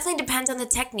 It definitely depends on the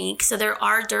technique. So there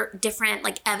are different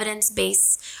like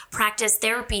evidence-based practice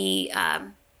therapy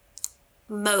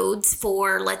modes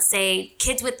for, let's say,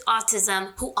 kids with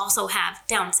autism who also have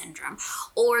Down syndrome,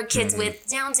 or kids with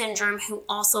Down syndrome who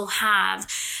also have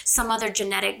some other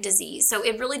genetic disease. So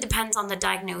it really depends on the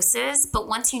diagnosis. But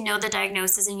once you know the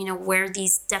diagnosis and you know where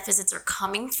these deficits are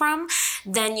coming from,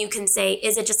 then you can say,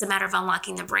 is it just a matter of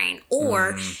unlocking the brain?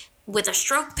 Or with a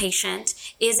stroke patient,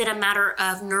 is it a matter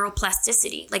of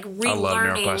neuroplasticity, like relearning? I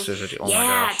love neuroplasticity. Oh my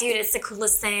gosh, dude, it's the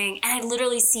coolest thing, and I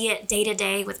literally see it day to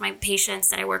day with my patients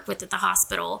that I work with at the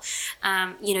hospital.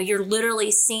 You're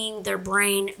literally seeing their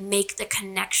brain make the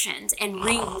connections and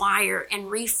rewire and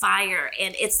refire,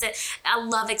 and I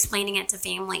love explaining it to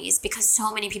families because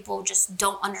so many people just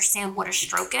don't understand what a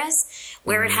stroke is,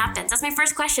 where it happens. That's my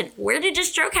first question: where did your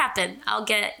stroke happen? I'll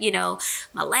get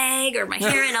my leg or my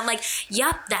hair, and I'm like,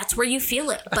 yep, that's where you feel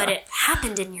it, but it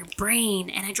happened in your brain,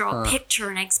 and I draw a picture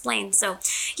and I explain. So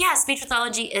yeah, speech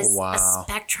pathology is a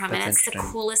spectrum. That's and it's the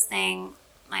coolest thing.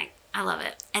 Like, I love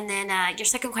it. And then your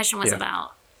second question was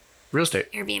about real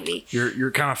estate, Airbnb.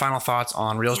 Your kind of final thoughts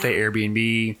on real estate,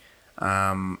 Airbnb,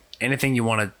 anything you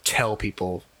want to tell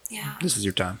people. This is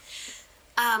your time.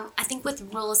 I think with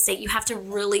real estate, you have to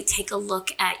really take a look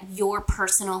at your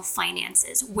personal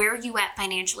finances. Where are you at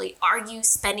financially? Are you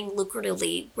spending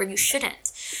lucratively where you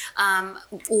shouldn't?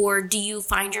 Or do you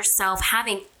find yourself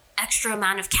having extra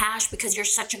amount of cash because you're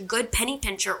such a good penny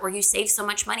pincher, or you save so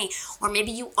much money, or maybe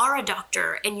you are a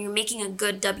doctor and you're making a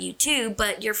good W-2,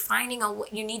 but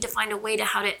you need to find a way to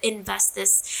how to invest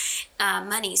this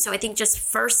money. So I think just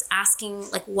first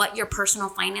asking like what your personal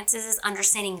finances is,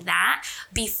 understanding that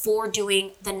before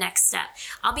doing the next step.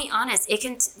 I'll be honest, it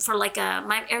can for like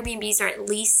my Airbnbs are at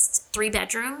least 3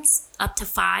 bedrooms up to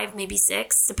 5, maybe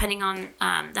 6, depending on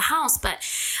the house, but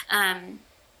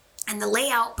and the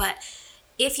layout, but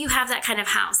if you have that kind of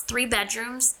house, 3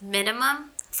 bedrooms, minimum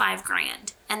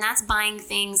 $5,000. And that's buying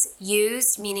things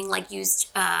used, meaning like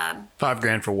used.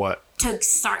 $5,000 for what? To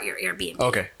start your Airbnb.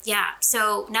 Okay. Yeah.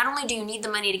 So not only do you need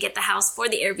the money to get the house for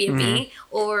the Airbnb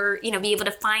or, be able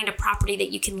to find a property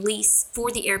that you can lease for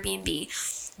the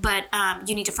Airbnb, but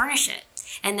you need to furnish it.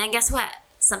 And then guess what?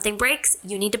 Something breaks,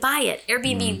 you need to buy it.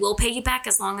 Airbnb will pay you back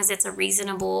as long as it's a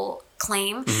reasonable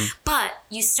claim, but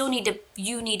you still need to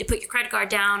put your credit card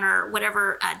down or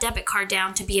whatever debit card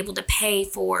down to be able to pay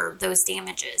for those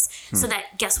damages. So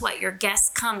that guess what, your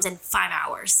guest comes in 5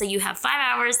 hours, so you have 5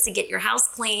 hours to get your house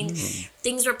cleaned,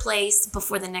 things replaced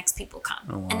before the next people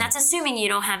come. And that's assuming you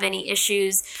don't have any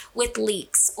issues with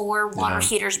leaks or water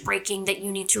heaters breaking that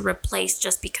you need to replace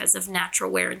just because of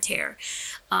natural wear and tear.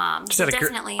 So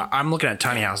definitely, I'm looking at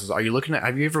tiny houses.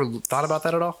 Have you ever thought about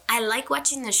that at all? I like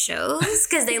watching the shows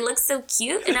because they look so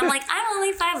cute, and I'm like, I'm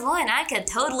only 5'1". I could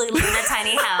totally live in a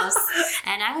tiny house,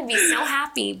 and I would be so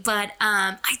happy. But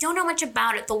I don't know much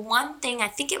about it. The one thing I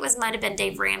think might have been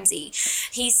Dave Ramsey.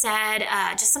 He said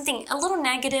just something a little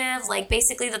negative, like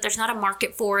basically that there's not a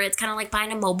market for it. It's kind of like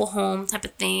buying a mobile home type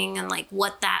of thing, and like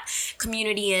what that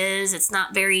community is. It's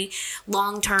not very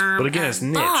long term. But again, it's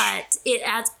niche. But it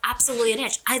adds absolutely a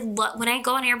niche. When I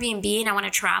go on Airbnb and I want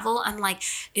to travel, I'm like,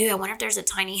 ooh, I wonder if there's a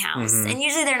tiny house. And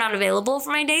usually they're not available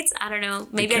for my dates. I don't know.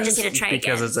 Maybe I just need to try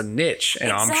because again. It's a niche. And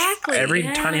exactly. Every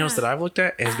tiny house that I've looked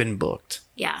at has been booked.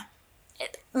 Yeah.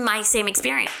 My same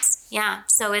experience. Yeah.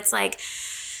 So it's like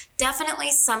definitely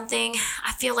something.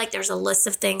 I feel like there's a list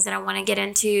of things that I want to get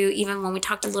into, even when we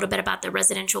talked a little bit about the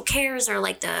residential cares or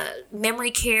like the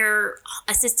memory care,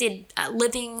 assisted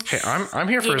living. Hey, I'm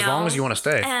here for as long as you want to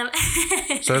stay.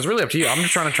 So it's really up to you. I'm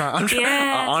just trying to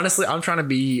honestly, I'm trying to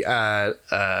be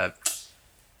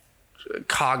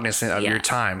cognizant of your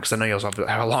time, because I know you also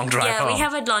have a long drive home. Yeah, we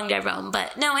have a long drive home,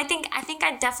 but no, I think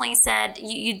I definitely said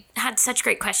you had such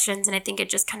great questions, and I think it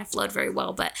just kind of flowed very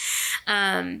well. But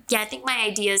I think my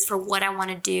ideas for what I want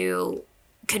to do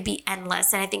could be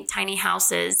endless, and I think tiny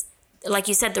houses, like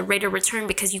you said, the rate of return,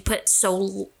 because you put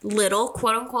so little,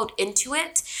 quote unquote, into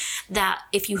it, that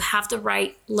if you have the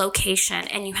right location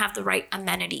and you have the right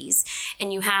amenities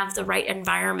and you have the right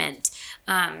environment,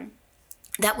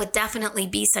 that would definitely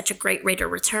be such a great rate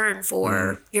of return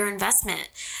for your investment.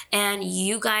 And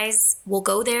you guys will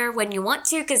go there when you want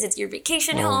to because it's your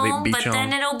vacation home, but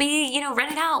then it'll be,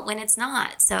 rented out when it's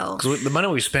not. So the money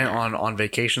we spent on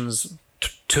vacations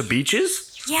to beaches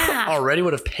already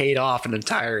would have paid off an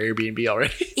entire Airbnb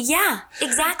already. Yeah,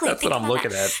 exactly. That's what I'm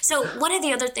looking at. So one of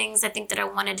the other things I think that I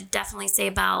wanted to definitely say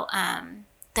about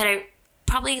that I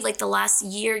probably like the last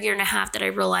year and a half that I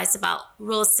realized about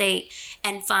real estate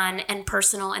and fun and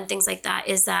personal and things like that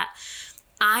is that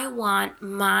I want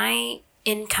my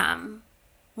income,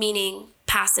 meaning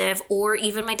passive or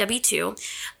even my W-2,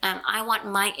 I want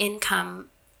my income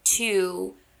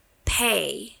to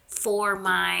pay for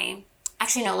my,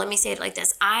 actually, no, let me say it like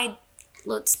this. I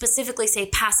specifically say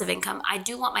passive income. I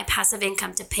do want my passive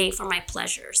income to pay for my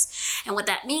pleasures. And what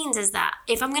that means is that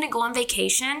if I'm going to go on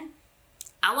vacation,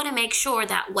 I want to make sure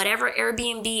that whatever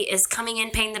Airbnb is coming in,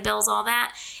 paying the bills, all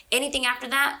that, anything after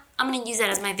that, I'm going to use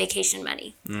that as my vacation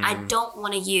money. I don't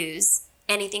want to use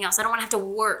anything else. I don't want to have to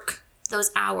work those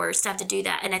hours to have to do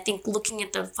that. And I think looking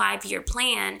at the 5-year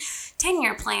plan,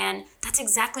 10-year plan, that's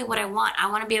exactly what I want. I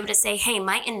want to be able to say, hey,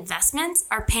 my investments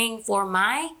are paying for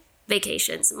my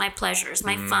vacations, my pleasures,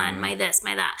 my fun, my this,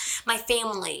 my that, my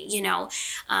family.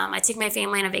 I took my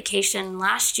family on a vacation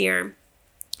last year,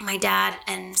 my dad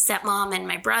and stepmom and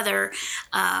my brother,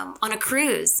 on a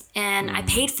cruise, and I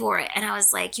paid for it. And I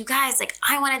was like, you guys, like,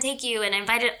 I want to take you. And I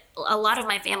invited a lot of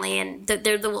my family, and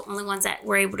they're the only ones that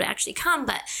were able to actually come.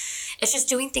 But it's just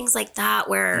doing things like that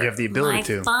where you have the ability my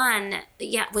to. Fun,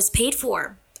 was paid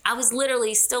for. I was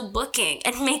literally still booking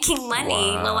and making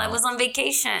money while I was on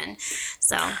vacation.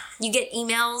 So you get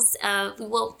emails.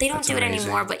 They don't do it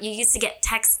anymore, but you used to get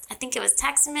text. I think it was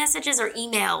text messages or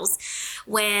emails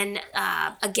when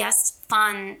guest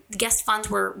funds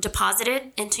were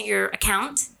deposited into your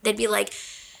account. They'd be like,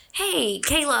 hey,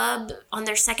 Caleb, on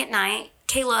their second night,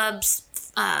 Caleb's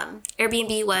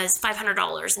Airbnb was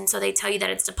 $500. And so they tell you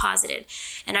that it's deposited.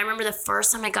 And I remember the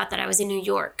first time I got that, I was in New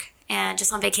York and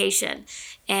just on vacation.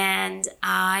 And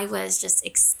I was just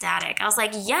ecstatic. I was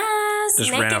like, yes,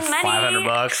 just making ran up money.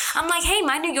 $500. I'm like, hey,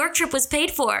 my New York trip was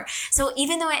paid for. So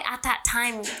even though at that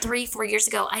time, 3-4 years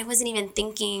ago, I wasn't even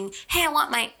thinking, hey, I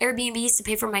want my Airbnbs to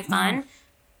pay for my fun.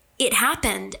 It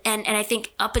happened. And I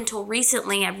think up until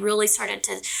recently, I really started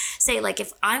to say, like,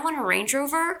 if I want a Range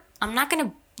Rover, I'm not going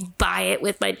to buy it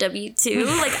with my W-2.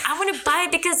 Like, I want to buy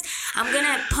it because I'm going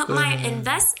to put my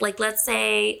like, let's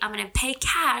say I'm going to pay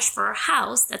cash for a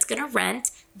house that's going to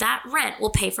rent. That rent will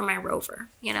pay for my Rover,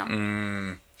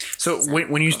 So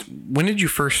when did you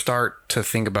first start to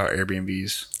think about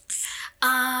Airbnbs?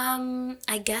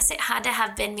 I guess it had to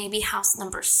have been maybe house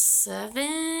number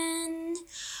 7.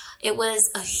 It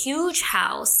was a huge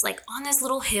house, like on this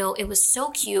little hill. It was so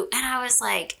cute. And I was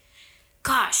like,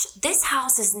 gosh, this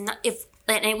house is not,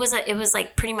 and it was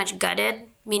like pretty much gutted,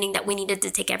 meaning that we needed to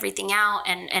take everything out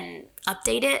and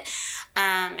update it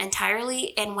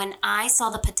entirely. And when I saw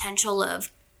the potential of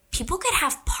people could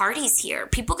have parties here,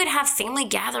 people could have family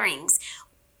gatherings,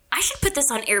 I should put this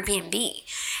on Airbnb.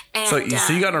 And, so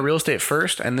you got into real estate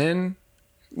first and then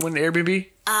went to Airbnb?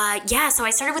 So I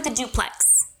started with the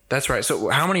duplex. That's right. So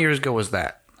how many years ago was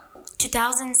that?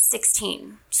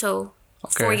 2016. So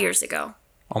 4 years ago.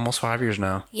 Almost 5 years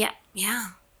now. Yeah.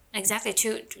 Exactly.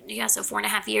 So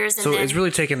 4.5 years. And so then, it's really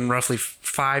taken roughly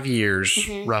 5 years,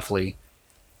 roughly,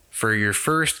 for your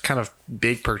first kind of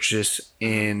big purchase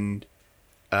in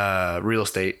real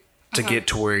estate to get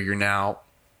to where you're now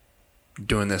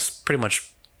doing this pretty much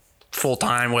full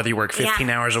time, whether you work 15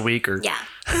 hours a week or. Yeah.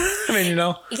 I mean,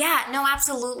 Yeah, no,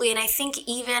 absolutely. And I think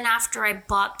even after I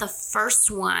bought the first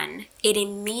one, it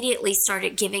immediately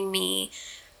started giving me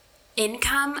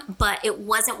income, but it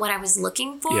wasn't what I was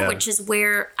looking for, which is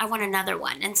where I want another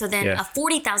one. And so then a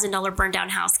 $40,000 burned down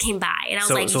house came by, and I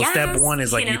was like, yes, step one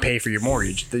is like you pay for your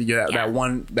mortgage. That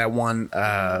one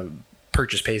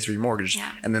purchase pays for your mortgage,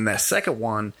 and then that second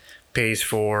one pays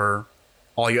for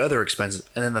all your other expenses,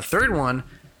 and then the third one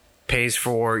pays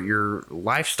for your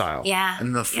lifestyle,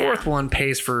 and the fourth one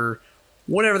pays for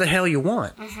whatever the hell you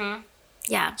want.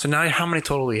 Yeah. So now, how many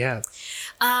total do you have?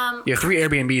 You have 3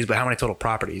 Airbnbs, but how many total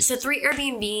properties? So 3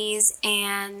 Airbnbs,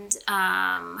 and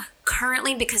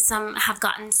currently, because some have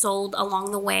gotten sold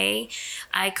along the way,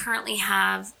 I currently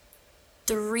have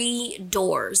 3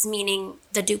 doors, meaning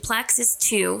the duplex is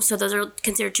 2. So those are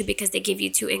considered 2 because they give you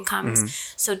 2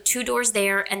 incomes. So 2 doors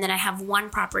there, and then I have 1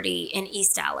 property in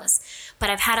East Dallas. But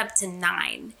I've had up to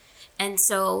 9. And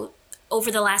so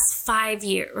over the last 5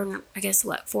 years, or I guess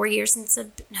 4 years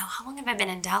how long have I been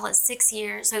in Dallas? 6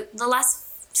 years. So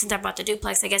since I bought the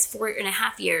duplex, I guess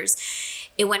 4.5 years,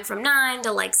 it went from 9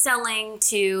 to like selling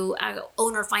to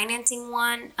owner financing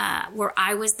one, where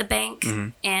I was the bank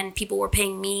and people were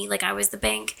paying me like I was the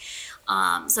bank.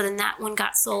 So then that one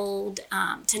got sold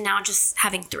to now just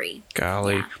having 3.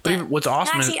 Golly. Yeah, but what's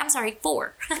awesome I'm sorry,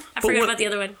 4. I forgot about the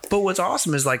other one. But what's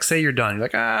awesome is like, say you're done. You're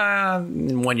like,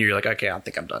 in 1 year, you're like, okay, I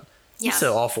think I'm done. You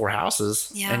sell all 4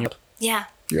 houses and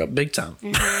you're up big time.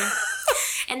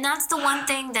 And that's the one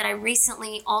thing that I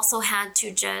recently also had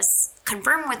to just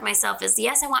confirm with myself is,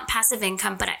 yes, I want passive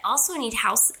income, but I also need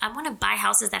I want to buy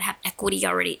houses that have equity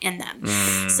already in them.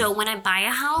 So when I buy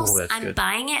a house, I'm good.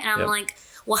 Buying it and I'm like,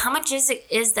 well, how much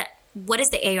what is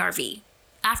the ARV?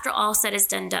 After all said is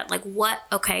done, like what?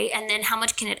 Okay. And then how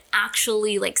much can it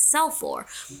actually like sell for?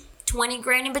 20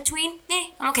 grand in between?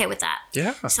 I'm okay with that.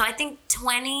 Yeah. So I think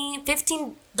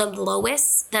 15, the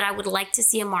lowest that I would like to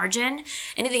see a margin.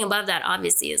 Anything above that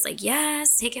obviously is like,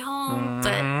 yes, take it home.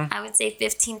 But I would say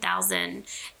 15,000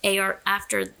 AR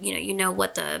after,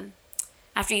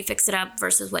 after you fix it up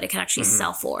versus what it can actually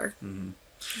sell for.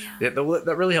 Yeah,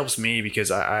 that really helps me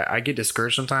because I get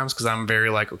discouraged sometimes because I'm very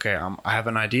like, okay, I have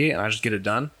an idea and I just get it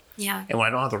done. Yeah. And when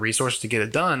I don't have the resources to get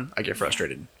it done, I get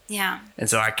frustrated. Yeah. And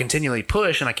so I continually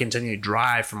push and I continually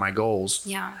drive for my goals.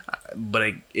 Yeah.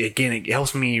 But it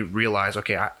helps me realize,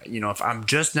 okay, if I'm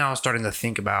just now starting to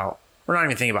think about, or not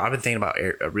even thinking about, I've been thinking about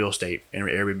real estate and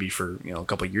Airbnb for, a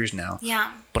couple of years now.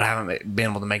 Yeah. But I haven't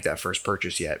been able to make that first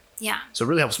purchase yet. Yeah. So it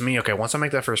really helps me, okay, once I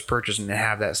make that first purchase and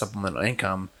have that supplemental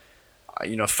income,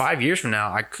 5 years from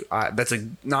now,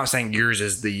 not saying yours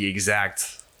is the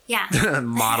exact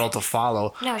model to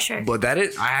follow. No, sure. But I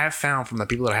have found from the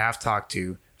people that I have talked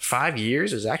to, 5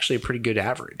 years is actually a pretty good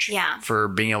average. Yeah. For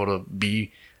being able to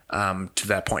be to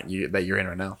that point that you're in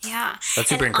right now. Yeah. That's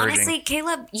super encouraging. Honestly,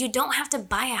 Caleb, you don't have to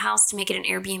buy a house to make it an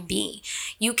Airbnb.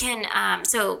 You can,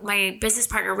 so my business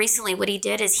partner recently, what he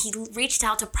did is he reached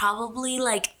out to probably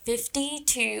like 50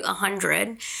 to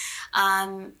 100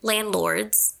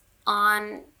 landlords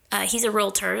on, he's a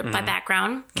realtor by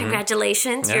background.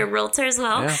 Congratulations. You're a realtor as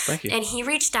well. Yeah, thank you. And he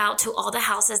reached out to all the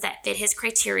houses that fit his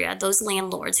criteria, those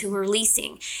landlords who were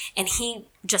leasing. And he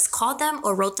just called them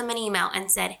or wrote them an email and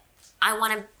said, I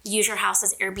want to use your house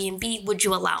as Airbnb. Would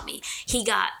you allow me? He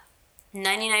got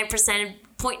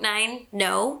 99.9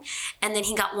 no. And then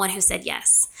he got one who said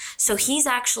yes. So he's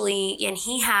actually, and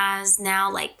he has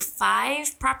now like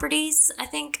 5 properties, I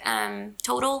think,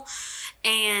 total.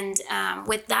 And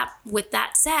with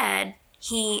that said,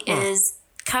 he is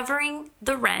covering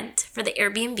the rent for the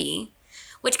Airbnb,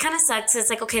 which kind of sucks. It's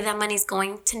like, okay, that money's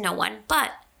going to no one, but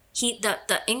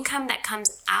the income that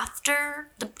comes after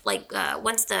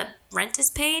once the rent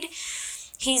is paid,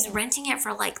 he's renting it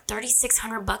for like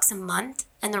 $3,600 a month,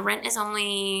 and the rent is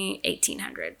only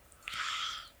 $1,800.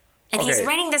 And he's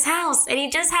renting this house, and he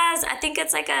just has, I think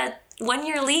it's like a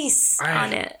 1-year lease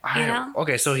on it.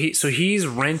 Okay, so he's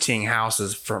renting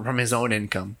houses from his own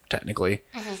income technically,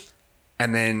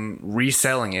 and then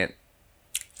reselling it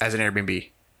as an Airbnb.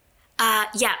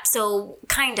 Yeah, so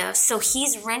kind of. So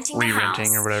he's renting the house.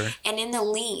 Re-renting or whatever. And in the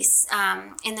lease,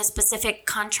 in the specific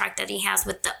contract that he has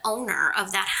with the owner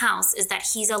of that house, is that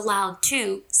he's allowed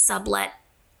to sublet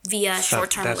via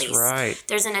short-term lease. That's right.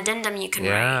 There's an addendum you can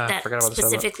write that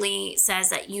specifically says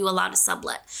that you allow to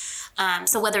sublet.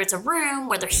 So whether it's a room,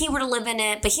 whether he were to live in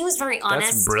it, but he was very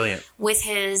honest with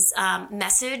his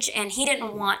message, and he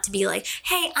didn't want to be like,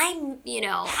 hey, I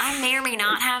may or may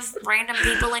not have random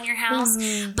people in your house,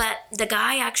 but the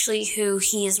guy actually who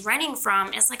he is renting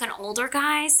from is like an older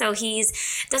guy, so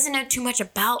doesn't know too much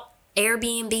about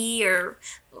Airbnb, or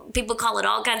people call it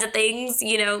all kinds of things,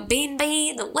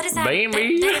 B&B, what is that?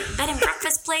 Bed and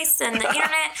breakfast place and the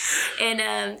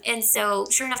internet. And so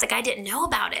sure enough, the guy didn't know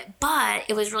about it, but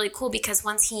it was really cool because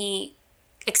once he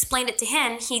explained it to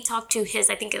him, he talked to his,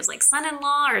 I think it was like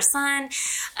son-in-law or son.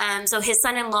 So his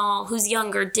son-in-law, who's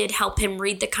younger, did help him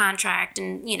read the contract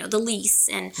and, the lease,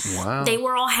 and they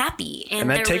were all happy. And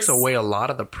that takes away a lot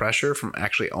of the pressure from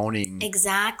actually owning.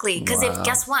 Exactly. Because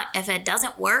guess what? If it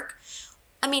doesn't work,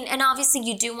 and obviously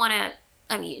you do want to,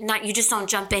 you just don't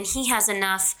jump in. He has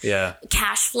enough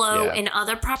cash flow in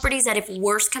other properties that if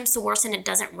worse comes to worse and it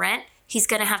doesn't rent, he's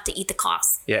going to have to eat the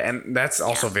cost. Yeah, and that's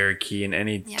also very key in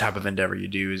any type of endeavor you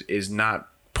do is not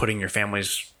putting your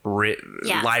family's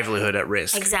livelihood at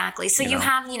risk. Exactly. So you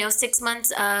have, 6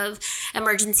 months of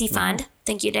emergency fund.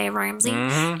 Thank you, Dave Ramsey.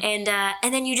 And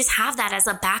then you just have that as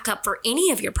a backup for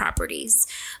any of your properties.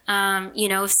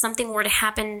 If something were to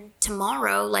happen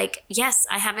tomorrow, like, yes,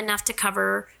 I have enough to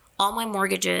cover all my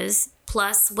mortgages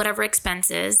plus whatever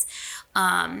expenses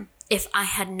if I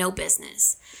had no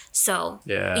business. So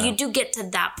you do get to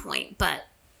that point, but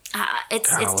it's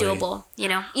doable,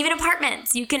 even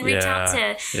apartments you can reach out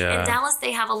to. In Dallas,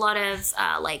 they have a lot of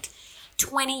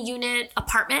 20-unit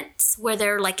apartments where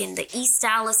they're like in the East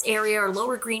Dallas area or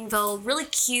Lower Greenville, really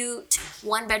cute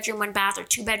 1-bedroom, 1-bath or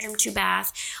 2-bedroom,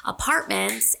 2-bath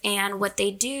apartments. And what they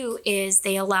do is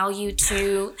they allow you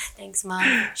to, thanks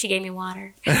Mom, she gave me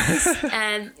water.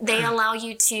 They allow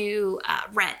you to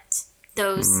rent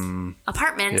those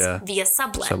apartments via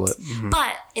sublet.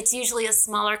 But it's usually a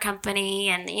smaller company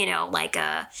and, you know, like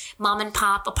a mom and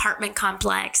pop apartment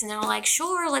complex. And they're like,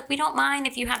 sure, like we don't mind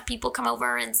if you have people come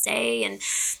over and stay.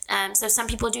 And so some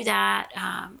people do that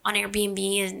on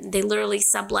Airbnb, and they literally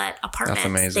sublet apartments.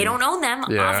 That's amazing. They don't own them,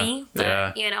 obviously,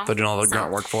 but, you know. They're doing all the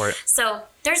grunt work for it. So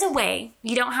there's a way.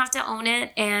 You don't have to own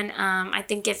it. And I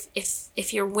think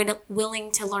if you're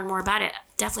willing to learn more about it,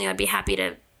 definitely I'd be happy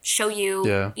to show you,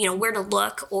 you know, where to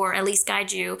look or at least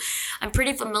guide you. I'm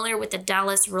pretty familiar with the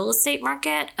Dallas real estate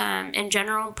market in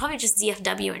general, probably just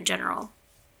DFW in general.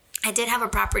 I did have a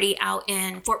property out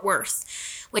in Fort Worth,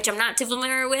 which I'm not too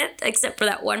familiar with, except for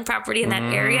that one property in that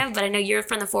area. But I know you're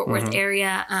from the Fort Worth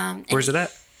area. Where's it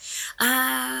at?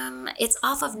 It's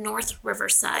off of North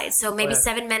Riverside, so maybe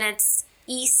 7 minutes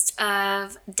east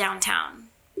of downtown.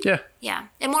 Yeah. Yeah.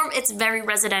 And it's very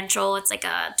residential. It's like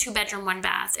a 2-bedroom,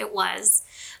 1-bath. It was.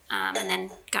 And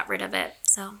then got rid of it.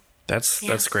 So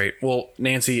that's great. Well,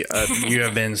 Nancy, you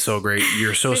have been so great.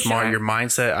 You're so smart. Sure. Your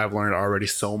mindset, I've learned already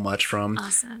so much from.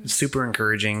 Awesome. It's super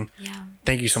encouraging. Yeah.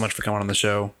 Thank you so much for coming on the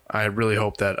show. I really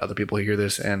hope that other people hear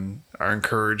this and are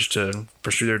encouraged to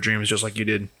pursue their dreams just like you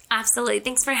did. Absolutely.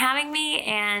 Thanks for having me.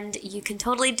 And you can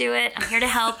totally do it. I'm here to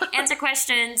help answer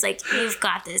questions. Like, you've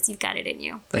got this. You've got it in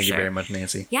you. Thank you very much,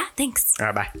 Nancy. Yeah. Thanks. All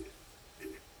right. Bye.